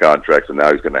 big contracts. And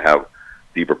now he's going to have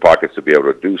deeper pockets to be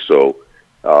able to do so.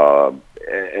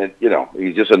 And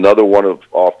he's just another one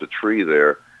off the tree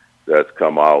there that's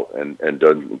come out and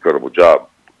done an incredible job.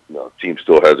 The team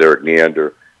still has Eric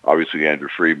Neander. Obviously, Andrew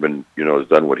Friedman, has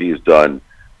done what he's done.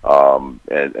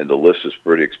 And the list is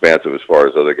pretty expansive as far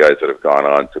as other guys that have gone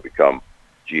on to become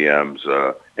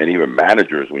GMs and even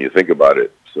managers when you think about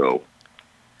it. So,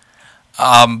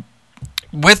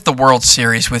 with the World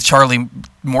Series, with Charlie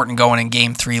Morton going in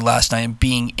Game 3 last night and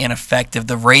being ineffective,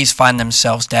 the Rays find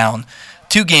themselves down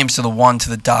 2-1 to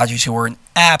the Dodgers, who are an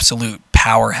absolute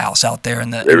powerhouse out there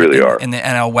in the they really are in the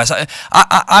NL West.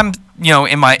 I'm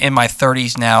in my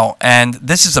 30s now, and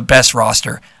this is the best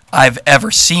roster I've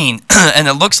ever seen. And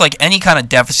it looks like any kind of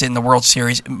deficit in the World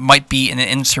Series might be an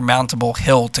insurmountable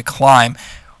hill to climb.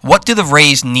 What do the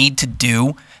Rays need to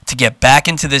do to get back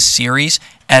into this series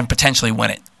and potentially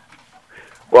win it?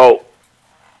 Well,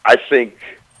 I think,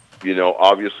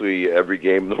 obviously every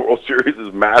game in the World Series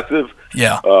is massive.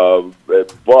 Yeah.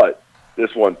 But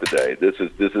this one today, this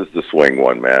is the swing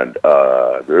one, man.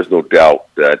 There's no doubt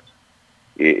that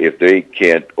if they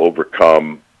can't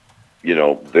overcome,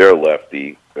 their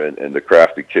lefty and the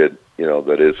crafty kid,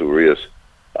 that is Urias,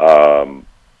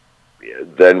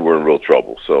 then we're in real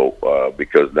trouble. So,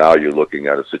 because now you're looking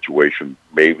at a situation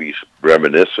maybe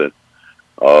reminiscent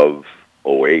of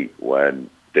 2008 when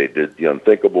they did the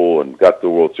unthinkable and got the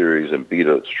World Series and beat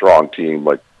a strong team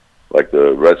like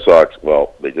the Red Sox.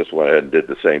 Well, they just went ahead and did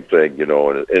the same thing, in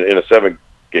a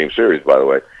 7-game series, by the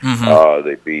way. Mm-hmm.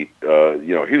 They beat,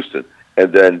 Houston.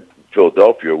 And then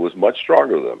Philadelphia was much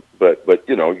stronger than them. But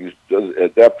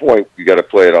at that point, you got to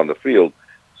play it on the field.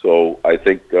 So I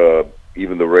think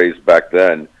even the Rays back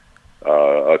then,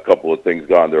 a couple of things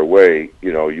gone their way,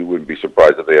 you wouldn't be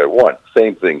surprised if they had won.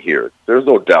 Same thing here. There's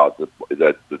no doubt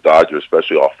that the Dodgers,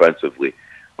 especially offensively,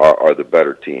 are the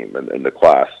better team and the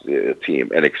class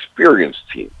team, an experienced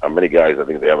team. How many guys? I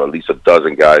think they have at least a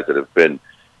dozen guys that have been,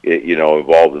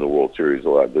 involved in the World Series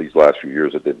these last few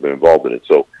years that they've been involved in it.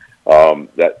 So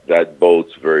that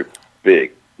bodes very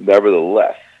big.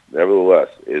 Nevertheless,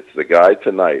 it's the guy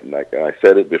tonight, and I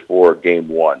said it before Game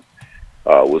 1.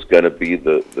 Was going to be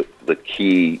the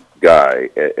key guy,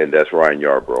 and that's Ryan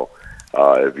Yarbrough.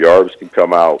 If Yarbs can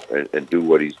come out and do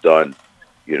what he's done,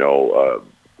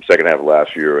 second half of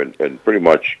last year and pretty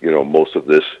much, most of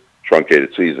this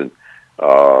truncated season,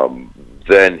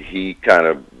 then he kind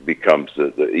of becomes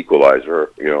the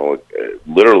equalizer,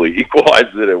 literally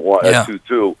equalizes it at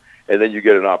 2-2, and then you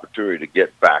get an opportunity to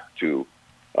get back to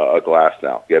a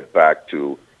Glasnow, get back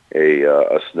to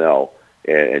a Snell,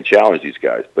 and challenge these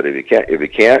guys. But if he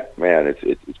can't, man,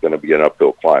 it's going to be an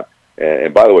uphill climb.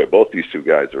 And by the way, both these two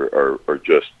guys are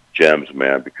just gems,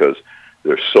 man, because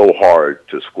they're so hard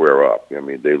to square up. I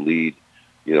mean, they lead,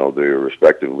 their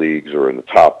respective leagues or in the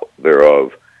top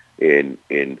thereof in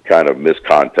kind of missed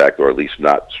contact, or at least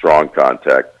not strong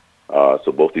contact.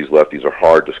 So both these lefties are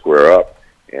hard to square up.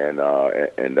 And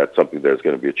that's something that's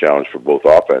going to be a challenge for both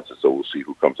offenses. So we'll see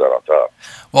who comes out on top.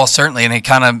 Well, certainly, and it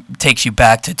kind of takes you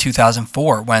back to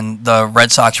 2004 when the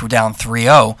Red Sox were down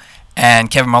 3-0,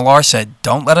 and Kevin Millar said,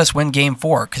 "Don't let us win Game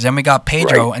 4, because then we got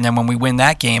Pedro, right. And then when we win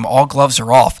that game, all gloves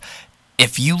are off.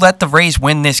 If you let the Rays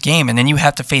win this game, and then you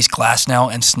have to face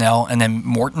Glasnow and Snell and then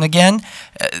Morton again,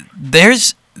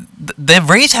 the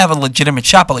Rays have a legitimate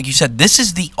shot, but like you said, this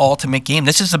is the ultimate game.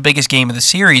 This is the biggest game of the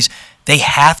series. They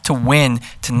have to win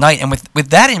tonight. And with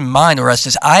that in mind,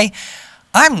 Orestes,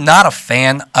 I'm not a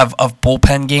fan of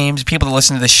bullpen games. People that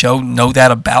listen to the show know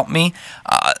that about me.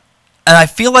 And I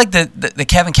feel like the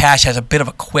Kevin Cash has a bit of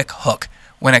a quick hook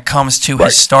when it comes to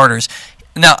his starters.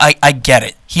 Now, I get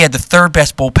it. He had the third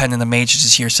best bullpen in the majors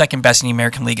this year, second best in the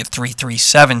American League at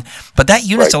 3.37. But that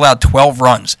unit's allowed 12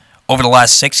 runs over the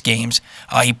last 6 games.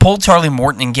 He pulled Charlie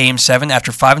Morton in Game 7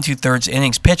 after 5 2/3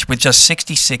 innings pitched with just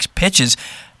 66 pitches.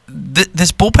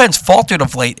 This bullpen's faltered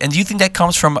of late, and do you think that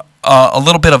comes from a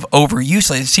little bit of overuse?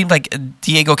 It seemed like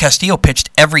Diego Castillo pitched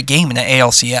every game in the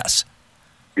ALCS.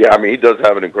 Yeah, I mean, he does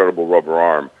have an incredible rubber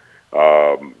arm.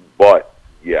 But,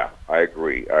 yeah, I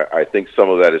agree. I think some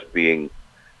of that is being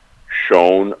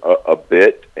shown a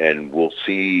bit, and we'll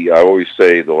see. I always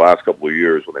say the last couple of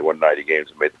years when they won 90 games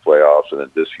and made the playoffs, and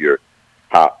then this year,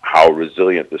 how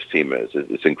resilient this team is.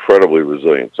 It's incredibly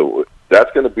resilient. So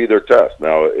that's going to be their test.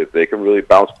 Now, if they can really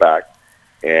bounce back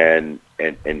and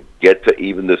get to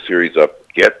even this series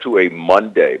up, get to a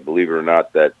Monday, believe it or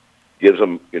not, that gives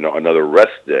them, another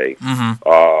rest day,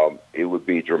 it would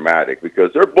be dramatic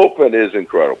because their bullpen is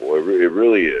incredible. It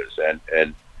really is,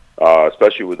 and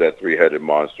especially with that three-headed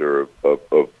monster of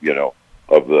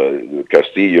the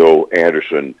Castillo,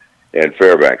 Anderson, and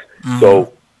Fairbanks.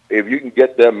 So if you can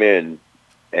get them in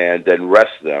and then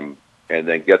rest them and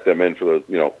then get them in for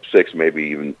the 6, maybe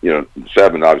even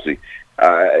 7, obviously.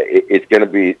 It's going to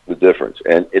be the difference.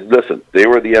 And listen, they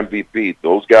were the MVP.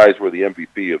 Those guys were the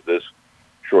MVP of this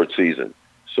short season.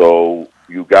 So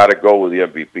you got to go with the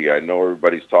MVP. I know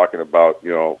everybody's talking about,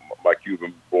 my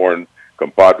Cuban-born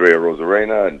compadre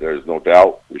Rosarena, and there's no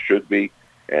doubt it should be,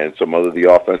 and some other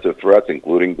the offensive threats,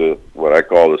 including what I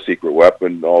call the secret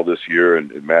weapon all this year,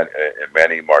 and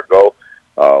Manny Margot.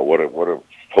 What a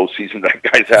postseason that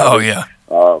guy's having. Oh yeah.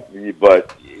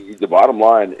 But the bottom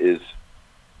line is,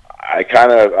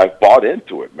 I've bought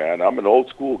into it, man. I'm an old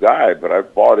school guy, but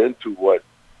I've bought into what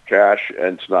Cash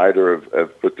and Snyder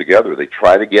have put together. They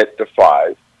try to get to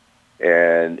 5,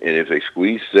 and if they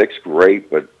squeeze 6, great,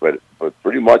 but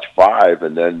pretty much 5,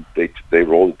 and then they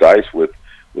roll the dice with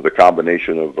a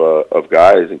combination of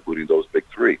guys, including those big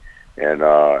 3, and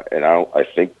I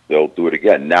think they'll do it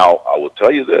again. Now I will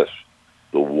tell you this: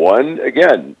 the one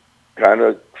again kind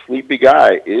of sleepy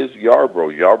guy is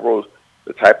Yarbrough. Yarbrough's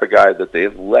the type of guy that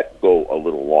they've let go a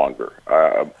little longer,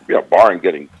 barring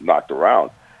getting knocked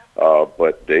around.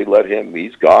 But they let him.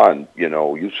 He's gone.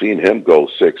 You've seen him go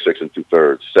 6 and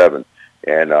 2/3, 7,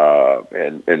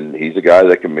 and he's a guy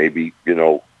that can maybe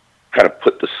kind of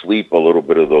put to sleep a little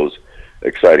bit of those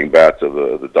exciting bats of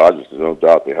the Dodgers. There's no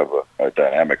doubt they have a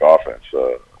dynamic offense.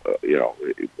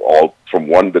 All from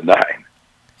 1 to 9.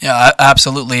 Yeah,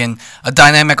 absolutely. And a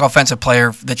dynamic offensive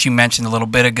player that you mentioned a little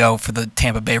bit ago for the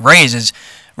Tampa Bay Rays is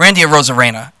Randy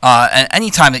Arozarena. And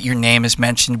anytime that your name is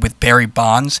mentioned with Barry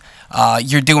Bonds,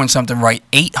 you're doing something right.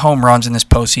 8 home runs in this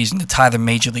postseason to tie the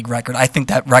Major League record. I think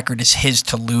that record is his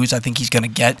to lose. I think he's going to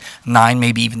get 9,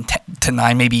 maybe even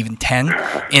 10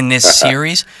 in this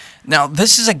series. Now,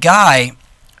 this is a guy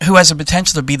who has the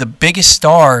potential to be the biggest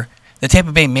star that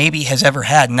Tampa Bay maybe has ever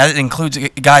had, and that includes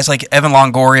guys like Evan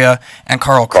Longoria and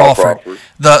Carl Crawford.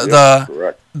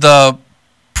 The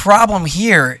problem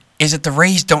here is that the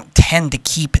Rays don't tend to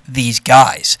keep these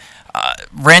guys.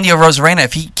 Randy Arozarena,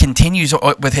 if he continues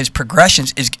with his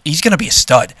progressions, he's going to be a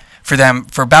stud for them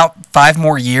for about 5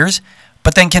 more years.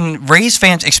 But then can Rays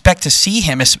fans expect to see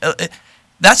him?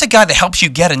 That's a guy that helps you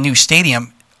get a new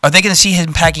stadium. Are they going to see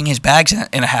him packing his bags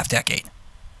in a half-decade?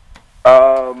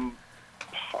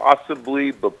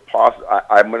 Possibly, but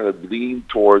I'm going to lean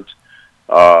towards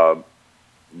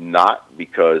not,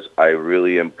 because I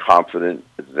really am confident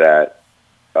that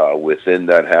within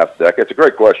that half decade. It's a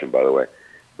great question, by the way,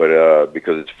 but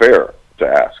because it's fair to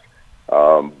ask.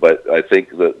 But I think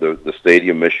the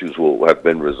stadium issues will have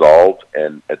been resolved,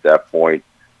 and at that point,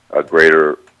 a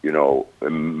greater,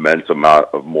 immense amount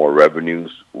of more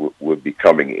revenues would be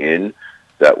coming in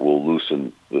that will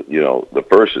loosen, the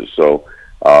purses. So.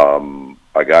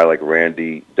 A guy like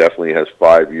Randy definitely has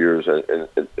 5 years, and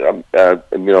in fact, I don't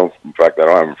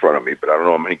have him in front of me, but I don't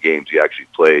know how many games he actually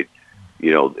played,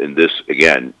 in this,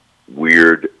 again,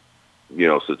 weird,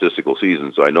 statistical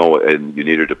season. So I know, and you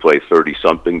needed to play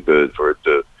 30-something for it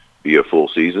to be a full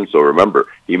season. So remember,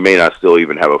 he may not still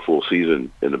even have a full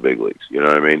season in the big leagues. You know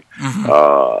what I mean?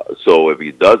 Mm-hmm. So if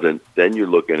he doesn't, then you're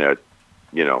looking at,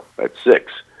 at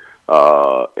 6,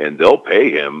 and they'll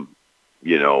pay him.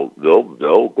 They'll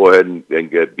go ahead and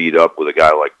get beat up with a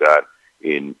guy like that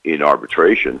in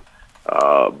arbitration,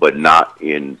 but not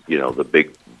in, the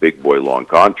big boy long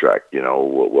contract.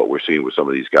 What we're seeing with some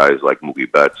of these guys like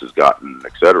Mookie Betts has gotten,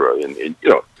 et cetera. And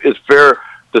it's fair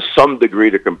to some degree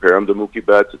to compare him to Mookie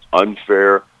Betts. It's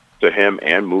unfair to him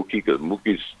and Mookie, because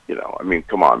Mookie's,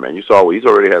 come on, man. You saw he's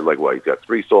already had he's got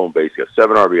 3 stolen bases, he's got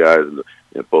 7 RBIs in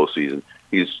the postseason.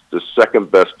 He's the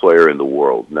second best player in the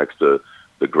world next to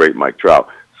the great Mike Trout.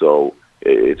 So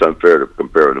it's unfair to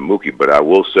compare him to Mookie, but I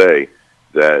will say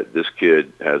that this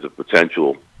kid has a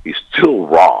potential. He's still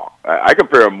raw. I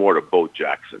compare him more to Bo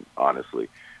Jackson, honestly,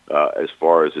 as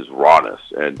far as his rawness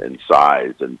and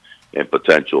size and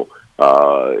potential.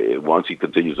 Once he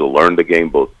continues to learn the game,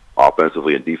 both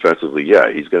offensively and defensively,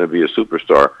 he's going to be a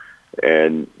superstar,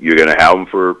 and you're going to have him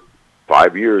for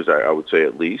 5 years, I would say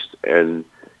at least. And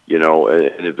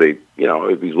and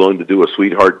if he's willing to do a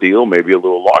sweetheart deal, maybe a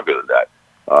little longer than that.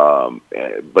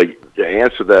 But to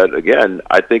answer that again,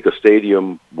 I think a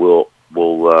stadium will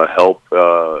help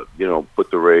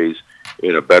put the Rays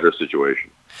in a better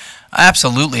situation.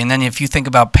 Absolutely, and then if you think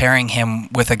about pairing him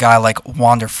with a guy like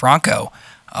Wander Franco,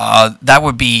 that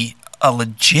would be a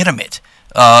legitimate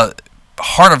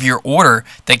heart of your order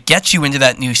that gets you into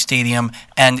that new stadium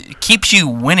and keeps you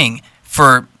winning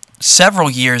for several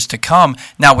years to come.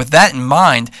 Now, with that in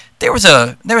mind, there was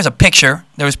a picture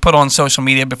that was put on social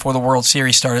media before the World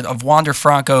Series started of Wander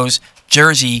Franco's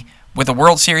jersey with a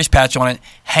World Series patch on it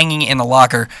hanging in the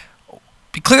locker.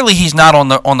 Clearly, he's not on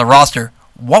the roster.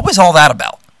 What was all that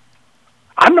about?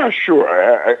 I'm not sure.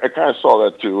 I kind of saw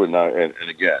that too, and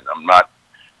again, I'm not,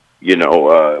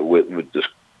 with this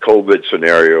COVID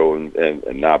scenario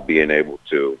and not being able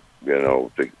to,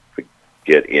 to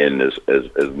get in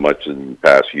as much in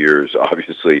past years.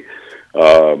 Obviously,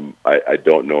 I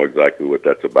don't know exactly what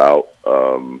that's about.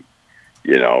 But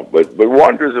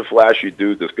Wander's a flashy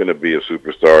dude that's going to be a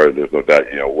superstar. There's no doubt,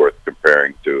 worth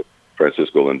comparing to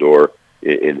Francisco Lindor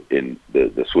in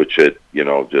the switch hit,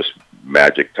 just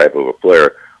magic type of a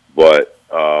player. But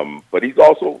he's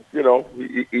also,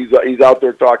 he's out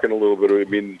there talking a little bit. I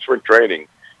mean, spring training,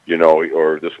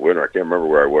 or this winter, I can't remember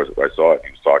where I was. I saw it.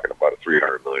 He was talking about a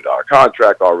 $300 million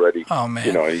contract already. Oh,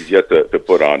 man. And he's yet to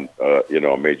put on, a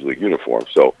major league uniform.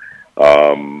 So,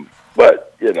 but,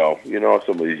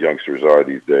 some of these youngsters are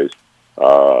these days.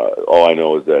 All I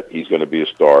know is that he's going to be a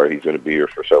star. He's going to be here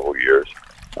for several years.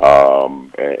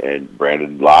 And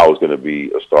Brandon Lau is going to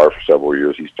be a star for several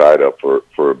years. He's tied up for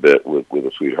a bit with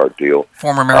a sweetheart deal.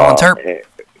 Former Maryland Terp.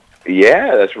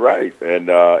 Yeah, that's right. And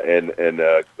what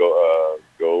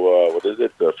is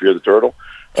it? Fear the Turtle.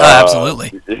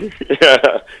 Absolutely.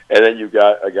 Yeah. And then you've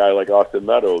got a guy like Austin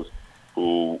Meadows,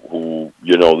 who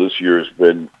this year's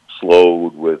been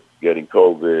slowed with getting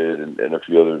COVID and a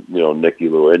few other nicky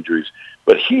little injuries.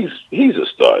 But he's a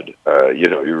stud.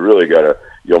 You really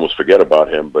you almost forget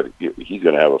about him, but he's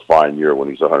going to have a fine year when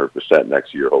he's 100%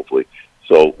 next year, hopefully.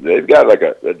 So they've got like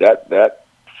that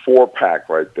 4-pack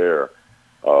right there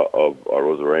of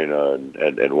Rosarena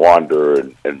and Wander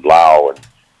and Lau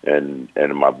and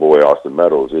my boy Austin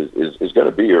Meadows is going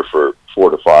to be here for 4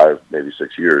 to 5, maybe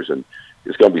 6 years, and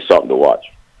it's going to be something to watch.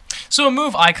 So a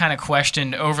move I kind of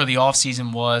questioned over the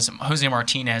offseason was Jose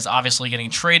Martinez obviously getting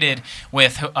traded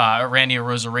with Randy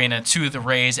Arozarena to the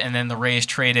Rays, and then the Rays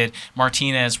traded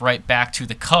Martinez right back to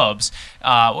the Cubs.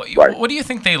 What do you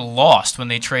think they lost when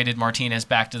they traded Martinez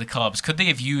back to the Cubs? Could they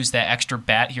have used that extra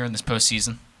bat here in this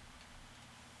postseason?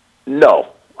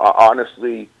 No.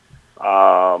 Honestly,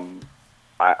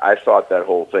 I thought that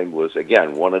whole thing was,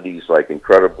 again, one of these like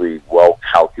incredibly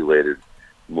well-calculated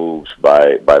moves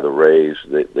by the Rays.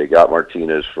 They got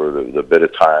Martinez for the bit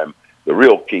of time. The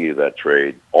real key to that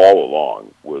trade all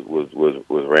along was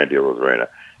Randy Arozarena,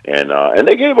 and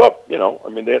they gave up.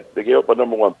 They gave up a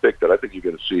number 1 pick that I think you're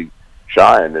going to see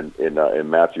shine in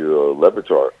Matthew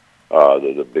Lebertar,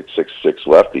 the big 6'6"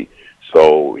 lefty.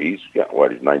 So he's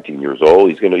 19 years old.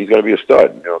 He's going to be a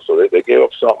stud. So they gave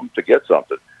up something to get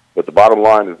something. But the bottom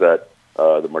line is that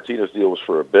the Martinez deal was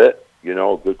for a bit.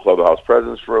 Good clubhouse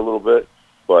presence for a little bit.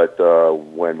 But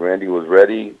when Randy was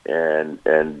ready, and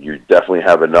you definitely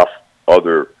have enough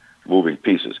other moving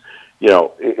pieces,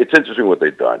 it's interesting what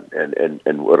they've done,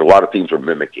 and what a lot of teams are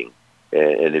mimicking.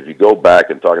 And if you go back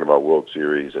and talking about World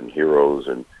Series and heroes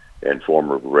and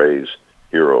former Rays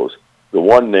heroes, the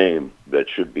one name that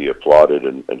should be applauded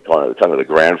and kind of the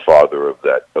grandfather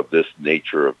of this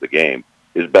nature of the game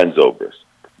is Ben Zobrist,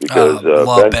 because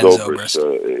Ben Zobrist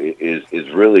is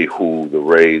really who the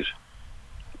Rays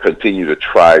continue to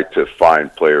try to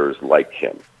find players like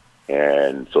him.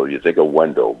 And so you think of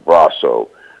Wendell, Brasso,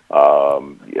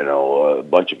 a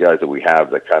bunch of guys that we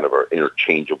have that kind of are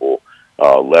interchangeable,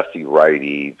 lefty,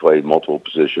 righty, play multiple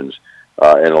positions.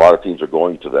 And a lot of teams are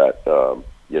going to that,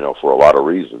 for a lot of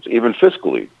reasons, even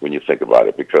fiscally when you think about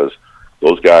it, because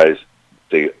those guys,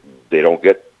 they don't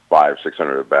get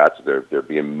 500-600 at bats. They're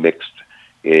being mixed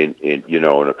in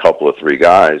a couple of 3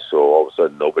 guys. So all of a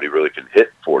sudden nobody really can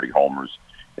hit 40 homers.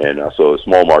 And so a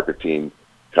small market team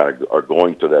kind of are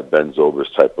going to that Ben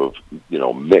Zobrist type of,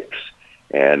 mix.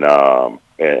 And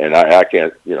I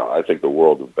can't, I think the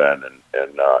world of Ben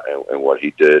and what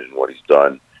he did and what he's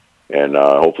done. And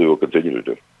hopefully we'll continue to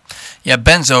do. Yeah,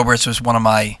 Ben Zobrist was one of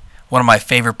my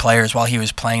favorite players while he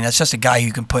was playing. That's just a guy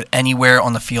you can put anywhere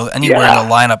on the field, anywhere in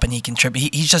the lineup, and he can trip.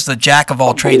 He's just the jack of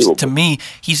all trades. To me,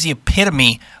 he's the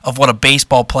epitome of what a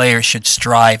baseball player should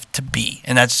strive to be,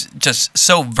 and that's just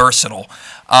so versatile.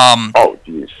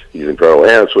 Geez, he's incredible,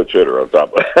 and a switch hitter on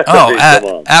top of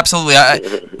that. Absolutely.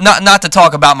 Not to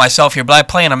talk about myself here, but I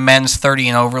play in a men's 30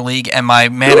 and over league, and my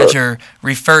manager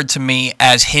referred to me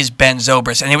as his Ben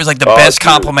Zobrist, and it was like the best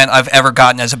compliment I've ever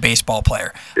gotten as a baseball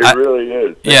player. It really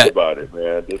is. Think about it,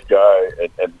 man. This guy,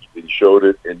 and he showed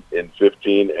it in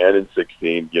 15 and in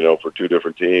 16, for 2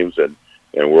 different teams, and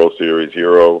World Series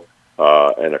hero,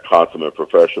 and a consummate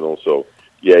professional. So,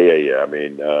 Yeah. I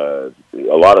mean, a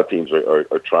lot of teams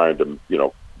are trying to,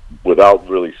 without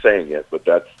really saying it, but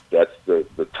that's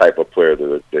the type of player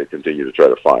that they continue to try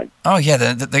to find. Oh yeah,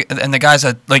 and the guy's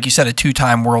like you said, a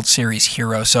 2-time World Series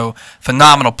hero, so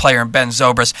phenomenal player in Ben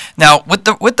Zobrist. Now with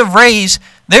the Rays,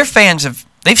 their fans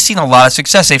they've seen a lot of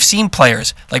success. They've seen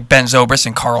players like Ben Zobrist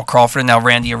and Carl Crawford and now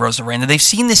Randy Arozarena. They've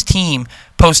seen this team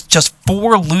post just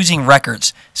 4 losing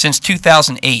records since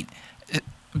 2008.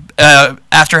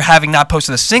 After having not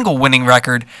posted a single winning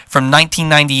record from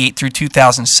 1998 through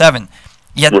 2007.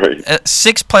 Yet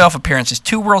 6 playoff appearances,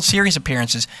 2 World Series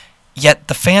appearances, yet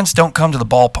the fans don't come to the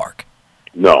ballpark.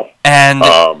 No. And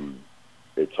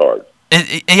it's hard.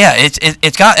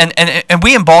 It's got and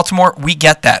we in Baltimore, we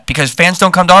get that because fans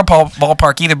don't come to our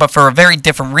ballpark either, but for a very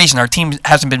different reason. Our team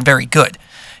hasn't been very good,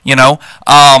 So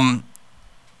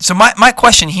my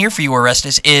question here for you,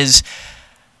 Orestes, is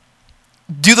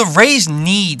do the Rays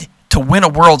need to win a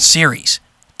World Series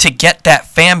to get that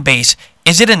fan base?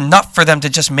 Is it enough for them to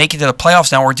just make it to the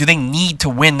playoffs now, or do they need to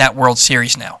win that World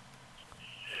Series now?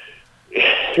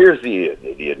 Here's the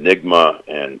enigma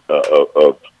and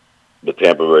of the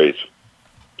Tampa Rays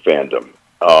fandom.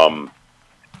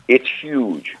 It's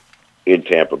huge in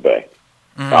Tampa Bay.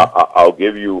 I'll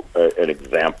give you an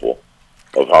example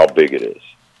of how big it is.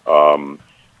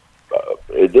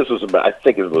 This was I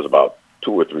think it was about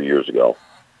 2 or 3 years ago.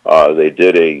 They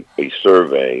did a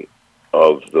survey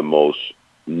of the most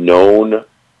known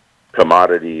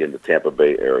commodity in the Tampa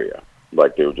Bay area.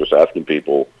 Like they were just asking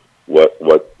people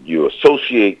what you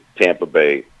associate Tampa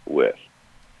Bay with.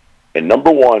 And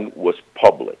number 1 was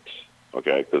Publix.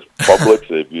 Okay, because Publix,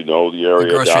 if you know the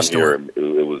area down here,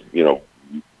 it was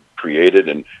created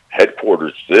and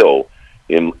headquartered still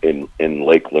in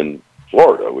Lakeland,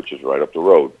 Florida, which is right up the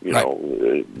road.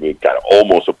 Kind of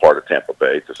almost a part of Tampa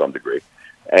Bay to some degree,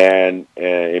 and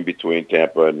in between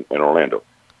Tampa and Orlando.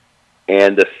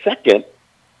 And the second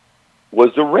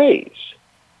was the Rays,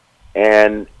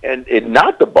 and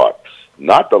not the Bucks,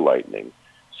 not the Lightning.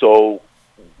 So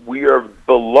we are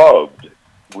beloved.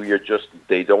 We are just,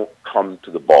 they don't come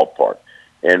to the ballpark.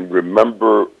 And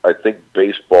remember, I think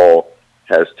baseball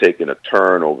has taken a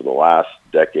turn over the last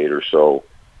decade or so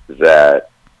that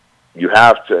you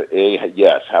have to,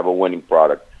 yes, have a winning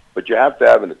product, but you have to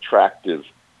have an attractive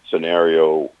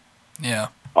scenario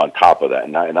on top of that.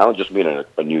 And I don't just mean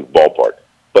a new ballpark,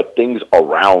 but things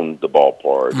around the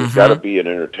ballpark. There's got to be an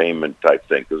entertainment type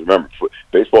thing. Because remember,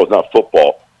 baseball is not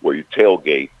football where you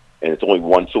tailgate and it's only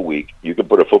once a week. You can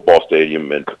put a football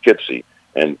stadium in Poughkeepsie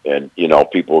and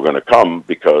people are going to come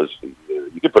because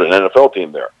you can put an NFL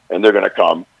team there and they're going to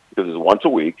come because it's once a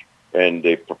week and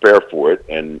they prepare for it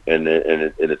and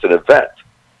it's an event.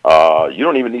 You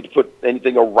don't even need to put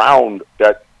anything around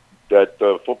that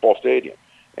football stadium,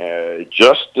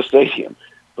 just the stadium.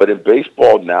 But in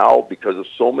baseball now, because of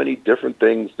so many different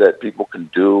things that people can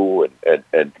do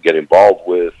and get involved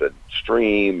with and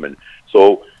stream, and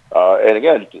so and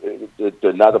again,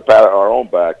 not to pat our own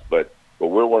backs, but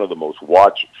we're one of the most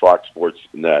watched Fox Sports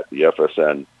Net, the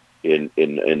FSN,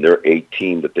 in their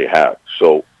 18 that they have.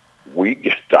 So we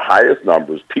get the highest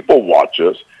numbers. People watch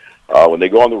us when they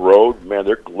go on the road. Man,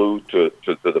 they're glued to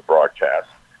the broadcast.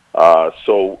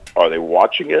 So are they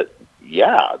watching it?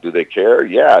 Yeah. Do they care?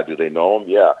 Yeah. Do they know them?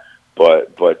 Yeah.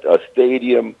 But a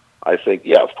stadium, I think,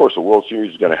 yeah, of course, the World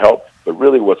Series is going to help. But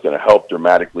really, what's going to help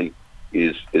dramatically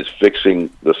is fixing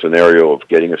the scenario of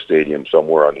getting a stadium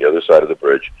somewhere on the other side of the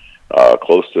bridge,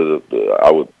 close to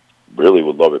I would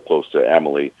love it close to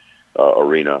Amalie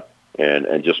Arena,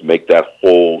 and just make that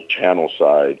whole channel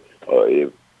side.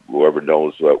 If whoever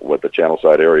knows what the channel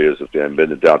side area is, if they haven't been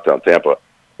to downtown Tampa,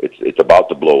 it's about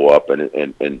to blow up,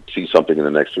 and see something in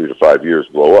the next 3 to 5 years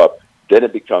blow up. Then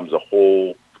it becomes a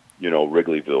whole,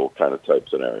 Wrigleyville kind of type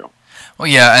scenario. Well,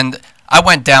 yeah, and I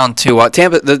went down to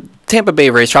the Tampa Bay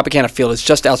Rays. Tropicana Field is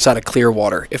just outside of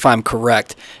Clearwater, if I'm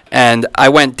correct. And I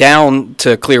went down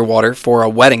to Clearwater for a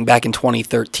wedding back in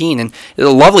 2013, and it's a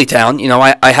lovely town.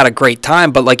 I had a great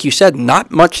time, but like you said,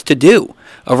 not much to do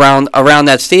around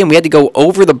that stadium. We had to go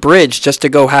over the bridge just to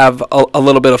go have a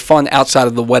little bit of fun outside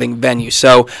of the wedding venue.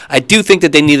 So I do think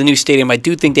that they need a new stadium. I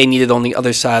do think they need it on the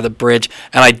other side of the bridge.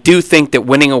 And I do think that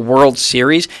winning a World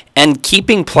Series and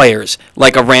keeping players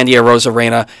like a Randy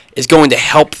Arozarena is going to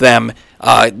help them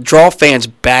draw fans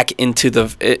back into the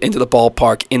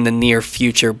ballpark in the near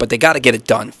future. But they got to get it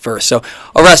done first. So,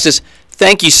 Orestes,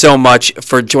 thank you so much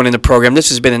for joining the program. This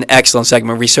has been an excellent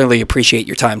segment. We certainly appreciate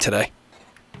your time today.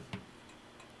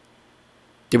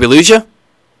 Did we lose you?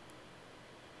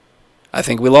 I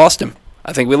think we lost him.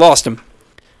 That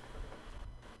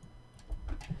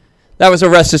was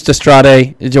Orestes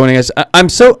Destrade joining us. I'm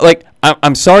so,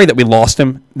 I'm sorry that we lost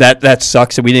him. That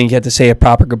sucks that we didn't get to say a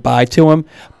proper goodbye to him.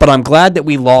 But I'm glad that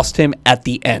we lost him at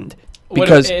the end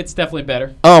because it's definitely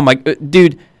better. Oh my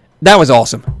dude, that was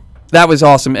awesome. That was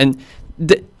awesome. And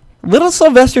little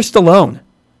Sylvester Stallone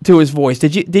to his voice.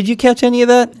 Did you catch any of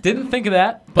that? Didn't think of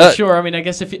that, but sure. I mean, I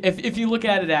guess if you look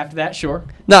at it after that, sure.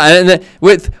 No, and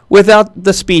without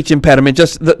the speech impediment,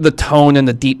 just the tone and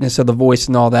the deepness of the voice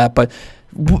and all that. But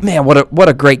man, what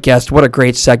a great guest! What a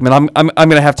great segment! I'm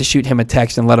gonna have to shoot him a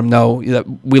text and let him know that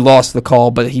we lost the call,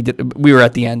 but we were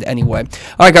at the end anyway.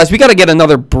 All right, guys, we got to get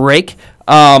another break.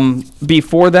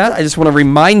 Before that, I just want to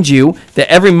remind you that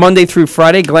every Monday through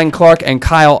Friday, Glenn Clark and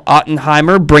Kyle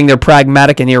Ottenheimer bring their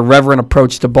pragmatic and irreverent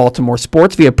approach to Baltimore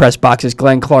sports via PressBox's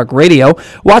Glenn Clark Radio.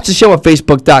 Watch the show at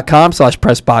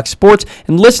Facebook.com/PressBoxSports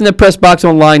and listen to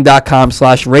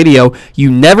PressBoxOnline.com/radio. You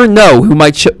never know who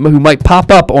might pop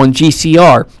up on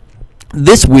GCR.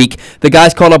 This week, the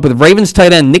guys caught up with Ravens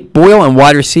tight end Nick Boyle and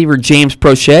wide receiver James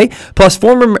Prochet, plus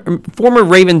former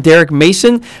Raven Derek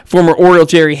Mason, former Oriole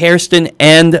Jerry Hairston,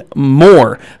 and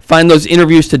more. Find those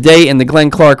interviews today in the Glenn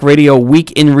Clark Radio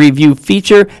Week in Review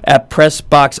feature at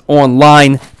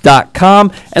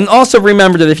PressBoxOnline.com. And also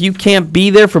remember that if you can't be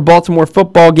there for Baltimore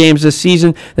football games this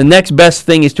season, the next best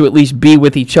thing is to at least be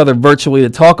with each other virtually to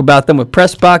talk about them with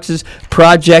PressBox's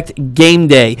Project Game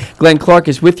Day. Glenn Clark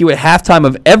is with you at halftime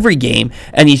of every game,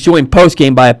 and he's joined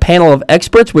post-game by a panel of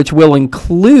experts, which will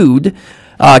include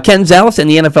Ken Zales and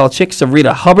the NFL chick,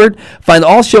 Sarita Hubbard. Find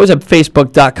all shows at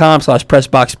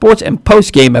Facebook.com/PressBoxSports and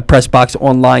postgame at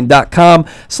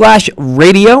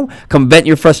PressBoxOnline.com/radio. Come vent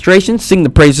your frustrations, sing the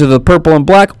praises of the purple and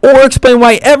black, or explain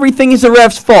why everything is the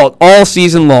ref's fault all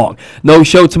season long. No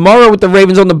show tomorrow with the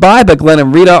Ravens on the bye, but Glenn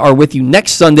and Rita are with you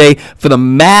next Sunday for the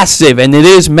massive, and it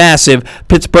is massive,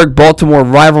 Pittsburgh-Baltimore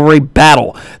rivalry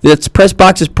battle. That's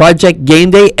PressBox's Project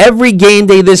Game Day. Every game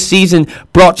day this season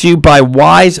brought to you by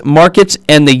Wise Markets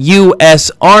and the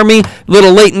U.S. Army. A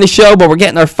little late in the show, but we're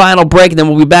getting our final break, and then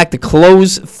we'll be back to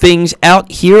close things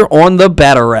out here on the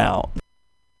Bat Around.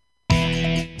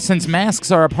 Since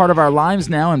masks are a part of our lives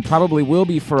now and probably will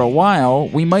be for a while,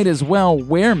 we might as well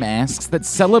wear masks that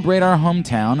celebrate our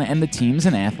hometown and the teams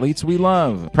and athletes we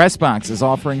love. PressBox is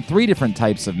offering 3 different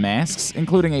types of masks,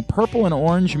 including a purple and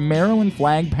orange Maryland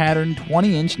flag pattern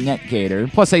 20-inch net gaiter,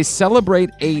 plus a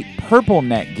Celebrate 8 purple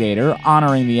net gaiter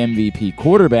honoring the MVP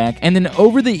quarterback, and an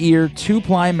over-the-ear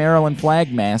 2-ply Maryland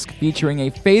flag mask featuring a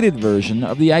faded version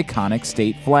of the iconic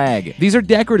state flag. These are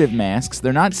decorative masks.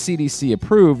 They're not CDC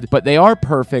approved, but they are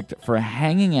perfect for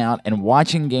hanging out and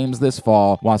watching games this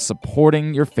fall while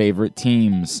supporting your favorite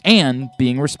teams and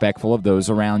being respectful of those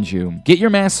around you. Get your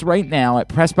masks right now at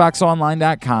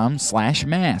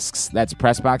PressBoxOnline.com/masks. That's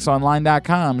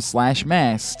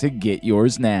PressBoxOnline.com/masks to get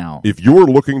yours now. If you're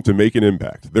looking to make an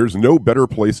impact, there's no better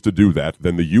place to do that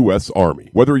than the U.S.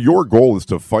 Army. Whether your goal is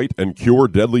to fight and cure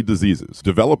deadly diseases,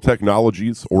 develop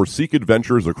technologies, or seek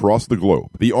adventures across the globe,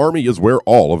 the Army is where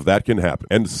all of that can happen,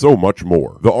 and so much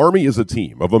more. The Army is a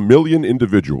team of 1 million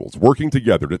individuals working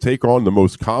together to take on the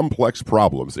most complex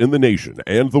problems in the nation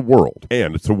and the world,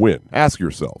 and to win. Ask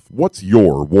yourself, what's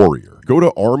your warrior? Go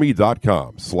to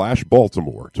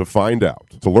army.com/Baltimore to find out.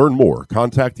 To learn more,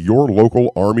 contact your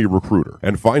local Army recruiter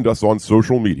and find us on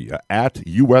social media at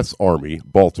U.S. Army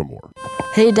Baltimore.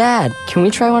 Hey, Dad, can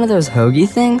we try one of those hoagie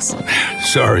things?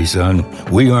 Sorry, son.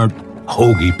 We aren't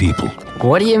hoagie people.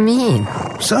 What do you mean?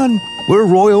 Son, we're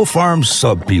Royal Farms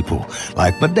sub people,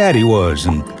 like my daddy was,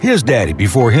 and his daddy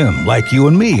before him, like you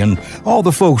and me, and all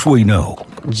the folks we know.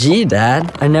 Gee,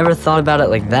 Dad, I never thought about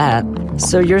it like that.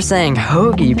 So you're saying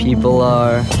hoagie people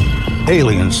are...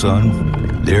 Aliens,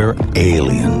 son. They're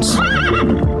aliens.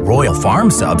 Royal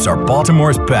Farm subs are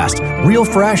Baltimore's best. Real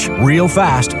fresh, real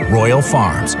fast, Royal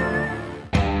Farms.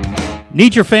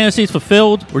 Need your fantasies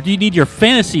fulfilled, or do you need your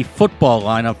fantasy football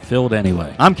lineup filled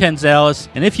anyway? I'm Ken Zales,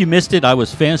 and if you missed it, I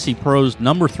was Fantasy Pro's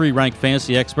 #3 ranked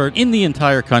fantasy expert in the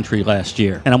entire country last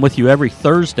year. And I'm with you every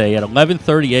Thursday at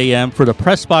 11:30 a.m. for the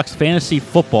PressBox Fantasy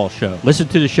Football Show. Listen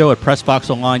to the show at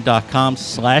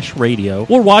PressBoxOnline.com/radio,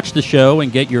 or watch the show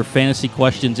and get your fantasy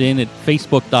questions in at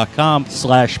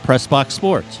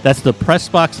Facebook.com/PressBoxSports. That's the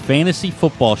PressBox Fantasy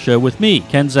Football Show with me,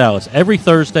 Ken Zales, every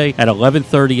Thursday at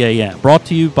 11:30 a.m. Brought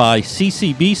to you by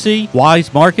CCBC,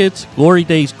 Wise Markets, Glory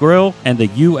Days Grill, and the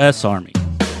U.S. Army.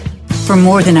 For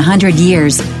more than 100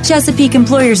 years, Chesapeake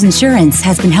Employers Insurance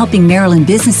has been helping Maryland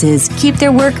businesses keep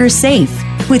their workers safe.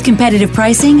 With competitive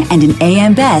pricing and an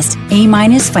AM Best,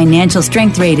 A- financial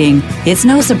strength rating, it's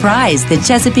no surprise that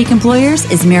Chesapeake Employers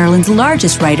is Maryland's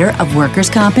largest writer of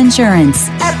workers' comp insurance.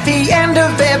 At the end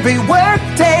of every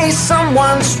workday,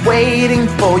 someone's waiting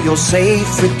for your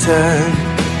safe return.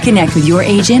 Connect with your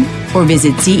agent or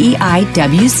visit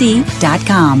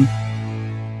CEIWC.com.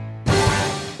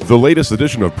 The latest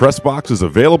edition of Press Box is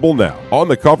available now. On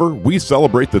the cover, we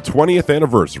celebrate the 20th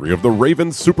anniversary of the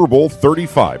Ravens Super Bowl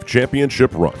 35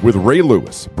 championship run with Ray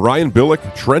Lewis, Brian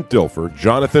Billick, Trent Dilfer,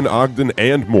 Jonathan Ogden,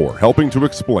 and more helping to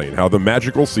explain how the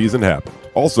magical season happened.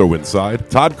 Also inside,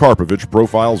 Todd Karpovich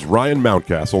profiles Ryan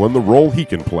Mountcastle and the role he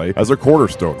can play as a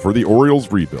cornerstone for the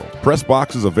Orioles rebuild. Press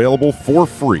Box is available for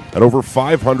free at over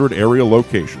 500 area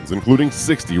locations, including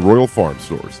 60 Royal Farm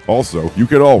stores. Also, you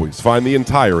can always find the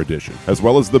entire edition, as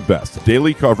well as the best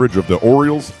daily coverage of the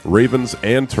Orioles, Ravens,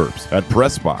 and Terps at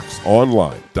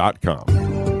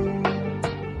PressBoxOnline.com.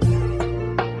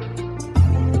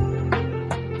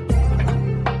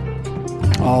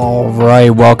 All right,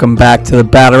 welcome back to the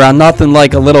Bat Around. Nothing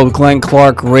like a little Glenn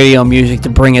Clark radio music to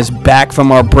bring us back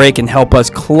from our break and help us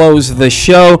close the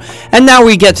show. And now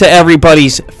we get to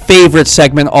everybody's favorite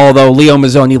segment, although Leo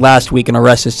Mazzoni last week and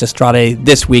Orestes Destrade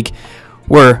this week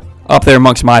were up there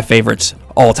amongst my favorites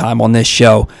all time on this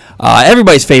show.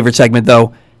 Everybody's favorite segment,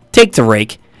 though, Take the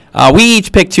Rake. We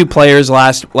each picked two players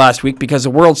last week because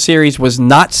the World Series was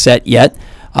not set yet.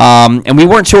 And we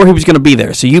weren't sure who was going to be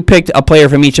there. So you picked a player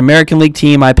from each American League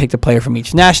team. I picked a player from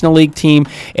each National League team.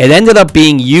 It ended up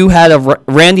being you had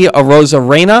Randy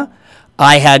Arozarena.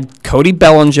 I had Cody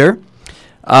Bellinger.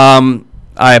 I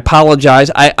apologize.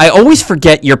 I always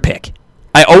forget your pick.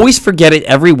 I always forget it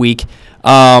every week.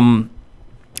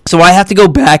 So I have to go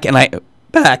back and I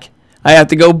have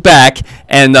to go back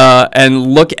and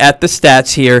look at the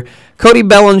stats here. Cody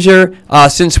Bellinger,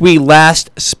 since we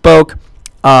last spoke,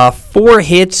 4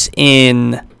 hits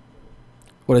in,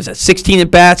 16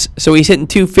 at-bats, so he's hitting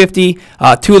 250. 2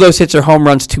 of those hits are home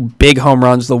runs, 2 big home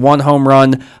runs. The one home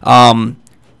run won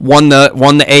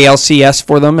the ALCS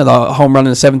for them, and a home run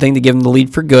in the 7th inning to give them the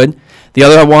lead for good. The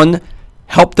other one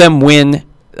helped them win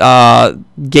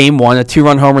Game 1, a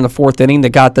 2-run homer in the 4th inning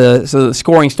that got so the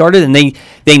scoring started, and they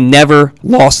never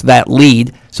lost that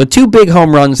lead. So 2 big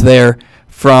home runs there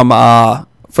from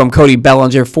Cody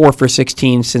Bellinger, 4 for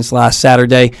 16 since last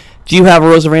Saturday. Do you have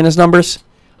Arozarena's numbers?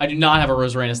 I do not have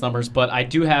Arozarena's numbers, but I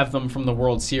do have them from the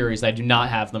World Series. I do not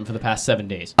have them for the past 7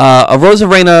 days.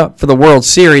 Arozarena for the World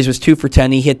Series was 2 for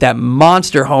 10. He hit that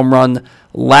monster home run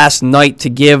last night to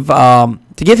give him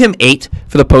 8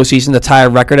 for the postseason, the tie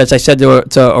record. As I said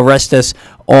to Orestes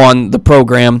on the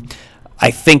program,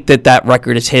 I think that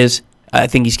record is his. I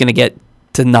think he's going to get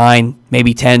to 9,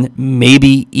 maybe 10,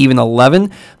 maybe even 11.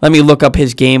 Let me look up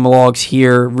his game logs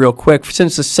here real quick.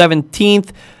 Since the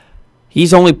 17th,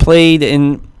 he's only played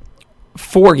in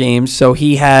 4 games, so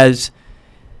he has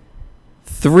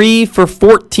 3 for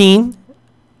 14,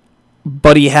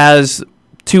 but he has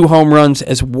 2 home runs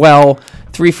as well.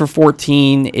 3 for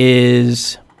 14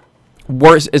 is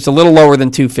worse. It's a little lower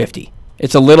than 250.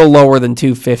 It's a little lower than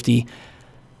 250.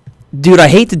 Dude, I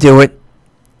hate to do it.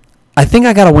 I think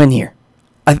I got to win here.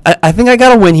 I think I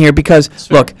got to win here because,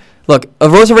 look,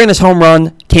 Arozarena's home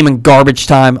run came in garbage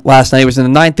time last night. It was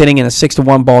in the 9th inning in a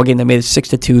 6-1 ball game. They made it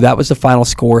 6-2. That was the final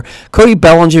score. Cody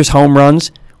Bellinger's home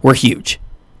runs were huge.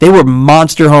 They were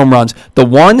monster home runs. The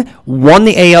one won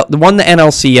the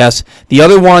NLCS. The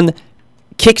other one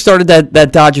kickstarted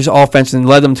that Dodgers offense and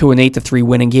led them to an 8-3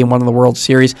 win in Game 1 of the World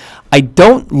Series. I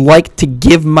don't like to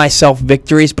give myself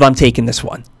victories, but I'm taking this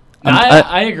one.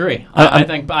 I agree. I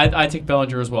think I take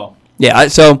Bellinger as well. Yeah,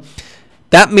 so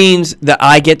that means that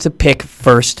I get to pick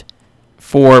first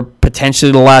for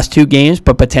potentially the last 2 games,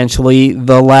 but potentially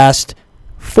the last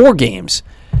 4 games.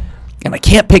 And I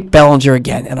can't pick Bellinger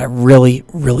again, and I really,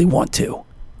 really want to.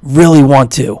 Really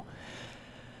want to.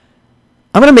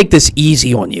 I'm going to make this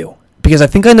easy on you because I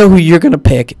think I know who you're going to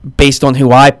pick based on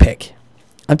who I pick.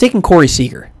 I'm taking Corey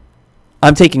Seager.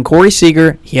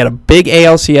 He had a big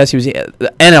ALCS. He was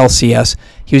the NLCS.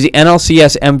 He was the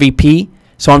NLCS MVP.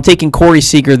 So I'm taking Corey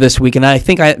Seager this week, and I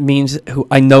think that means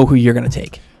I know who you're going to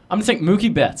take. I'm going to take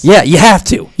Mookie Betts. Yeah, you have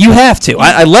to.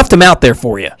 I left him out there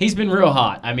for you. He's been real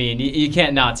hot. I mean, you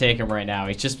can't not take him right now.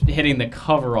 He's just hitting the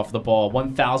cover off the ball.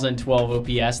 1,012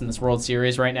 OPS in this World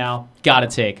Series right now. Got to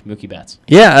take Mookie Betts.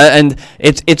 Yeah, and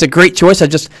it's a great choice.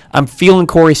 I'm feeling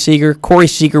Corey Seager. Corey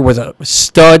Seager was a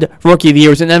stud rookie of the year.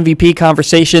 It was an MVP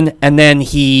conversation, and then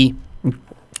he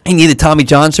needed Tommy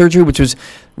John surgery, which was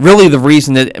really the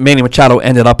reason that Manny Machado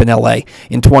ended up in L.A.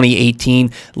 in 2018.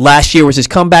 Last year was his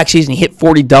comeback season. He hit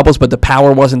 40 doubles, but the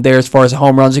power wasn't there as far as the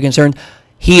home runs are concerned.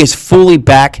 He is fully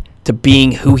back to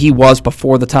being who he was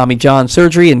before the Tommy John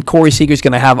surgery, and Corey Seager's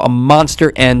going to have a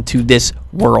monster end to this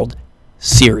World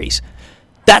Series.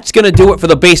 that's going to do it for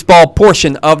the baseball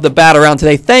portion of the Bat Around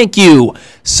today. Thank you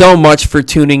so much for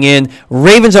tuning in.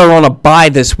 Ravens are on a bye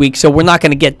this week, so we're not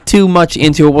going to get too much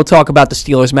into it. We'll talk about the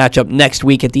Steelers matchup next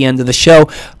week at the end of the show.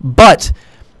 But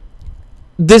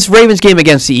this Ravens game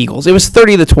against the Eagles, it was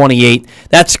 30-28.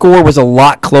 That score was a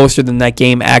lot closer than that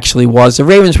game actually was. The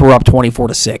Ravens were up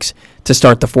 24-6 to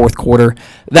start the fourth quarter.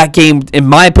 That game, in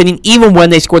my opinion, even when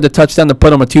they scored the touchdown to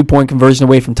put them a 2-point conversion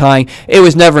away from tying, it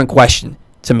was never in question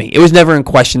to me. It was never in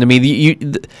question to me.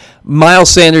 Miles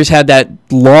Sanders had that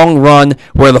long run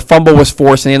where the fumble was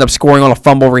forced and they ended up scoring on a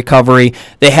fumble recovery.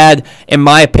 They had, in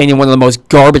my opinion, one of the most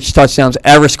garbage touchdowns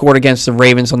ever scored against the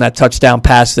Ravens on that touchdown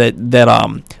pass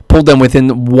that pulled them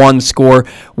within one score,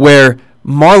 where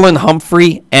Marlon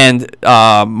Humphrey and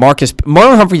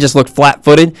Marlon Humphrey just looked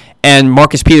flat-footed, and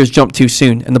Marcus Peters jumped too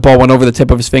soon, and the ball went over the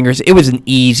tip of his fingers. It was an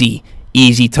easy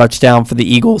touchdown for the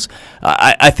Eagles.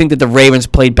 I think that the Ravens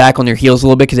played back on their heels a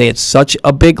little bit because they had such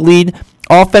a big lead.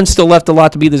 Offense still left a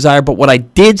lot to be desired, but what I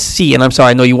did see, and I'm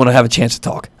sorry, I know you want to have a chance to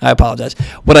talk. I apologize.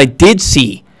 What I did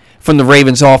see from the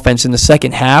Ravens offense in the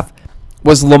second half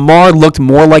was Lamar looked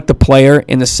more like the player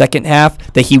in the second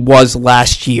half that he was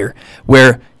last year,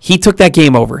 where he took that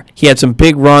game over. He had some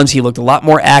big runs. He looked a lot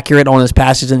more accurate on his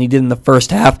passes than he did in the first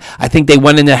half. I think they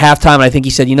went into halftime, and I think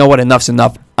he said, you know what, enough's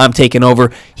enough. I'm taking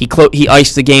over. He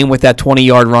iced the game with that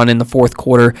 20-yard run in the fourth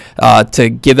quarter to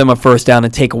give them a first down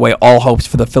and take away all hopes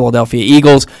for the Philadelphia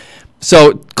Eagles.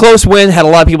 So, close win, had a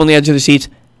lot of people on the edge of their seats.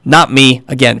 Not me.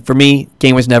 Again, for me,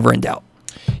 game was never in doubt.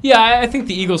 Yeah, I think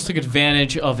the Eagles took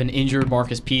advantage of an injured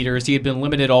Marcus Peters. He had been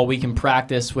limited all week in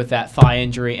practice with that thigh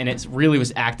injury, and it really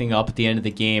was acting up at the end of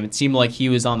the game. It seemed like he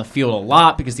was on the field a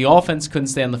lot because the offense couldn't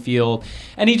stay on the field,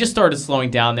 and he just started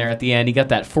slowing down there at the end. He got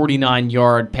that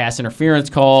 49-yard pass interference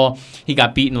call. He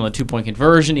got beaten on the 2-point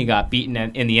conversion. He got beaten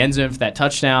in the end zone for that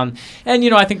touchdown. And,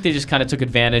 I think they just kind of took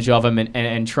advantage of him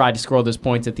and tried to score those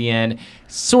points at the end.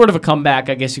 Sort of a comeback,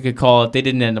 I guess you could call it. They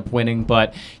didn't end up winning.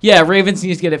 But, yeah, Ravens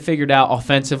need to get it figured out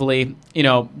offensively.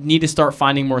 Need to start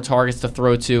finding more targets to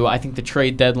throw to. I think the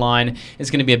trade deadline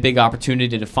is going to be a big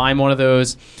opportunity to find one of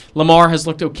those. Lamar has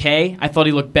looked okay. I thought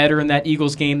he looked better in that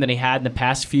Eagles game than he had in the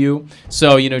past few.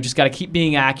 So, just got to keep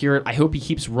being accurate. I hope he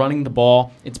keeps running the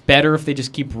ball. It's better if they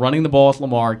just keep running the ball with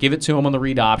Lamar, give it to him on the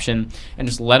read option, and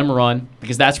just let him run,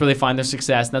 because that's where they find their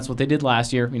success. And that's what they did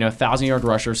last year, 1,000-yard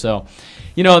rusher. So,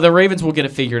 the Ravens will get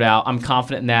it figured out. I'm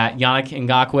confident in that. Yannick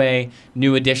Ngakoue,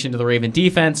 new addition to the Raven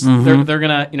defense. Mm-hmm. They're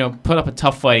going to put up a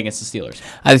tough fight against the Steelers.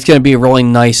 It's going to be a really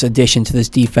nice addition to this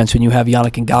defense when you have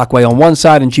Yannick Ngakoue on one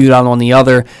side and Judon on the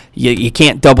other. You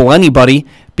can't double anybody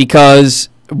because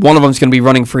one of them is going to be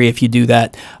running free if you do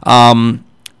that.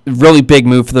 Really big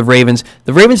move for the Ravens.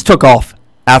 The Ravens took off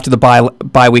after the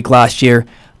bye week last year.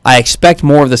 I expect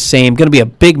more of the same. Going to be a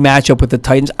big matchup with the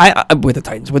Titans.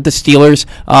 With the Steelers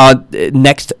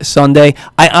next Sunday.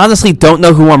 I honestly don't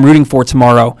know who I'm rooting for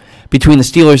tomorrow between the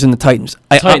Steelers and the Titans.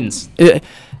 Titans.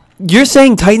 You're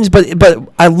saying Titans, but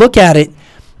I look at it.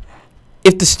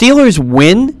 If the Steelers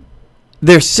win,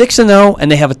 they're 6-0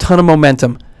 and they have a ton of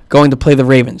momentum going to play the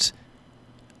Ravens.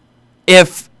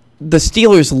 If the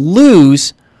Steelers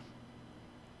lose,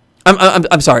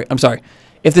 I'm sorry.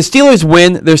 If the Steelers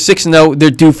win, they're 6-0.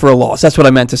 They're due for a loss. That's what I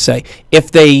meant to say.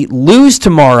 If they lose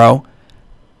tomorrow,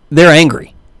 they're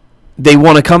angry. They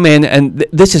want to come in, and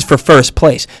this is for first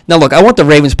place. Now, look, I want the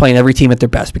Ravens playing every team at their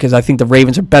best because I think the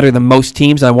Ravens are better than most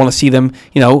teams, and I want to see them,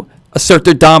 assert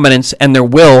their dominance and their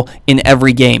will in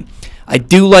every game. I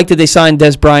do like that they signed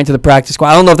Des Bryant to the practice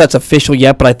squad. I don't know if that's official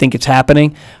yet, but I think it's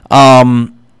happening.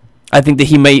 I think that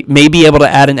he may be able to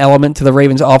add an element to the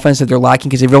Ravens' offense that they're lacking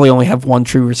because they really only have one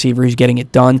true receiver who's getting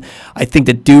it done. I think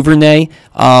that Duvernay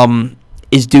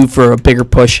is due for a bigger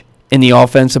push in the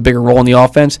offense, a bigger role in the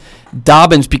offense.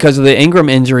 Dobbins, because of the Ingram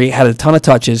injury, had a ton of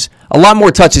touches, a lot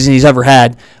more touches than he's ever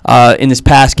had in this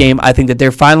past game. I think that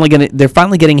they're finally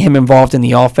getting him involved in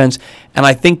the offense, and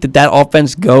I think that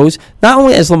offense goes not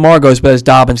only as Lamar goes, but as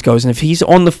Dobbins goes. And if he's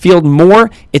on the field more,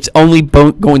 it's only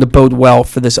going to bode well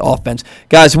for this offense.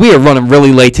 Guys, we are running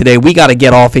really late today. We got to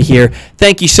get off of here.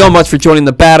 Thank you so much for joining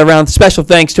the Bat Around. Special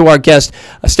thanks to our guests,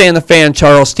 Stan the Fan,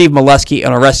 Charles, Steve Melewski,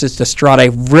 and Orestes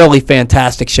Destrade. Really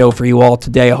fantastic show for you all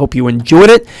today. I hope you enjoyed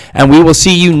it, and we will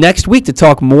see you next week to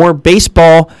talk more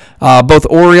baseball, both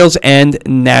Orioles and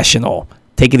National.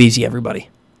 Take it easy, everybody.